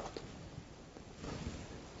talking about.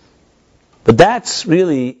 But that's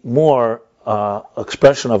really more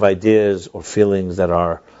expression of ideas or feelings that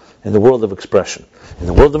are in the world of expression. In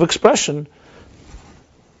the world of expression,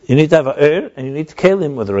 you need to have an Eir, and you need to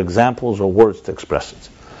kelim, whether examples or words to express it.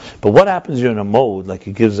 But what happens you're in a mode, like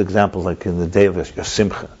he gives examples, like in the day of your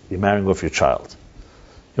simcha, you're marrying off your child.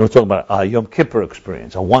 We're talking about a Yom Kippur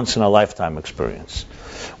experience, a once-in-a-lifetime experience,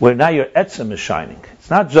 where now your etzem is shining. It's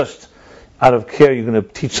not just out of care you're going to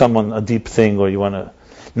teach someone a deep thing, or you want to...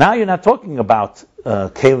 Now you're not talking about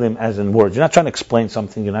kelim as in words. You're not trying to explain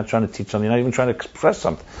something, you're not trying to teach something, you're not even trying to express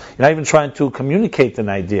something. You're not even trying to communicate an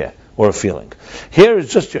idea or a feeling. Here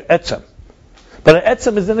is just your etzem. But an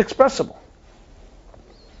etzem is inexpressible.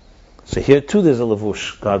 So here too there's a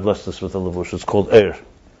levush. God blessed us with a levush. It's called Eir.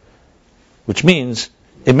 Which means,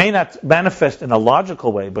 it may not manifest in a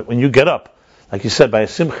logical way, but when you get up, like you said, by a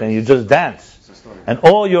simcha, and you just dance, and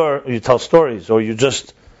you tell stories, or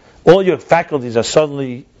all your faculties are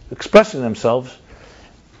suddenly expressing themselves,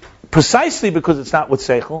 precisely because it's not with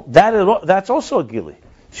seichel, that's also a gili.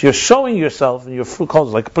 So you're showing yourself in your full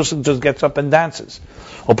colors, like a person just gets up and dances,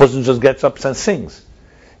 or a person just gets up and sings.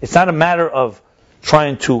 It's not a matter of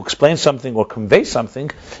trying to explain something or convey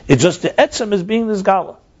something. It's just the etzem is being this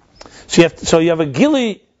gala. So you have a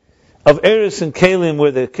gili of eris and kelim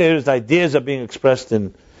where the eris ideas are being expressed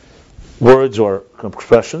in words or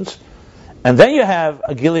expressions, And then you have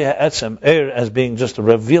a Gili Ha'etzem, as being just a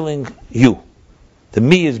revealing you. The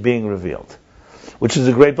me is being revealed, which is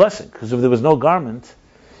a great blessing, because if there was no garment,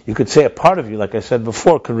 you could say a part of you, like I said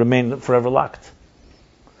before, could remain forever locked.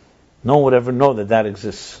 No one would ever know that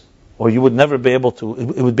exists. Or you would never be able to,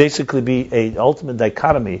 it would basically be an ultimate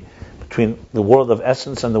dichotomy between the world of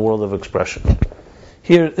essence and the world of expression.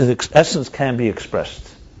 Here, the essence can be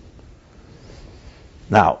expressed.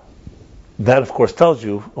 Now, that of course tells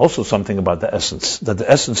you also something about the essence, that the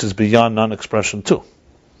essence is beyond non-expression too.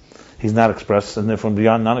 He's not expressed, and therefore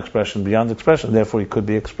beyond non-expression, beyond expression, therefore he could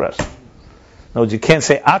be expressed. In other words, you can't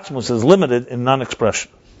say Atzmus is limited in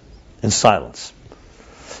non-expression, in silence.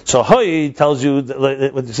 So Hoy tells you,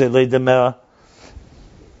 what you say, Demia,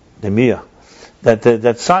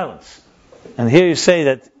 that silence. And here you say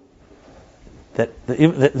that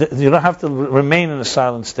you don't have to remain in a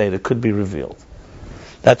silent state, it could be revealed.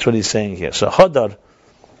 That's what he's saying here. So Hadar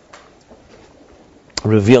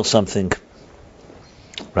reveals something,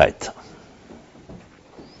 right?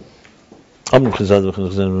 Okay, so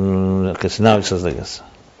now he says like this.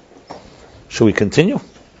 Should we continue?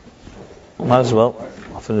 Might as well.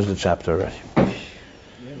 I'll finish the chapter already. Yeah,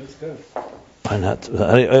 let's go. Why not?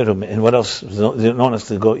 And what else? You don't want us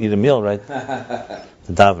to go eat a meal, right? The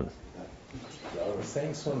daven. I was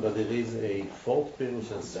saying soon that there is a folk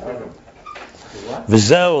pirush and serum.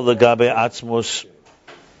 V'zeu legabe atzmus.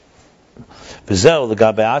 V'zeu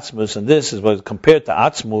legabe atzmus, and this is what compared to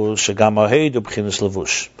atzmus, shegam ha'heid ub'chinas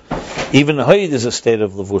levush. Even ha'heid is a state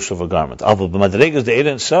of levush of a garment.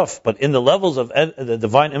 But in the levels of the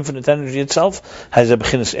divine infinite energy itself, has a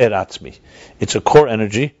b'chinas atzmi. It's a core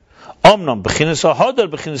energy. Omnam b'chinas ha'hadar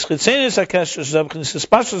b'chinas chitzenis ha'kesher shezeh b'chinas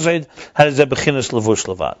hispashas zayd has a b'chinas levush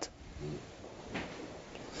levad.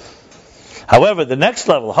 However, the next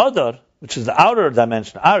level, hadar, which is the outer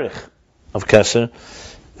dimension, arich, of Keser,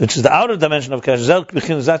 which is the outer dimension of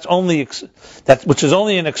Keser, that's only which is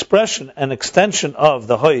only an expression, an extension of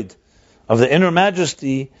the Hoid, of the inner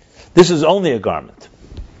majesty. This is only a garment.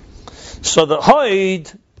 So the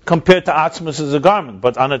Hoid, compared to Atzmus, is a garment,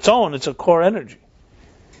 but on its own, it's a core energy.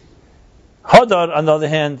 Hadar, on the other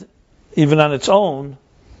hand, even on its own,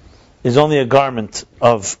 is only a garment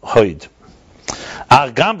of Hoid.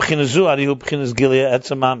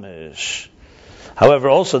 However,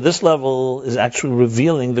 also this level is actually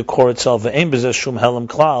revealing the core itself, and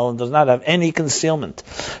does not have any concealment.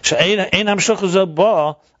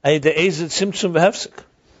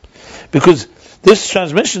 Because this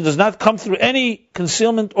transmission does not come through any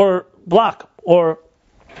concealment or block or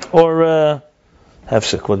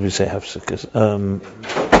hefsek. What do we say hefsek is?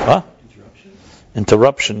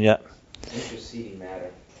 Interruption. Yeah. Interceding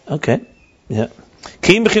matter. Okay. Yeah.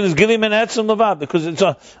 Because it's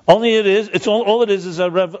all it is a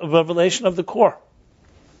revelation of the core.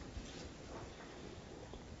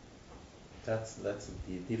 That's the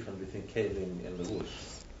difference between Kelim and Levush.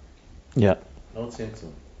 Yeah. No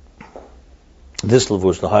tzimtzum. This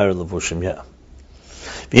Levush, the higher Levushim, yeah.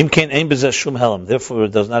 Therefore,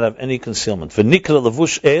 it does not have any concealment. And the Nikra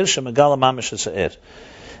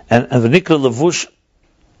Levush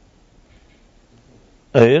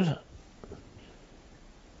Eir,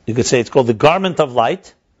 you could say it's called the garment of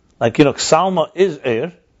light. Like, Salma is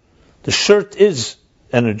air. The shirt is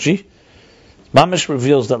energy. Mamish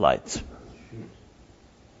reveals the light.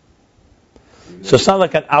 So it's not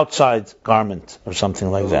like an outside garment or something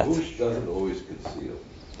like that. The bush doesn't always conceal.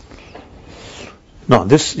 No,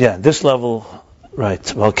 this level,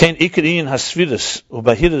 right. Well, Kain Ikriyin Hasvidus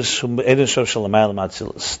Ubahidus Shalayim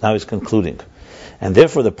Atzilis. Now he's concluding. And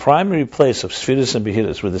therefore the primary place of Svidus and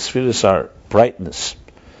Behidus, where the Svidus are brightness,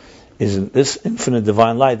 is in this infinite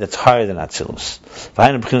divine light that's higher than Atzilus.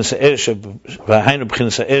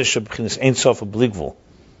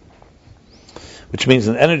 Which means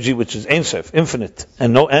an energy which is Ein Sof, infinite,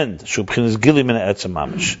 and no end,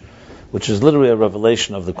 which is literally a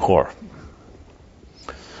revelation of the core.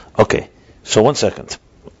 Okay, so 1 second.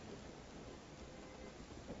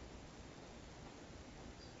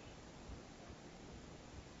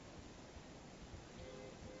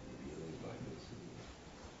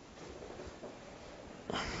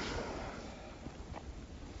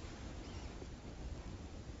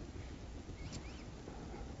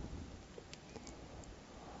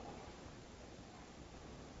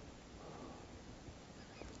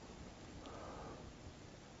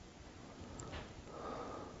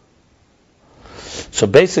 So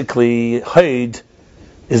basically, Haid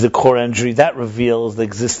is the core energy that reveals the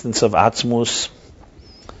existence of Atzmus,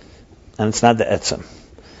 and it's not the Etzem.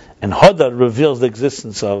 And Hadar reveals the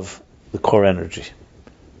existence of the core energy.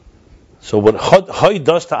 So what Haid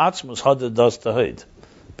does to Atzmus, Hadar does to Haid,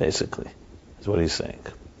 basically. is what he's saying.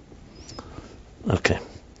 Okay.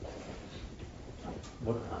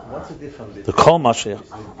 What's the difference between The Kol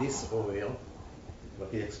Mashiach. this oil,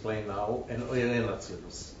 what he explained now, and oil in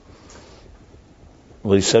Atzilus?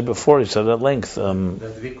 What he said before, he said at length.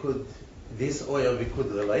 That this oil we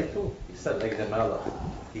could relate to? He said like the Malach,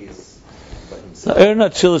 he's by himself. Eir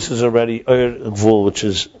Atzilus is already Eir Gvul, which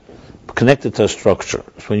is connected to a structure.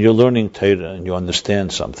 So when you're learning Torah and you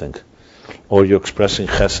understand something, or you're expressing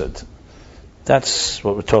Chesed, that's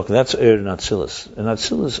what we're talking. That's Eir and Atzilus. And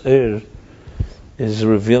Atzilus Eir is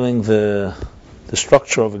revealing the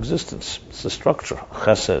structure of existence. It's the structure,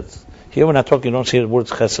 Chesed. Here we're not talking. You don't hear the words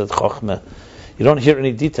Chesed, Chochmeh. You don't hear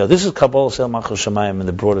any detail. This is Kabbalah El Malchus Shamayim in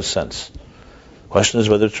the broadest sense. Question is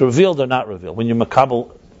whether it's revealed or not revealed. When you're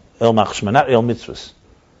Makabel El Malchus Shamayim, not El Mitzvahs,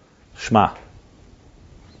 Shema.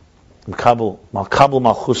 Makabel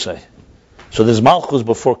Malchusay. So there's Malchus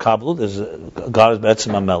before Kabul. There's God is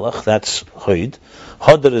Be'etzem HaMelech. That's Hoid.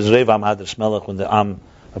 Hodder is Reiv Am Hadras Melech when the Am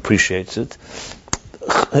appreciates it.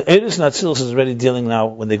 Eris and Atzilus is already dealing now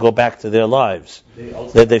when they go back to their lives.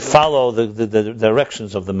 They follow the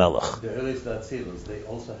directions of the Melech. The Eris and Atzilus, they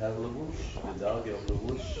also have Levush, the Dargi of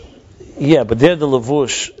Levush. Yeah, but they're the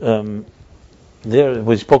Levush.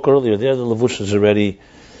 We spoke earlier. They're the Levush is already,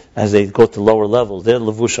 as they go to lower levels. Their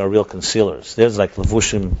Levush are real concealers. There's like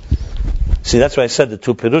Levushim. See, that's why I said the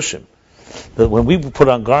two Pirushim. That when we put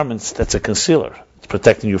on garments, that's a concealer. It's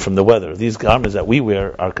protecting you from the weather. These garments that we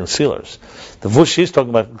wear are concealers. The Vush he's talking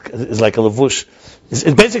about is like a Levush. It's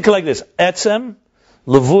basically like this. Etzem,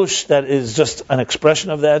 Levush that is just an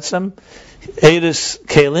expression of the Etzem, Eris,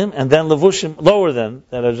 Kalim, and then Levushim lower than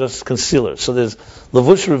that are just concealers. So there's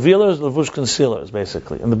Levush revealers, Levush concealers,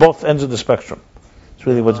 basically. And the both ends of the spectrum. It's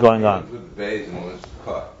really what's going on.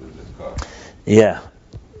 Yeah.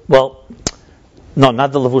 Well, no,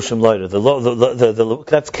 not the Levushim loiter.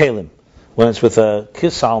 That's Kalim. When it's with a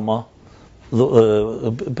Kisalma,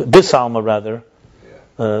 Bisalma rather,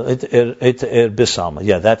 Bisalma.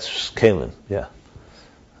 Yeah, that's Kalim. Yeah.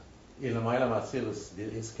 In the Mailam Atzilus,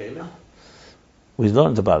 is Kalim? We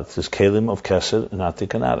learned about it. There's Kalim of Kesed and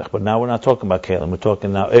Atik and Arich. But now we're not talking about Kalim. We're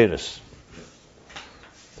talking now Eris.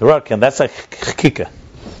 There are Kalim. That's like Chikika.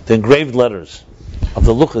 The engraved letters of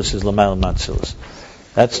the Luchas is L'Mailam Atzilus.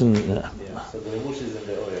 That's in... So the Levush is in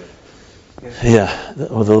the oil. Yeah,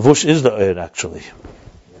 well, the Levush is the Oyer actually.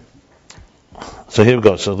 So here we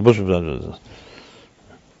go. So the Levush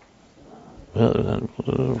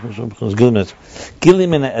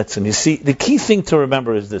Gilim in Etzem. You see, the key thing to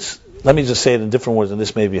remember is this. Let me just say it in different words, and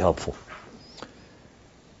this may be helpful.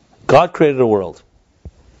 God created a world,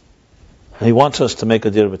 and He wants us to make a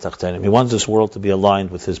dir b'tachtenim. He wants this world to be aligned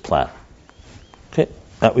with His plan. Okay,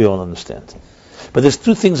 that we all understand. But there's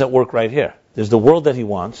two things that work right here. There's the world that He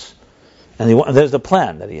wants. And there's the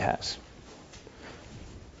plan that He has.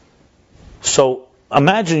 So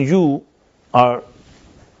imagine you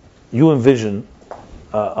envision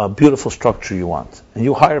a beautiful structure you want, and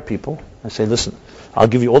you hire people and say, "Listen, I'll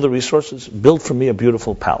give you all the resources. Build for me a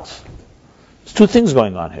beautiful palace." There's two things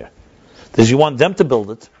going on here. There's you want them to build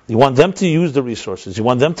it, you want them to use the resources, you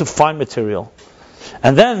want them to find material,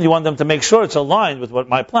 and then you want them to make sure it's aligned with what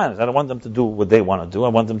my plan is. I don't want them to do what they want to do. I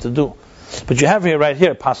want them to do. But you have right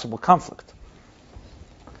here possible conflict.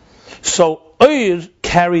 So Oyer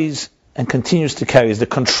carries and continues to carry, is the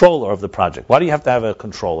controller of the project. Why do you have to have a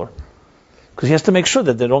controller? Because he has to make sure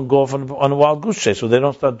that they don't go off on a wild goose chase, so they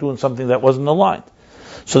don't start doing something that wasn't aligned.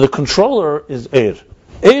 So the controller is Oyer.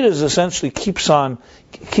 Oyer is essentially that's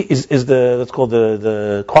called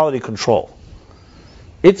the quality control.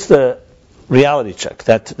 It's the reality check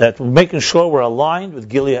that making sure we're aligned with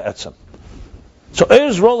Gilia Etzem. So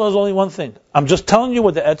Oyer's role is only one thing. I'm just telling you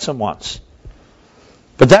what the Etzem wants.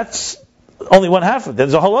 But that's only one half of it.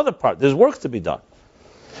 There's a whole other part. There's work to be done.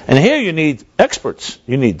 And here you need experts.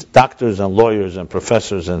 You need doctors and lawyers and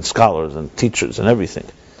professors and scholars and teachers and everything.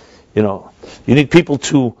 You need people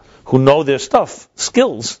who know their stuff,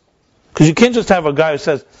 skills. Because you can't just have a guy who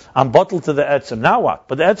says, I'm bottled to the Etzem. Now what?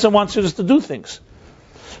 But the Etzem wants you just to do things.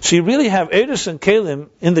 So you really have Eris and Kalim,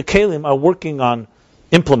 in the Kalim, are working on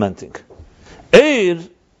implementing. Eir,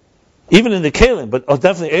 even in the Kalim, but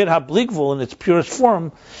definitely Eir HaBligvul in its purest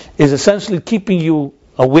form, is essentially keeping you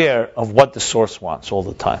aware of what the source wants all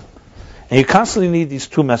the time. And you constantly need these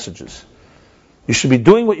two messages. You should be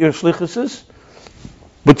doing what your shlichus is,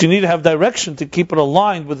 but you need to have direction to keep it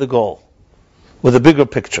aligned with the goal, with the bigger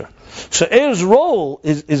picture. So Eir's role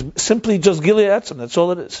is simply just Gilia Etzem, that's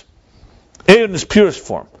all it is. Eir in its purest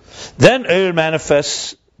form. Then Eir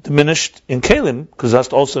manifests diminished in Kalim, because that's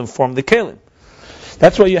to also inform the Kalim.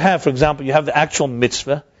 That's why you have, for example, you have the actual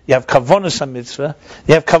mitzvah, you have kavonas mitzvah,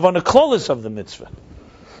 you have kavona klolis of the mitzvah.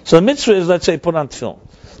 So the mitzvah is, let's say, put on tefillin.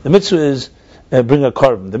 The mitzvah is bring a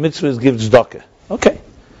korban. The mitzvah is give tzedakah. Okay.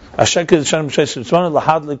 Ashek is Shanam B'Treis B'Tzivanu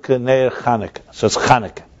lahadlik neir Chanukah. So it's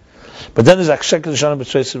Chanukah. But then there's Ashek is Shanam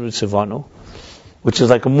B'Treis B'Tzivanu, which is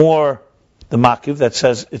like more the makiv that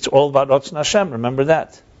says it's all about Ratzon Hashem. Remember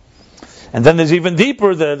that. And then there's even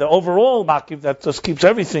deeper the overall makiv that just keeps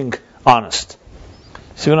everything honest.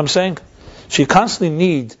 See what I'm saying? So you constantly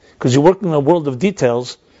need, because you're working in a world of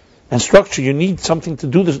details and structure, you need something to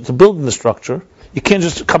do this, to build in the structure. You can't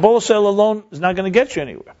just, Kabbalah Sel alone is not going to get you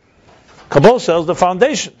anywhere. Kabbalah Sel is the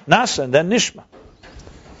foundation, Nasa, and then Nishma.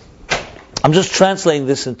 I'm just translating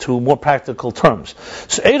this into more practical terms.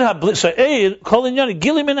 So Eid, Kol Inyan,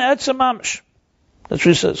 Gili Min Ha'etzem Mamish. That's what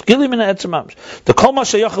he says. Gili Min Ha'etzem Mamish. The Kol Ma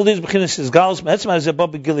Sheyachal Liz B'chinas is Galos Me'etzem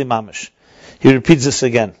Ha'ezeh Gili Mamish. He repeats this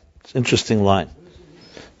again. It's an interesting line.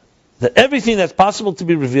 That everything that's possible to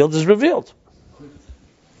be revealed is revealed.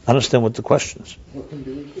 I understand what the question is. What can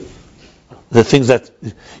be revealed? The things that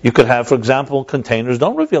you could have, for example, containers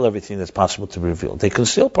don't reveal everything that's possible to be revealed. They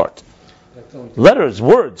conceal part. Letters,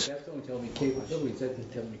 words. That's only tell me capabilities, that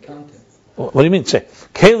doesn't tell me content. What do you mean? Say,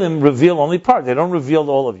 Kalim reveal only part. They don't reveal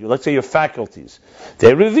all of you. Let's say your faculties.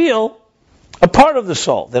 They reveal a part of the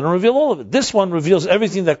soul. They don't reveal all of it. This one reveals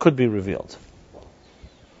everything that could be revealed.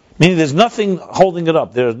 Meaning there's nothing holding it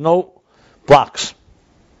up. There's no blocks.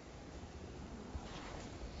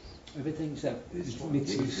 Everything's that mitzvah.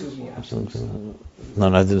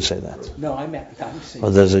 No, I didn't say that. No, I'm saying. Oh,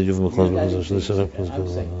 there's a you've You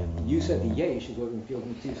said the yesh is what revealed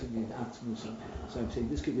mitzvah. So I'm saying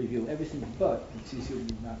this could reveal everything but mitzvah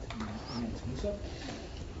not.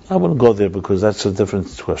 I wouldn't go there because that's a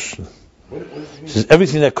different question. He says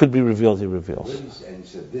everything that could be revealed, he reveals. And he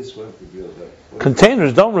said this one reveals that.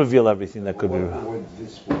 Containers don't reveal everything that could be revealed. What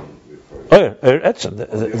this one refers to? Oh, yeah,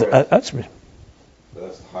 that's me.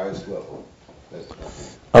 That's the highest level.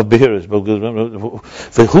 Of Behiris.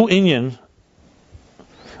 For who Inyan,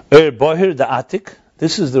 Bohir the Atik,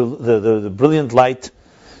 this is the brilliant light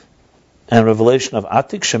and revelation of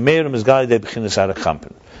Atik, Shemeirim is Gali de Bechinas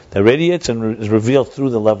Arechampen, that radiates and is revealed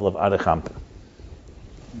through the level of Arechampen.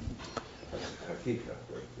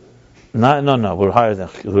 No, we're higher than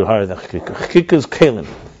Chakika. Chakika is Kalim.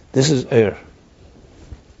 This is air.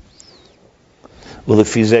 Well,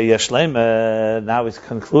 if he's now he's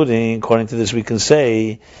concluding, according to this we can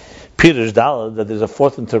say, Peter's Dalad, that there's a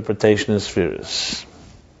fourth interpretation in Spheres.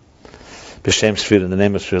 B'Shem Sphere, in the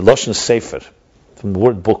name of Sphere. Loshen Sefer, from the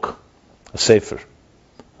word book, a Sefer,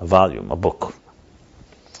 a volume, a book.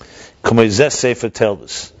 Kamei Zeh Sefer tells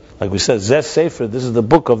us. Like we said, Zeh Sefer, this is the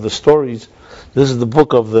book of the stories, this is the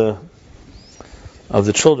book of the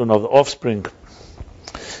children, of the offspring.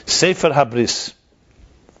 Sefer Habris,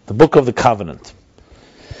 the book of the covenant.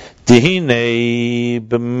 Dihine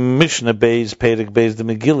b'Mishnah Beis Perek Beis the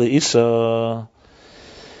Megillah Isa.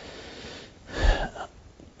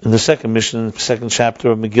 In the second Mishnah, second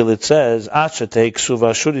chapter of Megillah, it says, "Acha take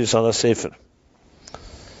Ksuva Shuris ala Sefer."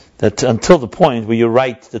 That until the point where you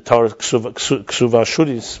write the Torah Ksuva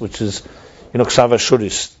Shuris, which is, Ksava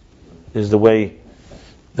Shuris is the way,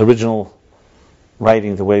 the original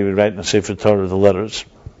writing, the way we write in the Sefer Torah, the letters.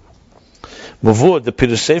 Mavur the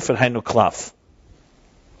Pir Sefer Hainu Klaf.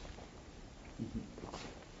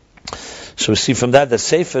 So we see from that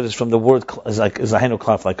Sefer is from the word, is a Hainu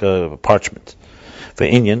Klaf, like a parchment. For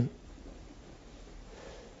Inyan,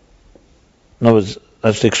 in other words,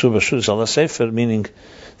 that's the Ksuva Shuris ala Sefer, meaning it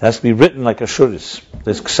has to be written like a Shuris.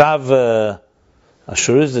 There's Ksav, a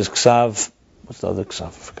Shuris, there's Ksav, what's the other Ksav? I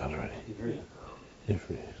forgot already.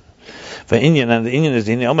 Ivri. For Inyan, and the Inyan is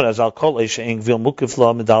the Inyan, Omer Razal Kol Eisha Eng Vil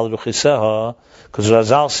Mukifla Medal Ruchiseha, because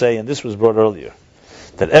Razal say, and this was brought earlier,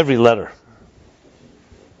 that every letter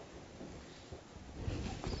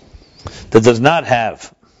that does not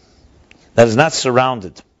have, that is not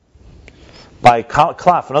surrounded by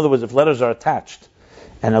klaf. In other words, if letters are attached,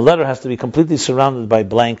 and a letter has to be completely surrounded by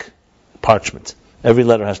blank parchment, every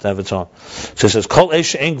letter has to have its own. So it says, Kol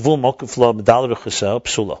Eish Ein Gvul Mokifla Medal Ruchaseh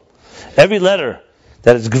Psula. Every letter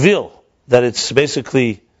that is gvil, that it's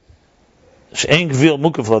basically Ein Gvil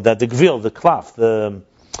Mukifla, that the gvil, the klaf, the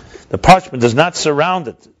parchment does not surround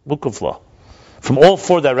it, Mukifla, from all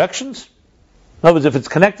four directions. In other words, if it's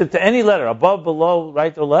connected to any letter, above, below,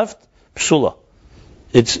 right or left, psula,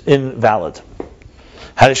 it's invalid.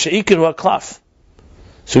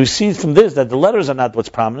 So we see from this that the letters are not what's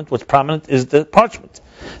prominent. What's prominent is the parchment.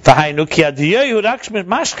 Because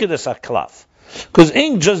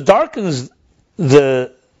ink just darkens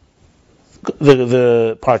the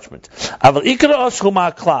parchment.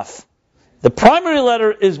 The primary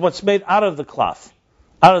letter is what's made out of the klaf.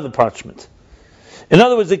 out of the parchment. In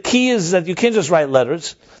other words, the key is that you can't just write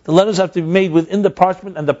letters. The letters have to be made within the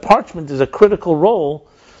parchment, and the parchment is a critical role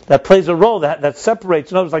that plays a role that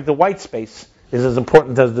separates. In other words, like the white space is as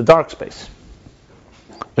important as the dark space.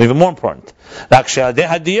 Even more important.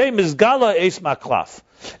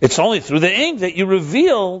 It's only through the ink that you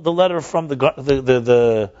reveal the letter from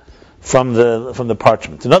the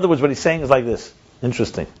parchment. In other words, what he's saying is like this.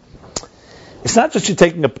 Interesting. It's not just you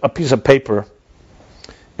taking a piece of paper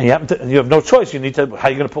and you have no choice. You need to. How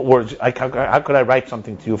are you going to put words? How could I write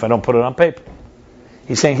something to you if I don't put it on paper?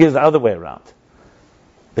 He's saying here's the other way around.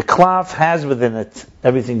 The cloth has within it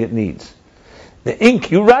everything it needs. The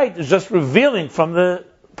ink you write is just revealing from the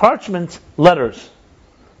parchment letters.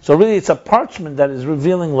 So really it's a parchment that is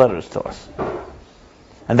revealing letters to us.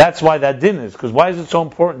 And that's why that din is. Because why is it so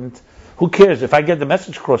important? Who cares? If I get the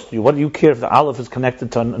message across to you, what do you care if the aleph is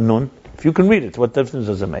connected to a nun? If you can read it, what difference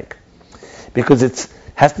does it make? Because it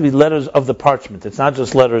has to be letters of the parchment. It's not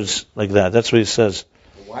just letters like that. That's what he says.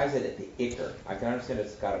 Why is it at the ikr? I can understand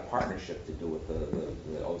it's got a partnership to do with the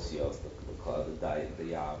OCOs, the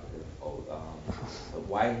yab. But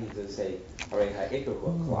why he does say, all right,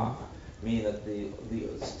 ikr cloth, meaning that the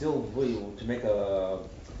still to make a.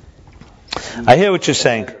 I hear what you're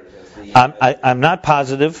saying. I'm not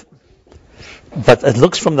positive, but it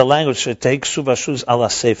looks from the language it takes suvashuz ala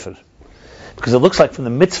sefer, because it looks like from the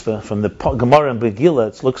mitzvah, from the Gemara and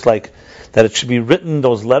Begillah, it looks like that it should be written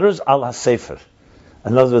those letters ala sefer.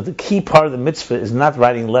 In other words, the key part of the mitzvah is not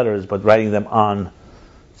writing letters, but writing them on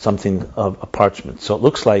something of a parchment. So it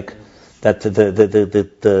looks like that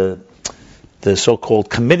the so-called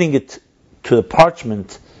committing it to the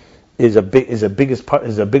parchment is a bigger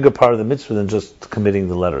part of the mitzvah than just committing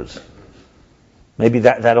the letters. Maybe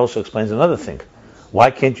that also explains another thing. Why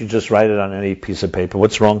can't you just write it on any piece of paper?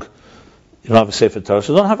 What's wrong? You don't have a Sefer Torah,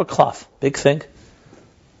 so don't have a cloth. Big thing.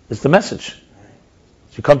 It's the message.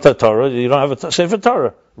 You come to a Torah, you don't have a Sefer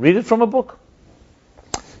Torah. Read it from a book.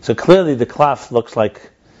 So clearly the cloth looks like...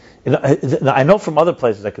 I know from other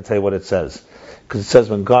places I can tell you what it says. Because it says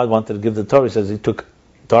when God wanted to give the Torah, he says he took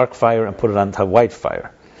dark fire and put it on top of white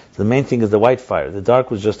fire. So the main thing is the white fire. The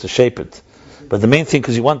dark was just to shape it. But the main thing,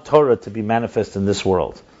 because you want Torah to be manifest in this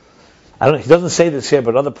world. He doesn't say this here,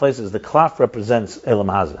 but other places, the cloth represents Elam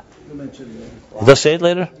Hazeh. He does say it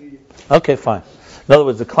later? Okay, fine. In other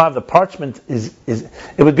words, the cloth, the parchment is it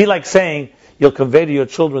would be like saying you'll convey to your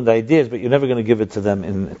children the ideas, but you're never going to give it to them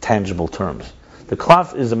in tangible terms. The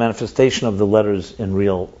cloth is a manifestation of the letters in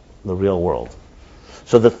the real world.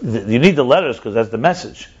 So you need the letters because that's the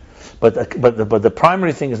message. But the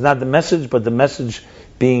primary thing is not the message, but the message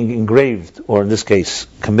being engraved, or in this case,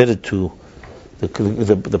 committed to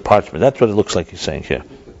the parchment. That's what it looks like he's saying here.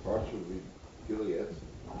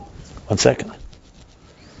 One second.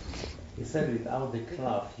 He said without the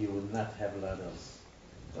cloth you would not have letters.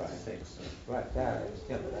 Right. I think so. Right, that I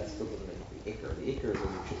understand, but that's still going to make the ikr. The ikr is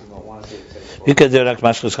when you don't want to say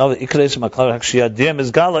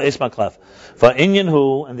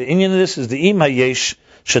and the inyan of this is the ima yesh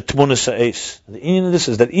shetmunas ha'es. The inyan of this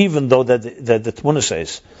is that even though that the tmunas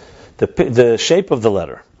ha'es, the shape of the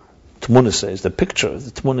letter, tmunas ha'es, the picture,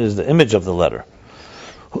 the tmunah is the image of the letter,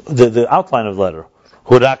 the outline of the letter,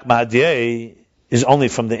 hurak ma'adiyeh is only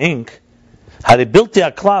from the ink. Without the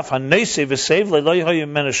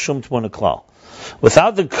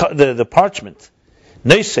parchment,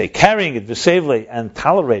 carrying it, and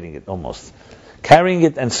tolerating it almost. Carrying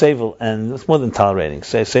it and sevel, and it's more than tolerating.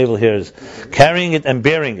 Sevel here is carrying it and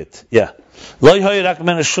bearing it. Yeah. There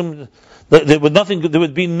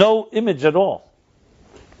would be no image at all.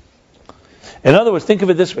 In other words, think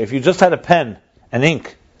of it this way. If you just had a pen and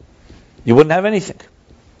ink, you wouldn't have anything.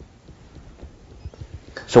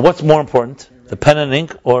 So what's more important, the pen and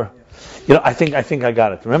ink, or, I think I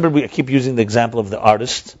got it. Remember, I keep using the example of the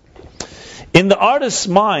artist. In the artist's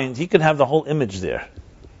mind, he can have the whole image there.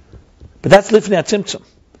 But that's lifnei atzimtzum.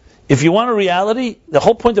 If you want a reality, the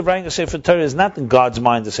whole point of writing a Sefer Torah is not in God's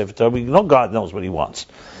mind, the Sefer Torah. We know God knows what He wants.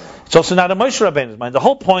 It's also not in Moshe Rabbeinu's mind. The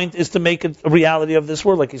whole point is to make it a reality of this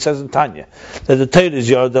world, like he says in Tanya. That the Torah is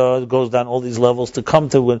Yardah, goes down all these levels to come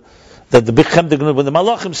to when the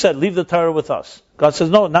Malachim said, leave the Torah with us. God says,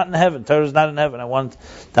 no, not in heaven. Torah is not in heaven. I want it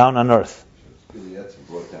down on earth.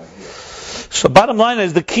 So bottom line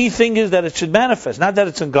is, the key thing is that it should manifest, not that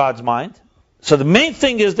it's in God's mind. So the main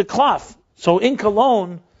thing is the cloth. So ink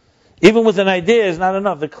alone, even with an idea, is not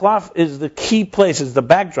enough. The cloth is the key place, is the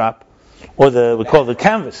backdrop, or we call it the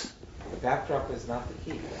canvas. The backdrop is not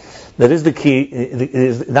the key. That is the key. It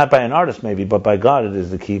is not by an artist maybe, but by God it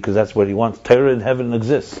is the key, because that's what He wants. Torah in heaven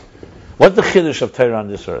exists. What's the chiddush of Torah on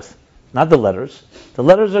this earth? Not the letters. The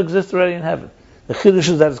letters exist already in heaven. The chiddush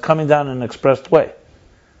is that it's coming down in an expressed way.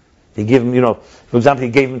 He gave him, for example,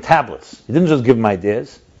 he gave him tablets. He didn't just give him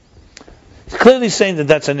ideas. He's clearly saying that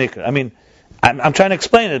that's a nikkur. I mean, I'm trying to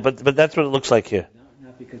explain it, but that's what it looks like here.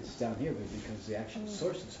 Not because it's down here, but because the actual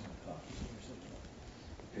source is on top.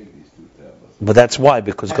 But that's why,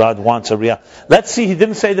 because God wants a real. Let's see, he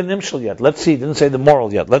didn't say the nimshal yet. Let's see, he didn't say the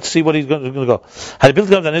moral yet. Let's see what he's going to go.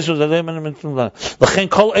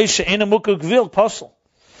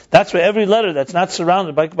 That's why every letter that's not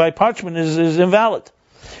surrounded by parchment is invalid.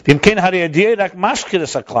 And if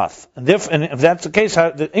that's the case,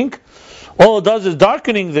 the ink, all it does is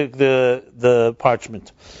darkening the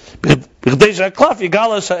parchment.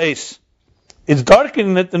 It's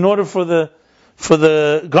darkening it in order for the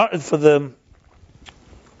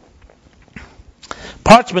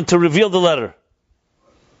parchment to reveal the letter.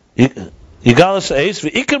 And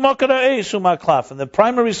the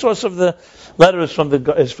primary source of the letter is from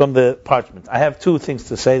the parchment. I have two things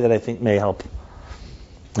to say that I think may help.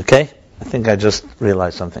 Okay? I think I just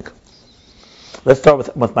realized something. Let's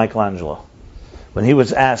start with Michelangelo. When he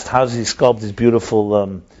was asked how does he sculpt these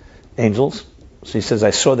beautiful angels, so he says,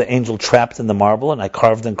 I saw the angel trapped in the marble and I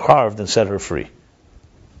carved and set her free.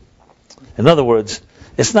 In other words,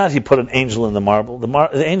 it's not he put an angel in the marble.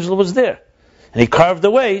 The angel was there. And he carved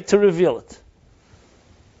away to reveal it.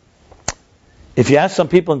 If you ask some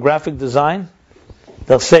people in graphic design,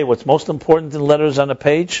 they'll say what's most important in letters on a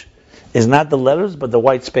page is not the letters, but the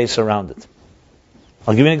white space around it.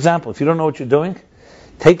 I'll give you an example. If you don't know what you're doing,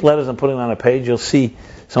 take letters and put them on a page. You'll see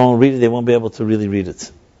someone will read it, they won't be able to really read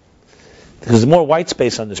it. Because there's more white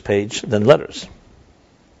space on this page than letters.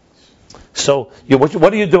 So,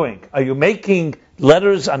 what are you doing? Are you making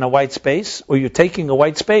letters on a white space, or you're taking a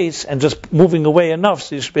white space and just moving away enough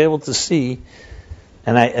so you should be able to see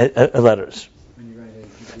letters?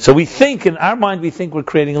 So we think, in our mind, we're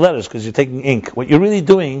creating letters because you're taking ink. What you're really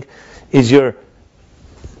doing is you're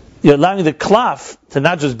allowing the cloth to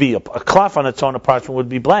not just be a cloth on its own. A parchment would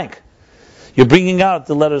be blank. You're bringing out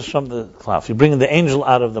the letters from the cloth. You're bringing the angel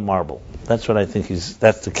out of the marble. That's what I think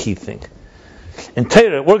that's the key thing. In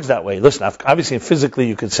Torah, it works that way. Listen, obviously, physically,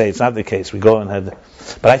 you could say it's not the case. We go ahead,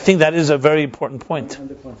 but I think that is a very important point.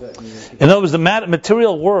 In other words, the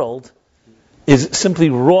material world is simply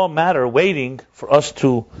raw matter waiting for us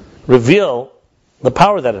to reveal the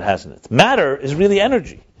power that it has in it. Matter is really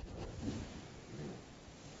energy.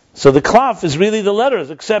 So the cloth is really the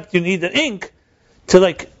letters, except you need the ink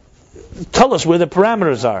to tell us where the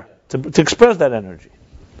parameters are to express that energy.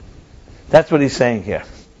 That's what he's saying here.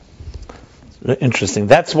 Interesting.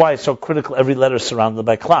 That's why it's so critical every letter is surrounded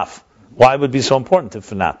by cloth. Why would it be so important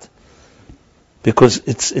if not? Because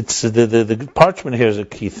it's the parchment here is a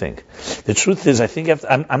key thing. The truth is, I think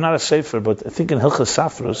I'm not a sefer, but I think in Hilchos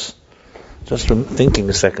Safros, just from thinking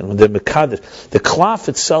a second, when they're mekadesh, the cloth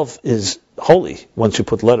itself is holy once you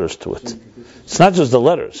put letters to it. It's not just the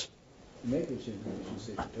letters. In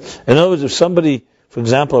other words, if somebody, for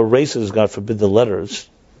example, erases, God forbid, the letters,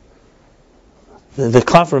 the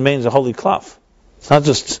cloth remains a holy cloth. It's not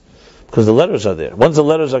just because the letters are there. Once the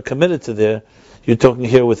letters are committed to there, you're talking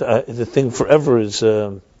here with the thing forever is.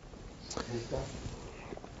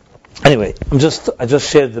 Anyway, I just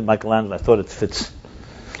shared the Michelangelo. I thought it fits.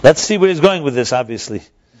 Let's see where he's going with this. Obviously,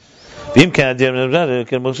 You gave from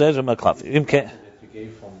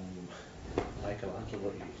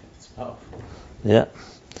Michelangelo. It's powerful. Yeah.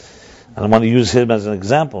 I don't want to use him as an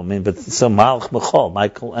example. But it's a Malach Mechol,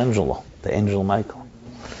 Michelangelo, the angel Michael.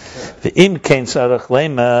 Here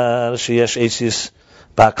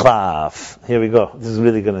we go. This is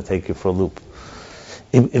really going to take you for a loop.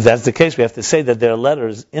 If that's the case, we have to say that there are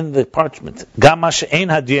letters in the parchment. You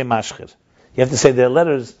have to say there are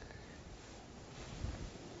letters.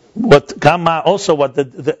 What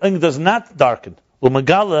the ink does not darken.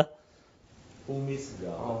 Umegala.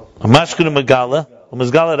 Mashkir umegala.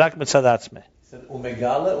 Umezgala rak mitzad atzmei.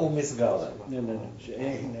 Umegala umisgala. No.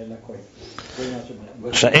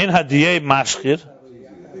 She'en hadiyeh mashkir.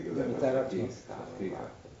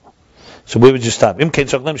 So where would you stop? Im kein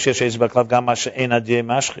tzoglim she'es baklav gam ma she'en hadiyeh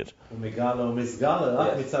mashkir. Umegala umisgala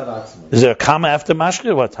rak mitzad atzmei. Is there a comma after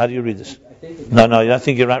mashkir? What? How do you read this? No, I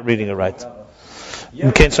think you're not reading it right.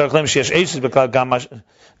 Im kein tzoglim she'es baklav gam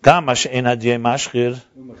ma she'en hadiyeh mashkir.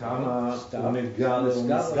 Umegala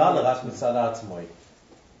umisgala rak mitzad atzmei.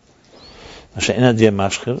 I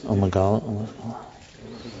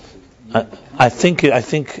think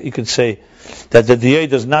you could say that the DA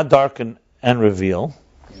does not darken and reveal,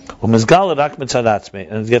 and it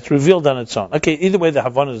gets revealed on its own. Okay, either way the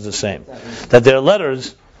Havana is the same. That there are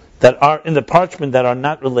letters that are in the parchment that are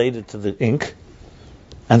not related to the ink,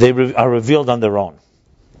 and they are revealed on their own.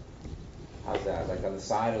 How's that? Like on the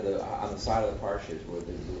side of the parshas where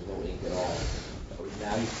there was no ink at all.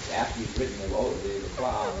 Now, after you've written the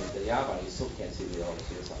Yavan, you still can't see the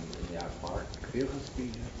Otis in the Yav part.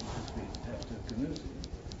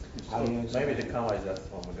 Maybe the Kama is that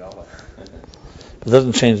from Megala. It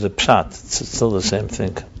doesn't change the pshat. It's still the same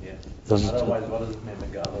thing. Yeah. Otherwise, what does it mean,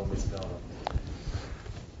 Megala or Misgala?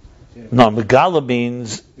 No, Megala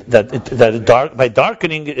means that by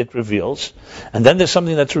darkening it reveals, and then there's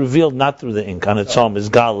something that's revealed not through the ink on its own. Is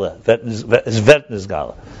Gala, is Vetn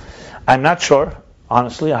Gala. I'm not sure,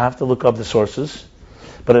 honestly. I have to look up the sources,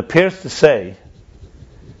 but it appears to say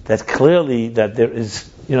that clearly that there is,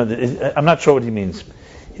 I'm not sure what he means.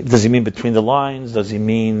 Does he mean between the lines? Does he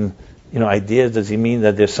mean, ideas? Does he mean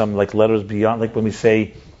that there's some like letters beyond? Like when we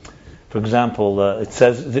say, for example, it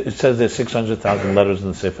says there's 600,000 letters in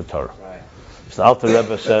the Sefer Torah. Right. So the Alter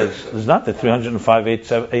Rebbe says there's not the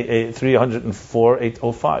 304,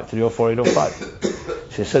 805.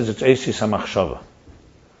 She says it's Eisis HaMachshava.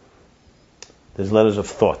 There's letters of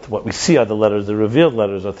thought. What we see are the letters, the revealed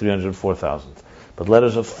letters are 304,000. But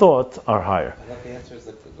letters of thought are higher. I thought the answer is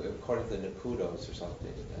according to the Nekudos or something.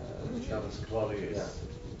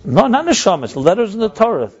 No, not Neshamas. Letters in the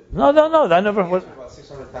Torah. No. I never. About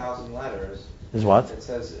 600,000 letters. Is what? It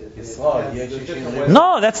says.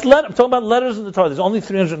 No, that's letter. I'm talking about letters in the Torah. There's only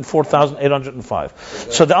 304,805.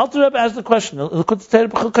 So the Alter Rebbe asked the question. Look what the Torah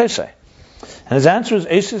B'chukei say, and his answer is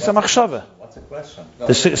Eisis HaMachshava. What's the question?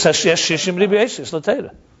 It says yes, Shishim Ribi Eisis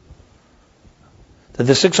L'Torah. That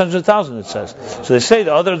there's 600,000. It says. So they say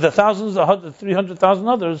the thousands, the 300,000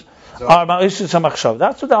 others are Eisis HaMachshava.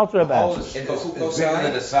 That's what the Alter Rebbe answers. It's bigger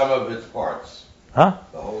than the sum of its parts. Huh?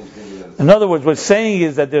 The whole is bigger than In other words, what's saying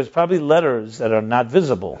is that there's probably letters that are not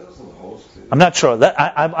visible. I'm not sure.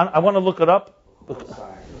 I want to look it up.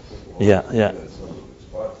 Yeah.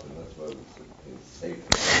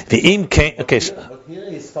 The im came. Okay. But here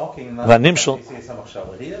he's talking. Vanimshel.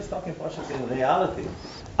 Here he's talking in reality.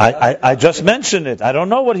 I just mentioned it. I don't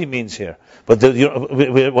know what he means here. But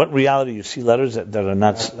what reality you see letters that are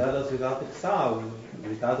not. Letters without the ksav,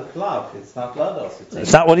 without the clock. It's not letters.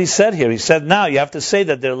 It's not what he said here. He said now you have to say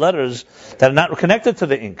that they're letters that are not connected to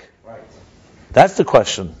the ink. Right. That's the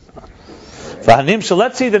question.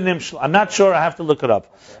 Let's see the nimshal. I'm not sure. I have to look it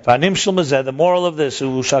up. The moral of this, the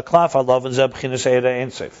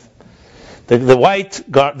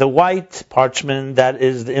white parchment that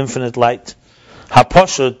is the infinite light.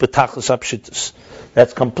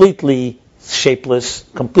 That's completely shapeless,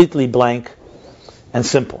 completely blank, and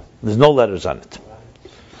simple. There's no letters on it.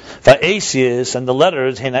 And the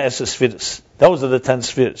letters, those are the 10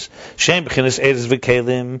 spheres.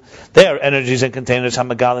 They are energies and containers,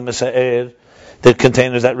 the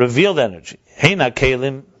containers that reveal the energy. I'm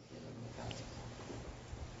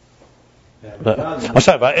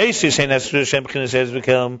sorry,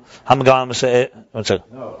 one second.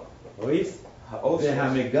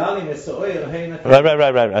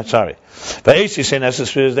 Right. I'm sorry. The Asis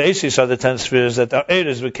are the 10 spheres that are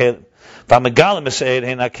Eres v'Kelim.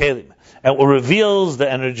 And what reveals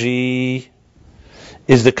the energy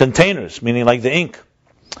is the containers, meaning like the ink.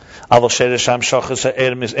 One second.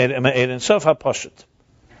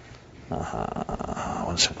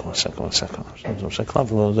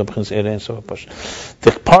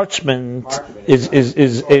 The parchment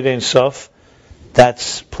is Ein Sof.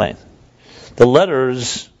 That's plain. The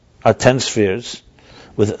letters are 10 spheres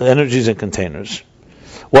with energies and containers.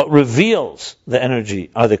 What reveals the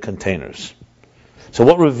energy are the containers. So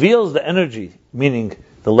what reveals the energy, meaning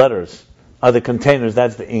the letters, are the containers,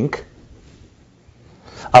 that's the ink.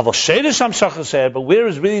 But where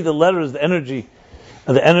is really the letters, the energy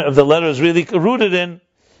of the letters really rooted in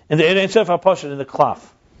the Ein Sof HaPashut, in the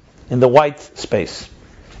cloth, in the white space.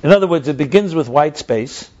 In other words, it begins with white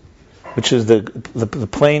space, which is the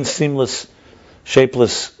plain, seamless,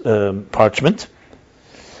 shapeless parchment.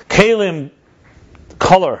 Kalim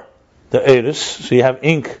color the Eris, so you have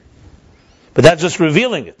ink, but that's just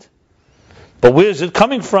revealing it. But where is it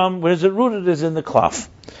coming from? Where is it rooted? Is in the cloth.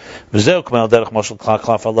 This is,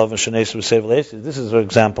 for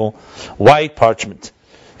example, white parchment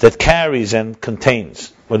that carries and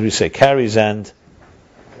contains. What do we say? Carries and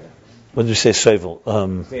what do we say? Sevel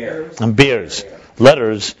and bears.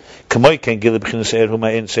 Letters.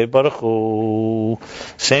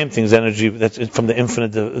 Same things. Energy that's from the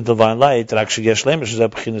infinite divine light that actually yesh lemish is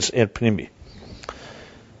b'chinas er pnimi.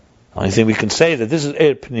 Only thing we can say that this is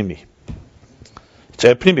er pnimi. It's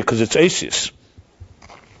er pnimi because it's Asius.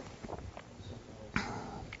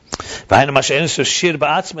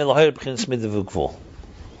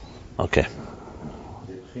 Okay.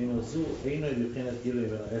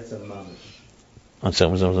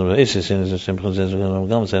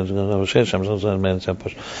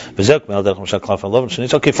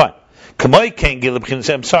 fine.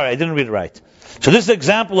 I'm sorry, I didn't read it right. So this is the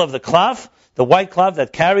example of the klaf, the white klaf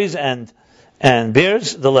that carries and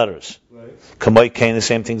bears the letters. Right. The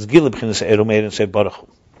same thing is gilib b'chinas eir u'meir and say baruch.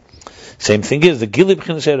 Same thing is the gilib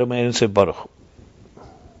b'chinas eir u'meir and say baruch.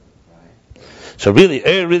 So really,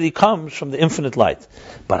 air really comes from the infinite light.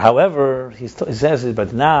 But however, he says it,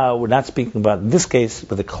 but now we're not speaking about, in this case,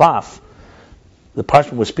 with the klaf, the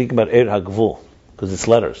parchment we're speaking about air hagvul, because it's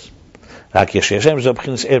letters. Because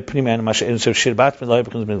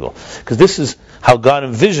this is how God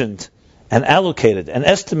envisioned and allocated and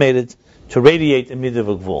estimated to radiate a midah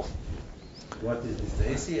v'gvul. What is this, the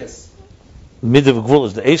ACS? Midah v'gvul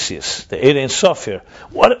is the ACS, the Eir Ein Sof here.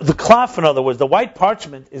 The klaf, in other words, the white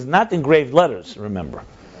parchment is not engraved letters, remember.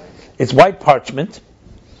 It's white parchment.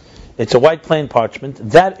 It's a white plain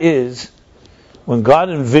parchment. That is when God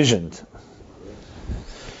envisioned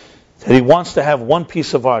that He wants to have one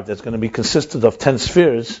piece of art that's going to be consisted of 10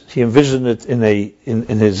 spheres. He envisioned it in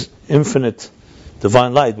His infinite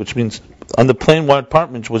divine light, which means on the plain white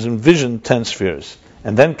parchment was envisioned 10 spheres.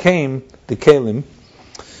 And then came the kelim,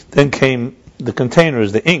 then came the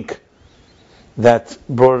containers, the ink, that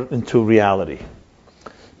brought it into reality.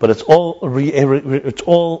 But it's all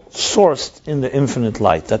sourced in the infinite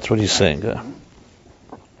light. That's what he's saying. Yeah.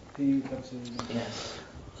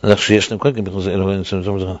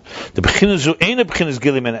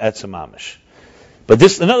 But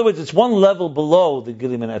this, in other words, it's one level below the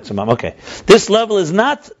Gilim and Etzemam. Okay. This level is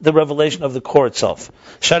not the revelation of the core itself.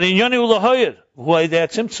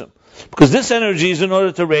 Because this energy is in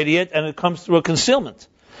order to radiate, and it comes through a concealment.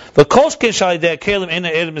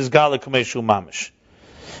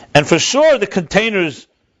 And for sure, the containers,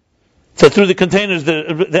 so through the containers,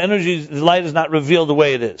 the energy, the light is not revealed the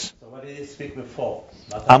way it is. So what did he speak before?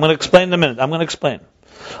 I'm going to explain in a minute. I'm going to explain.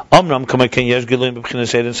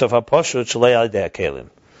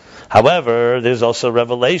 However, there's also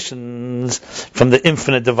revelations from the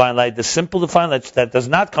infinite divine light, the simple divine light that does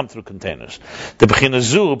not come through containers. The b'china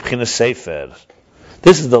b'china sefer.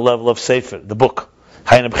 This is the level of sefer, the book.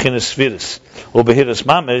 Hayna b'china sfiris. U'behiras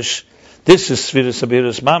mamish. This is sfiris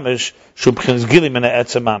u'behiras mamish. Shu b'chinas gilim and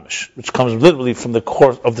etzem mamish, which comes literally from the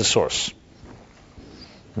core of the source.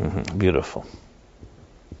 Beautiful.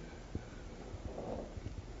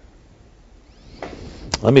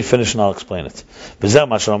 Let me finish and I'll explain it. And this is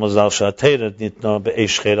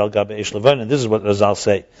what Razal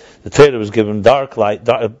say. The Torah was given dark light,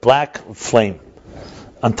 black flame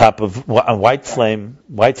on top of a white flame,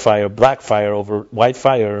 white fire, black fire over white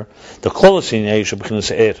fire. The Kolosin Eish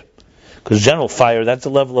b'chinas eir, because general fire, that's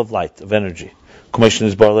the level of light, of energy. Commission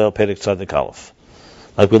is Barleil Perek Tzadik Aleph,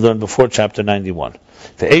 like we learned before, chapter 91.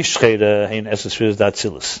 The Eish Cheda Hein Esesfiras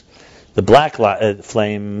Datzilis, the black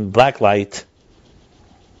flame, black light.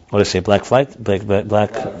 What do I say? Black flame.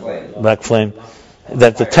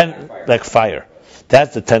 That's the 10 black fire.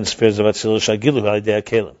 That's the 10 spheres of Atzilus Shagilu Halidei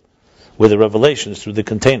Kelim, where the revelation is through the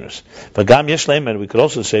containers. V'gam yesh leimer. We could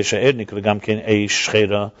also say she'ernik v'gam ken eish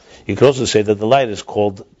chera. You could also say that the light is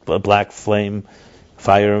called a black flame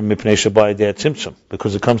fire mipnei shabai de'at tzimtzum,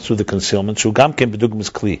 because it comes through the concealment. Shugam ken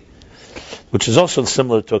bedugmas kli, which is also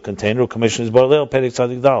similar to a container. Commission is barleil perek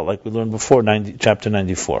tzadik dal, like we learned before, chapter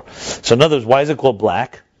 94. So in other words, why is it called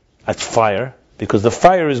black? That's fire, because the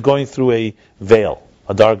fire is going through a veil,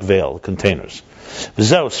 a dark veil, containers.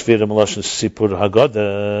 Okay,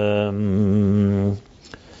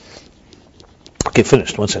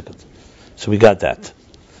 finished. 1 second. So we got that.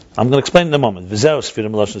 I'm going to explain in a moment.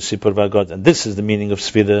 And this is the meaning of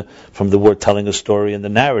Sfira from the word telling a story and the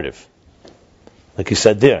narrative. Like he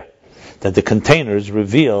said there, that the containers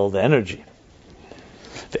reveal the energy.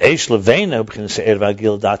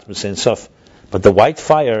 But the white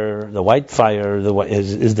fire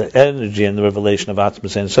is the energy and the revelation of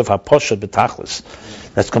Atzmas Ein Sof HaPoshet B'Tachlis.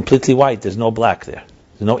 That's completely white. There's no black there.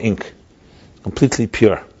 There's no ink. Completely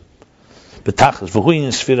pure. B'Tachlis.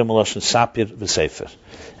 V'huyin Sfira Meloshen Sapir V'Sefer.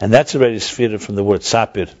 And that's already Sfira from the word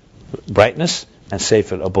Sapir, brightness, and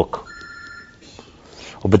Sefer, a book.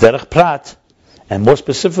 U'B'derech Prat, and more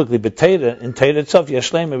specifically, B'Teira, in Teira itself,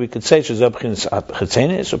 Yeshlema, we could say, Shezab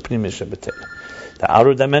Chetzenes or Pnimis B'Teira. The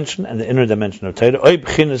outer dimension and the inner dimension of Torah, or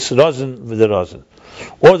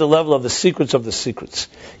the level of the secrets of the secrets.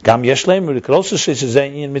 Gam yeshleim. We could also say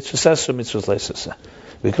mitzvah.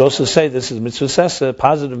 We could also say this is mitzvah,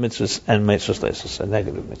 positive mitzvahs, and mitzvah,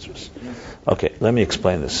 negative mitzvahs. Okay, let me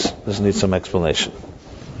explain this. This needs some explanation.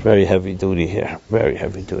 Very heavy duty here. Very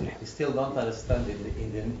heavy duty. We still don't understand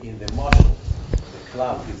in the model, the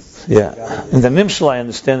cloud is... Yeah. In the Nimshal, I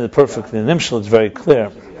understand it perfectly. In the Nimshal, it's very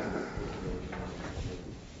clear.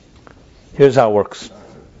 Here's how it works.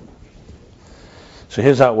 So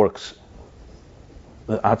here's how it works.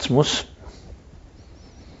 The Atzmus.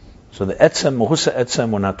 So the Etzem, Mohusa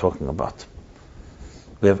Etzem, we're not talking about.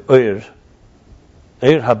 We have Eir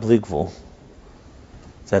HaBligvul,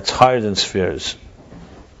 that's higher than spheres,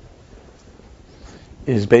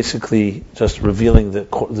 is basically just revealing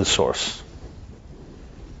the source.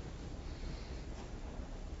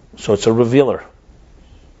 So it's a revealer.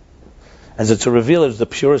 As it's a revealer, it's the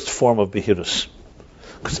purest form of Behirus.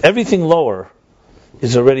 Because everything lower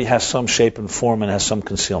already has some shape and form and has some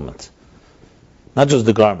concealment. Not just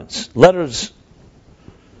the garments. Letters,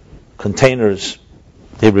 containers,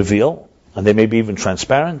 they reveal, and they may be even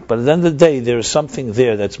transparent, but at the end of the day, there is something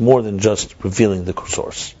there that's more than just revealing the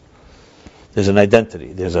source. There's an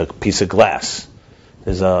identity, there's a piece of glass,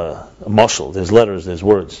 there's a mushal, there's letters, there's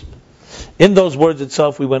words. In those words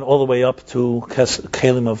itself, we went all the way up to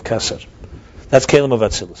Kelim of Keser. That's Kelim of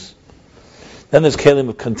Atzilus. Then there's Kelim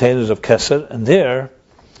of containers of Keser, and there,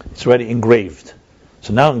 it's already engraved.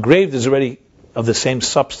 So now engraved is already of the same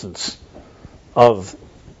substance of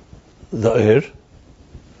the Eir,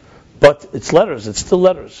 but it's letters, it's still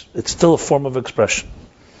letters, it's still a form of expression.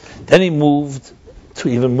 Then he moved to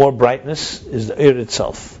even more brightness, is the Eir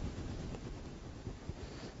itself.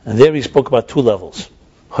 And there he spoke about two levels,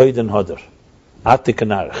 Hoid and Hodar, Atik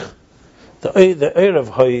and Arich. The Eir of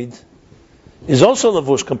Hoid is also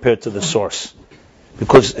lavush compared to the source,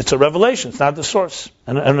 because it's a revelation, it's not the source.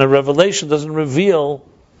 And a revelation doesn't reveal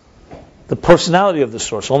the personality of the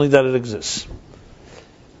source, only that it exists.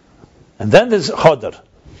 And then there's Hodar,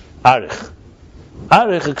 Arich.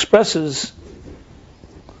 Arich expresses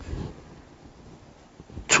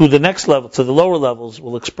to the next level, to the lower levels,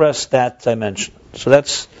 will express that dimension. So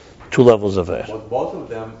that's two levels of Eir. But both of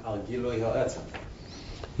them are Gilui HaEtzem.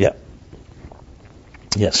 Yeah.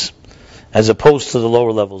 Yes. As opposed to the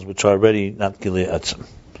lower levels, which are already not Gilui HaEtzem.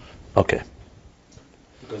 Okay.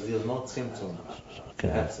 Because there's no tzimtzum.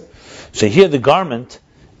 Okay. So here the garment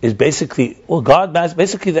is basically,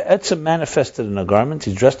 basically the Etzem manifested in a garment.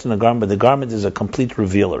 He's dressed in a garment, but the garment is a complete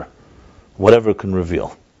revealer. Whatever it can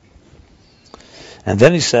reveal. And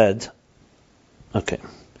then he said, okay,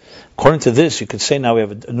 according to this, you could say now we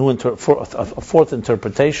have a fourth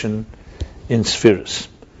interpretation in spheres.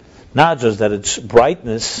 Not just that it's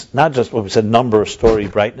brightness, not just what we said, number, story,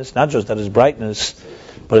 brightness, not just that it's brightness,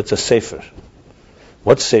 but it's a sefer.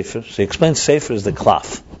 What's sefer? So he explains sefer is the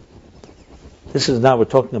cloth. This is now we're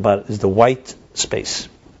talking about is the white space.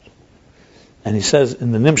 And he says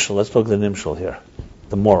in the Nimshal, let's look at the Nimshal here,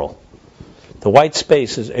 the moral. The white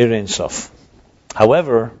space is Eir Ein Sof.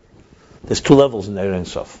 However, there's two levels in Eir Ein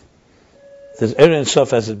Sof. There's Eir Ein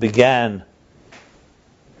Sof as it began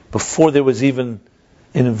before there was even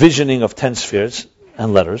an envisioning of 10 spheres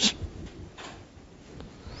and letters.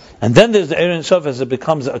 And then there's the Eir Ein Sof as it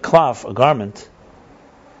becomes a klaf, a garment,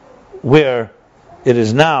 where it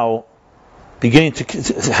is now beginning to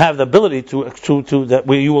have the ability to that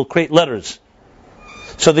where you will create letters.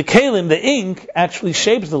 So the kalim, the ink, actually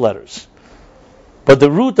shapes the letters. But the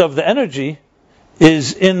root of the energy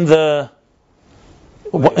is in the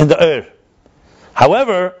Eir.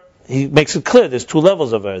 However, he makes it clear there's two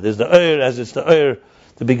levels of Eir. There's the Eir as it's the Eir,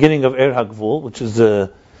 the beginning of Eir HaGvul, which is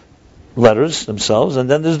the letters themselves, and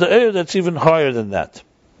then there's the Eir that's even higher than that.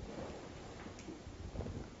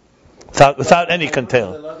 Without any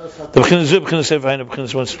contail. The B'chinas Zub, B'chinas Sefer, Hainu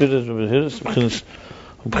B'chinas One Spirit,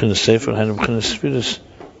 B'chinas Sefer, Hainu B'chinas Spirit,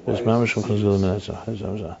 there's Mamash, B'chinas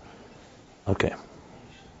Gula. Okay.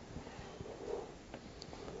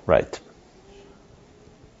 Right.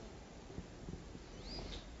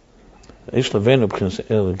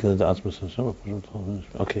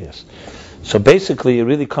 Okay, yes. So basically, it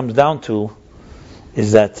really comes down to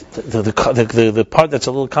is that the part that's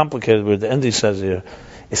a little complicated, where the end he says here,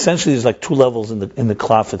 essentially there's like two levels in the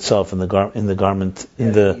cloth itself, in the garment,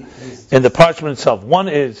 in the parchment itself. One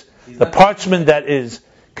is the parchment that is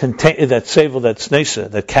contain that sevel, that sneisa,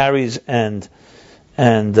 that carries and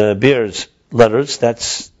bears letters.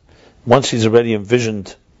 That's once he's already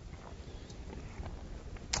envisioned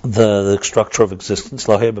the structure of existence,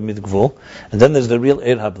 lahei b'mid gvul, and then there's the real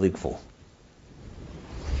Eir HaBli Gvul.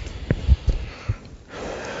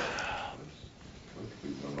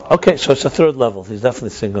 Okay, so it's a third level. He's definitely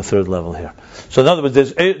saying a third level here. So in other words,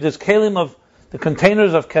 there's kalim of the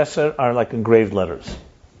containers of Keser are like engraved letters.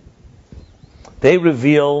 They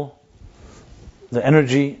reveal the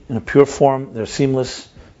energy in a pure form. They're seamless,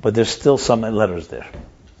 but there's still some letters there.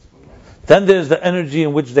 Then there's the energy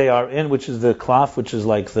in which they are in, which is the cloth, which is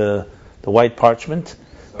like the the white parchment,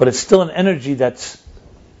 but it's still an energy that's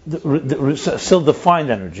still defined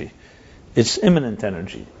energy. It's immanent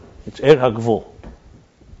energy. It's Eir HaGvul.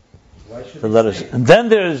 The letters. And then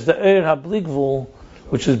there's the Eir HaBli Gvul,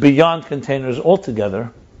 which is beyond containers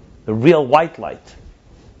altogether, the real white light.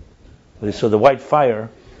 So the white fire,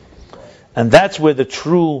 and that's where the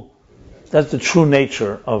true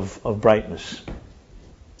nature of brightness.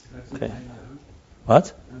 Okay.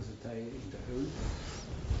 What?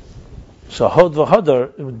 So Hod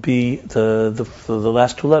v'Hadar, it would be the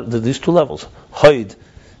last two levels, these two levels. Hod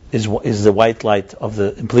is the white light of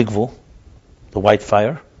the Bli Gvul, the white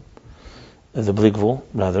fire, the Bli Gvul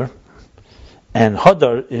rather, and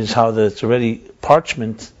Hadar is how it's already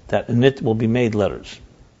parchment that in it will be made letters.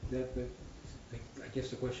 I guess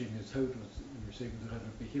the question is, Hod was receiving the letter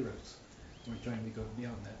of Behiros. We're trying to go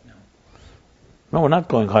beyond that now. No, we're not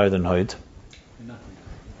going higher than Hod. We're not going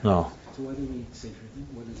higher. No. So why do we Sefer then?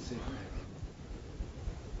 What does Sefer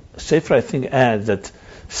add? Sefer, I think, adds that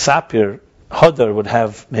Sapir, Hadar would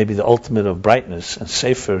have maybe the ultimate of brightness, and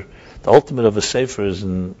Sefer, the ultimate of a Sefer is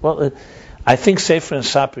I think Sefer and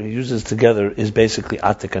Sapir he uses together is basically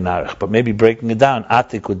Atik and Arich, but maybe breaking it down,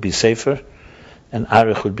 Atik would be Sefer, and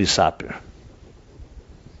Arich would be Sapir.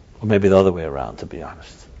 Or maybe the other way around, to be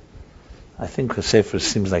honest. I think the Sefer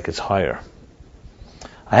seems like it's higher.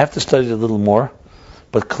 I have to study it a little more,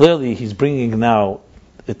 but clearly he's bringing now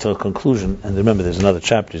it to a conclusion, and remember there's another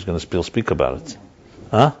chapter he's going to speak about it.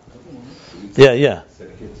 Huh? Yeah.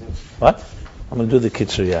 What? I'm going to do the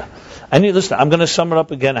Kitzur, yeah. Listen, I'm going to sum it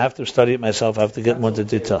up again. I have to study it myself. I have to get more into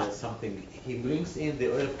detail. Something. He brings in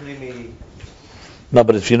the oil pnimi. No,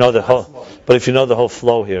 but if you know the whole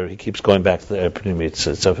flow here, he keeps going back to the oil pnimi.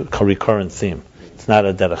 It's a recurrent theme. It's not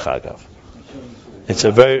a derech agav. It's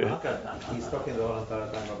a very. He's talking the whole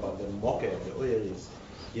entire time about the moke, the oil is.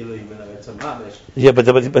 Yeah, but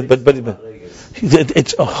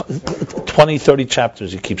it's 20, 30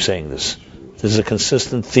 chapters. He keeps saying this. This is a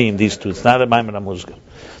consistent theme. These two. It's not a Maimon HaMuzgar.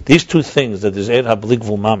 These two things, that there's Eir HaBli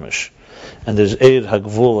Gvul Mamish, and there's Eir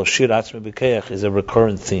HaGvul Shir Atzmi B'Keach, is a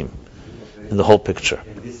recurrent theme in the whole picture.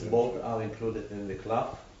 And these both are included in the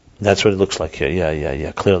klaf? That's what it looks like here.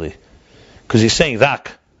 Yeah, clearly. Because he's saying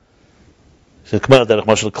Rak. Because one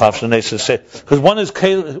is,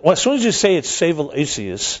 as soon as you say it's Sevel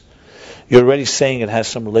Asius, you're already saying it has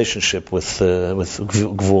some relationship with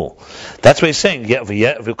Gvul. That's what he's saying.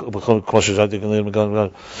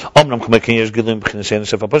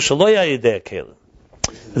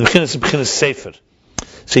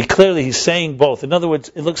 So he's saying both. In other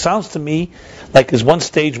words, sounds to me like there's one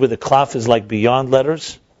stage where the klaf is like beyond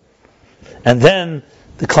letters, and then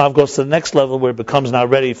the klaf goes to the next level where it becomes now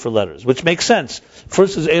ready for letters, which makes sense.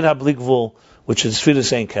 First is Eir HaBli Gvul, which is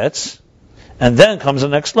Sfiras Ein Ketz, and then comes the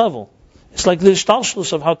next level. It's like the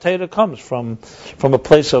ishtalshlus of how Torah comes from a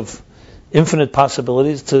place of infinite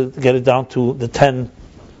possibilities to get it down to the 10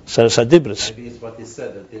 Seres HaDibros. Maybe it's what he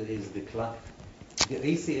said, that there is the klaf. The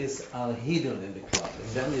ACS are hidden in the klaf, and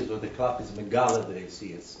then is what the klaf is megala the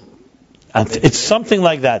ACS. And it's something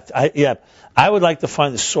like that. I would like to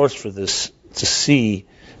find the source for this to see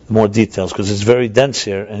more details, because it's very dense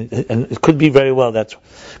here, and it could be very well that's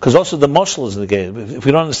because also the mashal is negated. If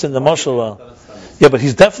we don't understand the mashal well, but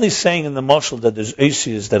he's definitely saying in the mashal that there's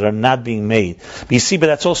asias that are not being made. But you see, but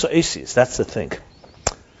that's also asias. That's the thing.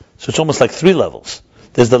 So it's almost like three levels.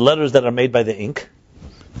 There's the letters that are made by the ink,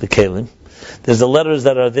 the kalim. There's the letters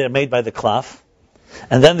that are there made by the klaf.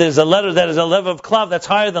 And then there's a letter that is a level of klaf that's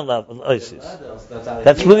higher than level asias.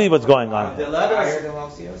 That's really what's going on. The letters higher than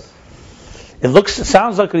asias. It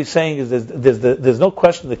sounds like what he's saying is there's no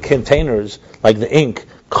question the containers, like the ink,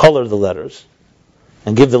 color the letters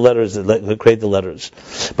and give the letters, create the letters.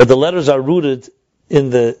 But the letters are rooted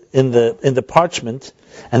in the parchment,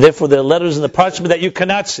 and therefore there are letters in the parchment that you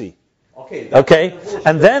cannot see. Okay,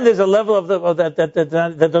 and then there's a level of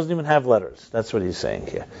that doesn't even have letters. That's what he's saying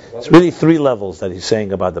here. It's really three levels that he's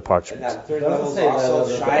saying about the parchment. And that third level is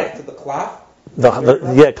also shaykh to the klaf?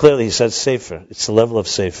 Clearly he says sefer. It's the level of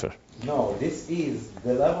sefer. No, this is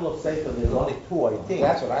the level of sefer. There's only two, I think.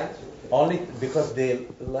 That's what I. Only because the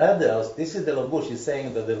letters. This is the labush. He's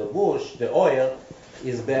saying that the labush, the oil,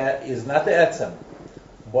 is not the etzem,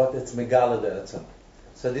 but it's megala the etzem.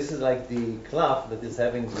 So this is like the klaf that is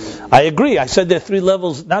having the... I agree. I said there are three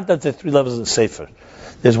levels, not that there are three levels in Sefer.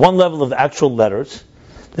 There's one level of the actual letters.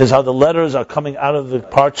 There's how the letters are coming out of the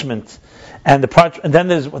parchment. And then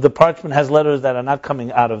there's the parchment has letters that are not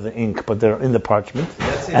coming out of the ink, but they're in the parchment.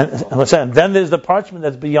 And then there's the parchment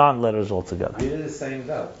that's beyond letters altogether. Really saying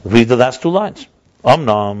that. Read the last two lines.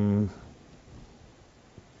 Omnam.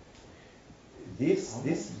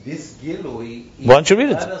 This Gilui. Why don't you read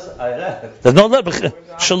it? I read. There's no letter.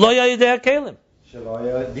 Shaloya Yidei HaKelim.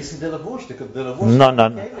 This is the Lavush. The Lavush. No.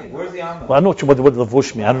 Where's the Amma? Well, I know what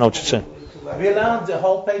Lavush means. I don't know what you're saying. We learned the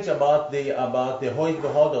whole page about the Hoyt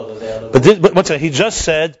Behodo. But what's he just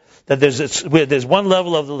said that there's one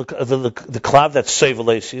level of the klav that's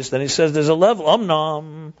Sevelasius. Then he says there's a level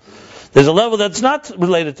Omnam. There's a level that's not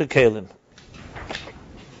related to Kalim.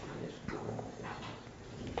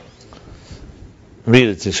 Read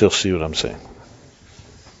it, you'll see what I'm saying.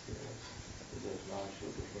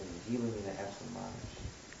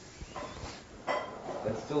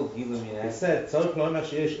 That's still Gilim in He said, צריך לומר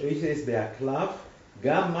שיש איסס בהקלף,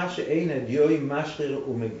 גם מה שאין הדיוי משחיר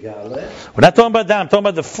ומגלה. We're not talking about that, I'm talking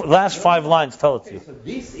about the last 5 lines, tell it to you. So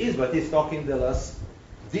this is what he's talking to us.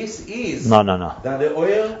 This is No. that the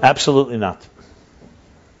oil Absolutely not.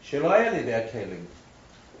 שלא היה לידי הכלים.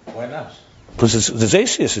 Why not? Because there's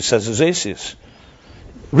Asius, it says there's Asius.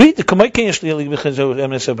 Read the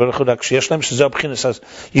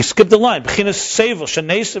you skip the line.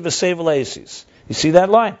 You see that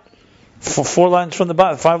line? 4 lines from the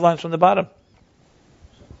bottom, 5 lines from the bottom.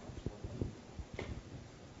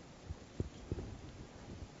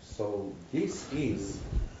 So this is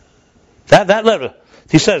that letter.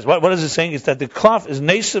 He says, what is it saying? Is that the klaf is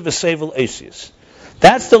Nesa v'Sevel Asius.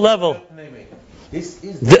 That's the level.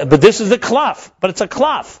 But this is the klaf. But it's a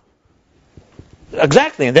klaf.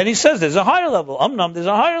 Exactly. And then he says there's a higher level. Omnam, there's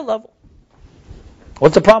a higher level.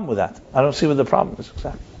 What's the problem with that? I don't see what the problem is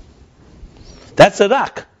exactly. That's a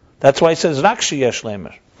rak. That's why he says rak sheyesh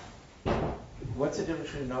lemer. What's the difference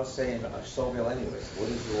between no say and sovel anyways?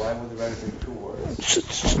 Why would the writer bring 2 words?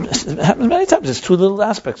 It happens many times. It's 2 little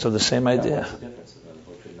aspects of the same idea. What's the difference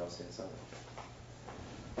between no say and sovel?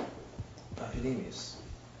 Academius.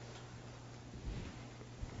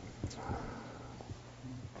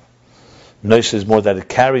 Nois is more that it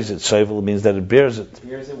carries it. Sovel means that it bears it.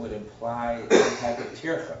 Bears it would imply some type of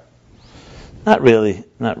tircha. Not really.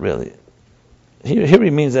 Here he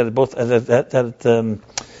means that it both the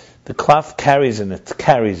klaf carries in it,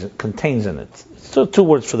 contains in it. It's still 2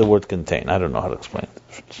 words for the word contain. I don't know how to explain the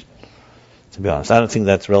difference. To be honest, I don't think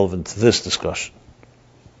that's relevant to this discussion.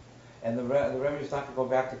 And the Rebbe is not going to go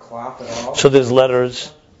back to klaf at all. So there's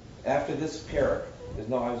letters. After this parak, I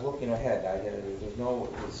was looking ahead. There's no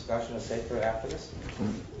discussion of sefer after this.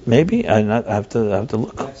 Maybe I have to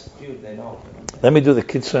look. That's few. They know. Let me do the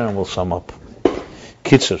kitzur and we'll sum up.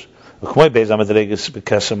 Kitzur. So what does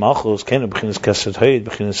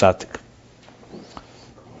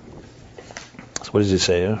he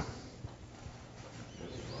say here?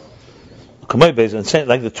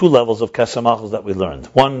 Like the 2 levels of Kesem Achos that we learned.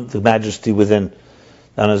 One, the majesty within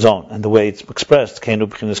on his own, and the way it's expressed. Same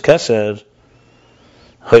thing in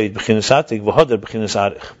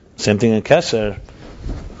Keser.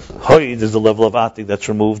 Hoid is the level of Atik that's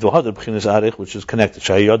removed, which is connected.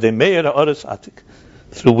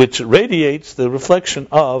 Through which it radiates the reflection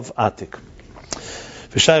of Atik.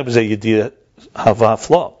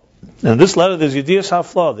 In this letter there's Yediyas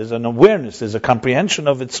HaFlaw, there's an awareness, there's a comprehension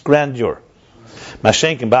of its grandeur.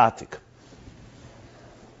 Mashenkin Ba'atik.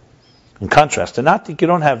 In contrast, in Atik you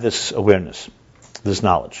don't have this awareness, this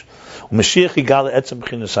knowledge. Mashiach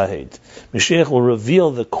will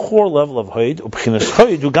reveal the core level of Hoid,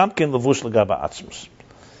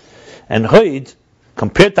 and Hoid,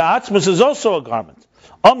 compared to Atzmus, is also a garment.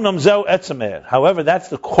 However, that's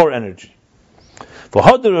the core energy. For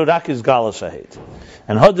Hodr Rak is Gala Shahid.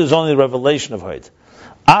 And Hodr is only the revelation of Hoid.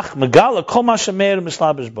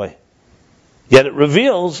 Yet it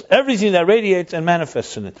reveals everything that radiates and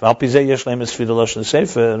manifests in it. According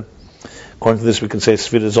to this, we can say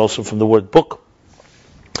Sfira is also from the word book.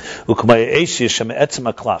 Like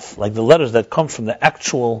the letters that come from the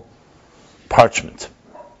actual parchment.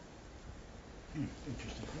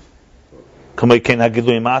 Same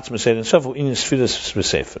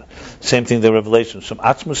thing, the revelations from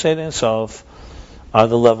Atzmus and Sof are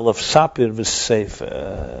the level of Sapir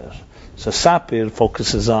v'Sefer. So Sapir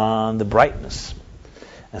focuses on the brightness,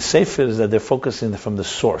 and Sefer is that they're focusing from the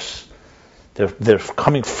source. They're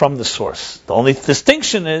coming from the source. The only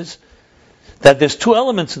distinction is that there's 2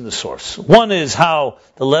 elements in the source. One is how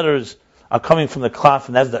the letters are coming from the klaf,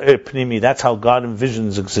 and that's the Pnimi. That's how God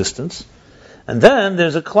envisions existence. And then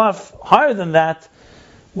there's a klaf higher than that,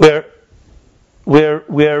 where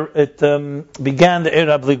it began the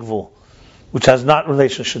Eir Abligvul, which has not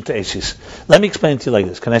relationship to Asis. Let me explain to you like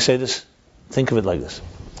this. Can I say this? Think of it like this.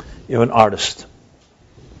 You're an artist.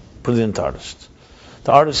 Brilliant artist.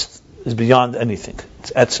 The artist is beyond anything.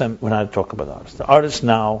 It's etzem. We're not talking about the artist. The artist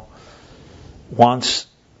now wants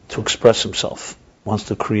to express himself, wants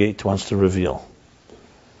to create, wants to reveal.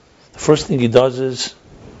 First thing he does is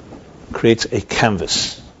creates a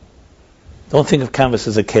canvas. Don't think of canvas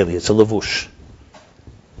as a keli, it's a lavush.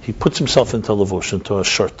 He puts himself into a lavush, into a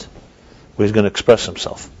shirt, where he's going to express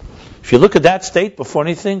himself. If you look at that state before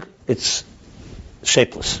anything, it's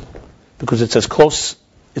shapeless. Because it's as close,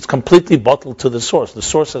 it's completely bottled to the source. The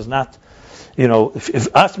source has not,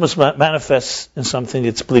 if Atmos manifests in something,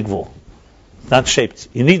 it's bligvul, not shaped.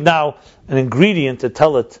 You need now an ingredient to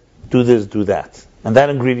tell it, do this, do that. And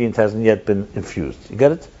that ingredient hasn't yet been infused. You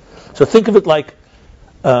get it? So think of it like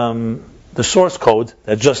the source code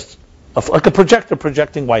that just, like a projector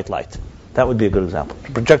projecting white light. That would be a good example.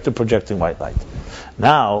 A projector projecting white light.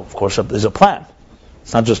 Now, of course, there's a plan.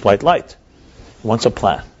 It's not just white light. He wants a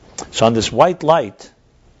plan. So on this white light,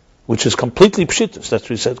 which is completely pshitus, that's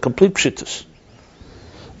what he said, complete pshitus.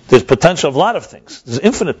 There's potential of a lot of things. There's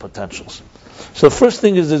infinite potentials. So the first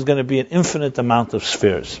thing is there's going to be an infinite amount of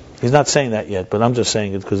spheres. He's not saying that yet, but I'm just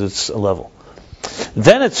saying it because it's a level.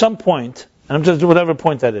 Then at some point, and I'm just whatever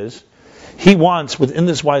point that is, he wants, within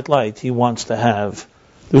this white light, he wants to have,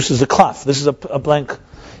 this is a klaf, this is a blank,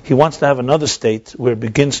 he wants to have another state where it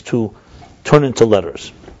begins to turn into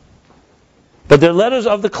letters. But they're letters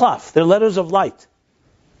of the klaf, they're letters of light.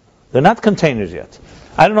 They're not containers yet.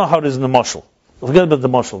 I don't know how it is in the mashal. Forget about the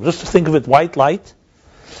mashal. Just to think of it, white light,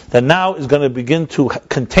 that now is going to begin to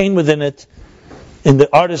contain within it, in the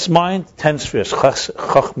artist's mind, 10 spheres.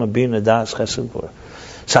 Chachma, Bina, Das, Chesed,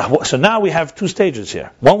 Gvura. So now we have two stages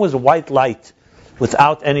here. One was a white light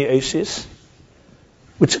without any aces,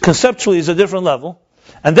 which conceptually is a different level.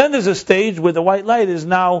 And then there's a stage where the white light is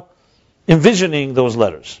now envisioning those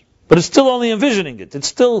letters. But it's still only envisioning it. It's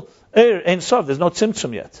still Ein Sof. There's no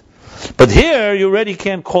tzimtzum yet. But here, you already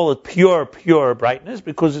can't call it pure brightness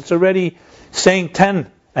because it's already saying 10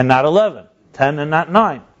 and not 11. 10 and not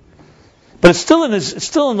 9. But it's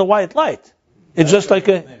still in the white light. It's just like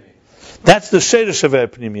that's the Sheirosh Haver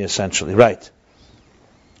Pnimi essentially, right?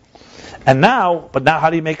 But now how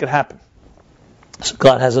do you make it happen? So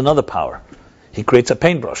God has another power. He creates a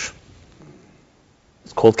paintbrush.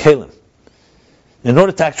 It's called Kalim. In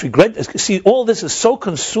order to actually see, all this is so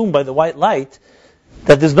consumed by the white light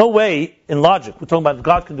that there's no way in logic. We're talking about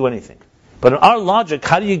God can do anything. But in our logic,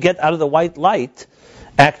 how do you get out of the white light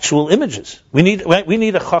actual images? We need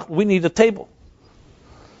a table.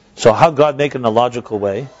 So how God make it in a logical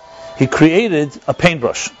way? He created a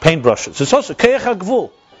paintbrushes. It's also Keach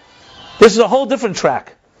HaGvul. This is a whole different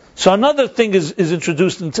track. So another thing is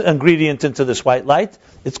introduced into ingredient into this white light.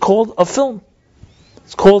 It's called a film.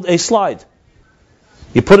 It's called a slide.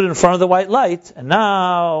 You put it in front of the white light, and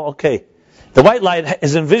now, the white light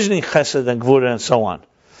is envisioning Chesed and Gvura and so on.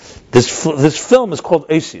 This film is called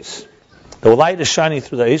Asis. The light is shining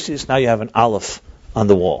through the Asis. Now you have an Aleph on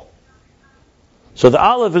the wall. So the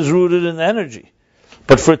Aleph is rooted in the energy.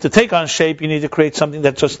 But for it to take on shape, you need to create something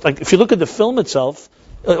that's just like, if you look at the film itself,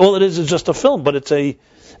 all it is just a film, but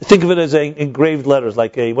think of it as engraved letters,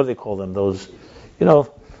 like what do they call them? Those,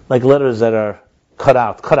 like letters that are cut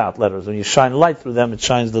out letters. When you shine light through them, it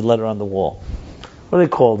shines the letter on the wall. What are they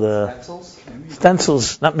called? Stencils?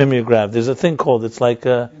 Stencils, not mimeograph. There's a thing called, it's like,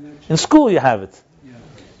 in school you have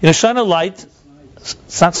it. Shine a light,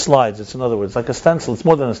 it's not slides, it's in other words, like a stencil. It's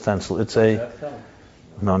more than a stencil. It's a...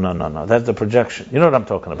 No. That's the projection. You know what I'm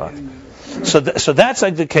talking about. So that's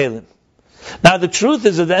like the Kalim. Now the truth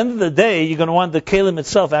is, at the end of the day, you're going to want the Kalim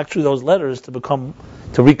itself, actually those letters, to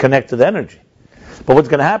reconnect to the energy. But what's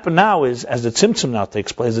going to happen now is, as the Tzimtzum now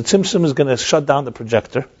takes place, the Tzimtzum is going to shut down the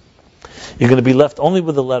projector. You're going to be left only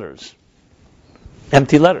with the letters.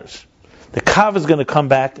 Empty letters. The Kav is going to come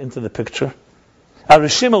back into the picture. A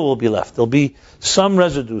Rishima will be left. There'll be some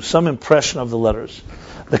residue, some impression of the letters.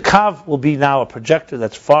 The Kav will be now a projector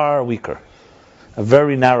that's far weaker. A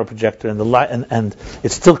very narrow projector, and the light, and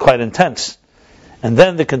it's still quite intense. And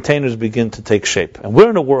then the containers begin to take shape. And we're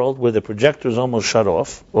in a world where the projector is almost shut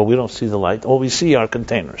off, or we don't see the light. All we see are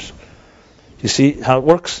containers. You see how it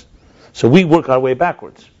works? So we work our way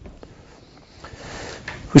backwards.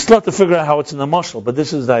 We still have to figure out how it's in the mashal, but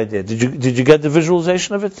this is the idea. Did you get the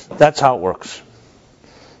visualization of it? That's how it works.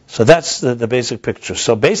 So that's the basic picture.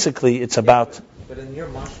 So basically, it's about... But in your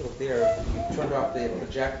mashal there, you turned off the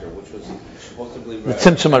projector, which was supposedly... The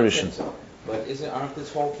Tzimtzum Arishin. But aren't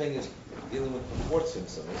this whole thing is dealing with before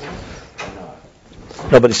Tzimtzum, isn't it? Or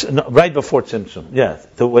not? No, but it's right before Tzimtzum. Yeah,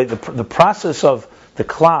 the process of the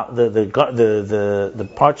cloud, the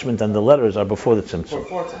parchment and the letters are before the Tzimtzum.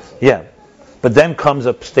 Before Tzimtzum. Yeah, but then comes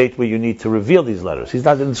a state where you need to reveal these letters.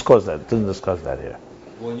 Didn't discuss that here.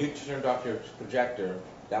 When you turned off your projector,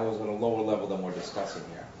 that was at a lower level than we're discussing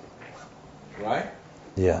here, right?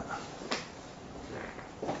 Yeah.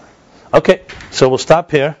 Okay, so we'll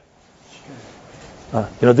stop here.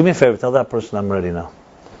 Do me a favor, tell that person I'm ready now.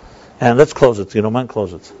 And let's close it. You don't mind,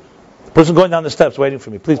 close it. The person going down the steps waiting for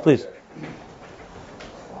me. Please.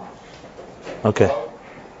 Okay.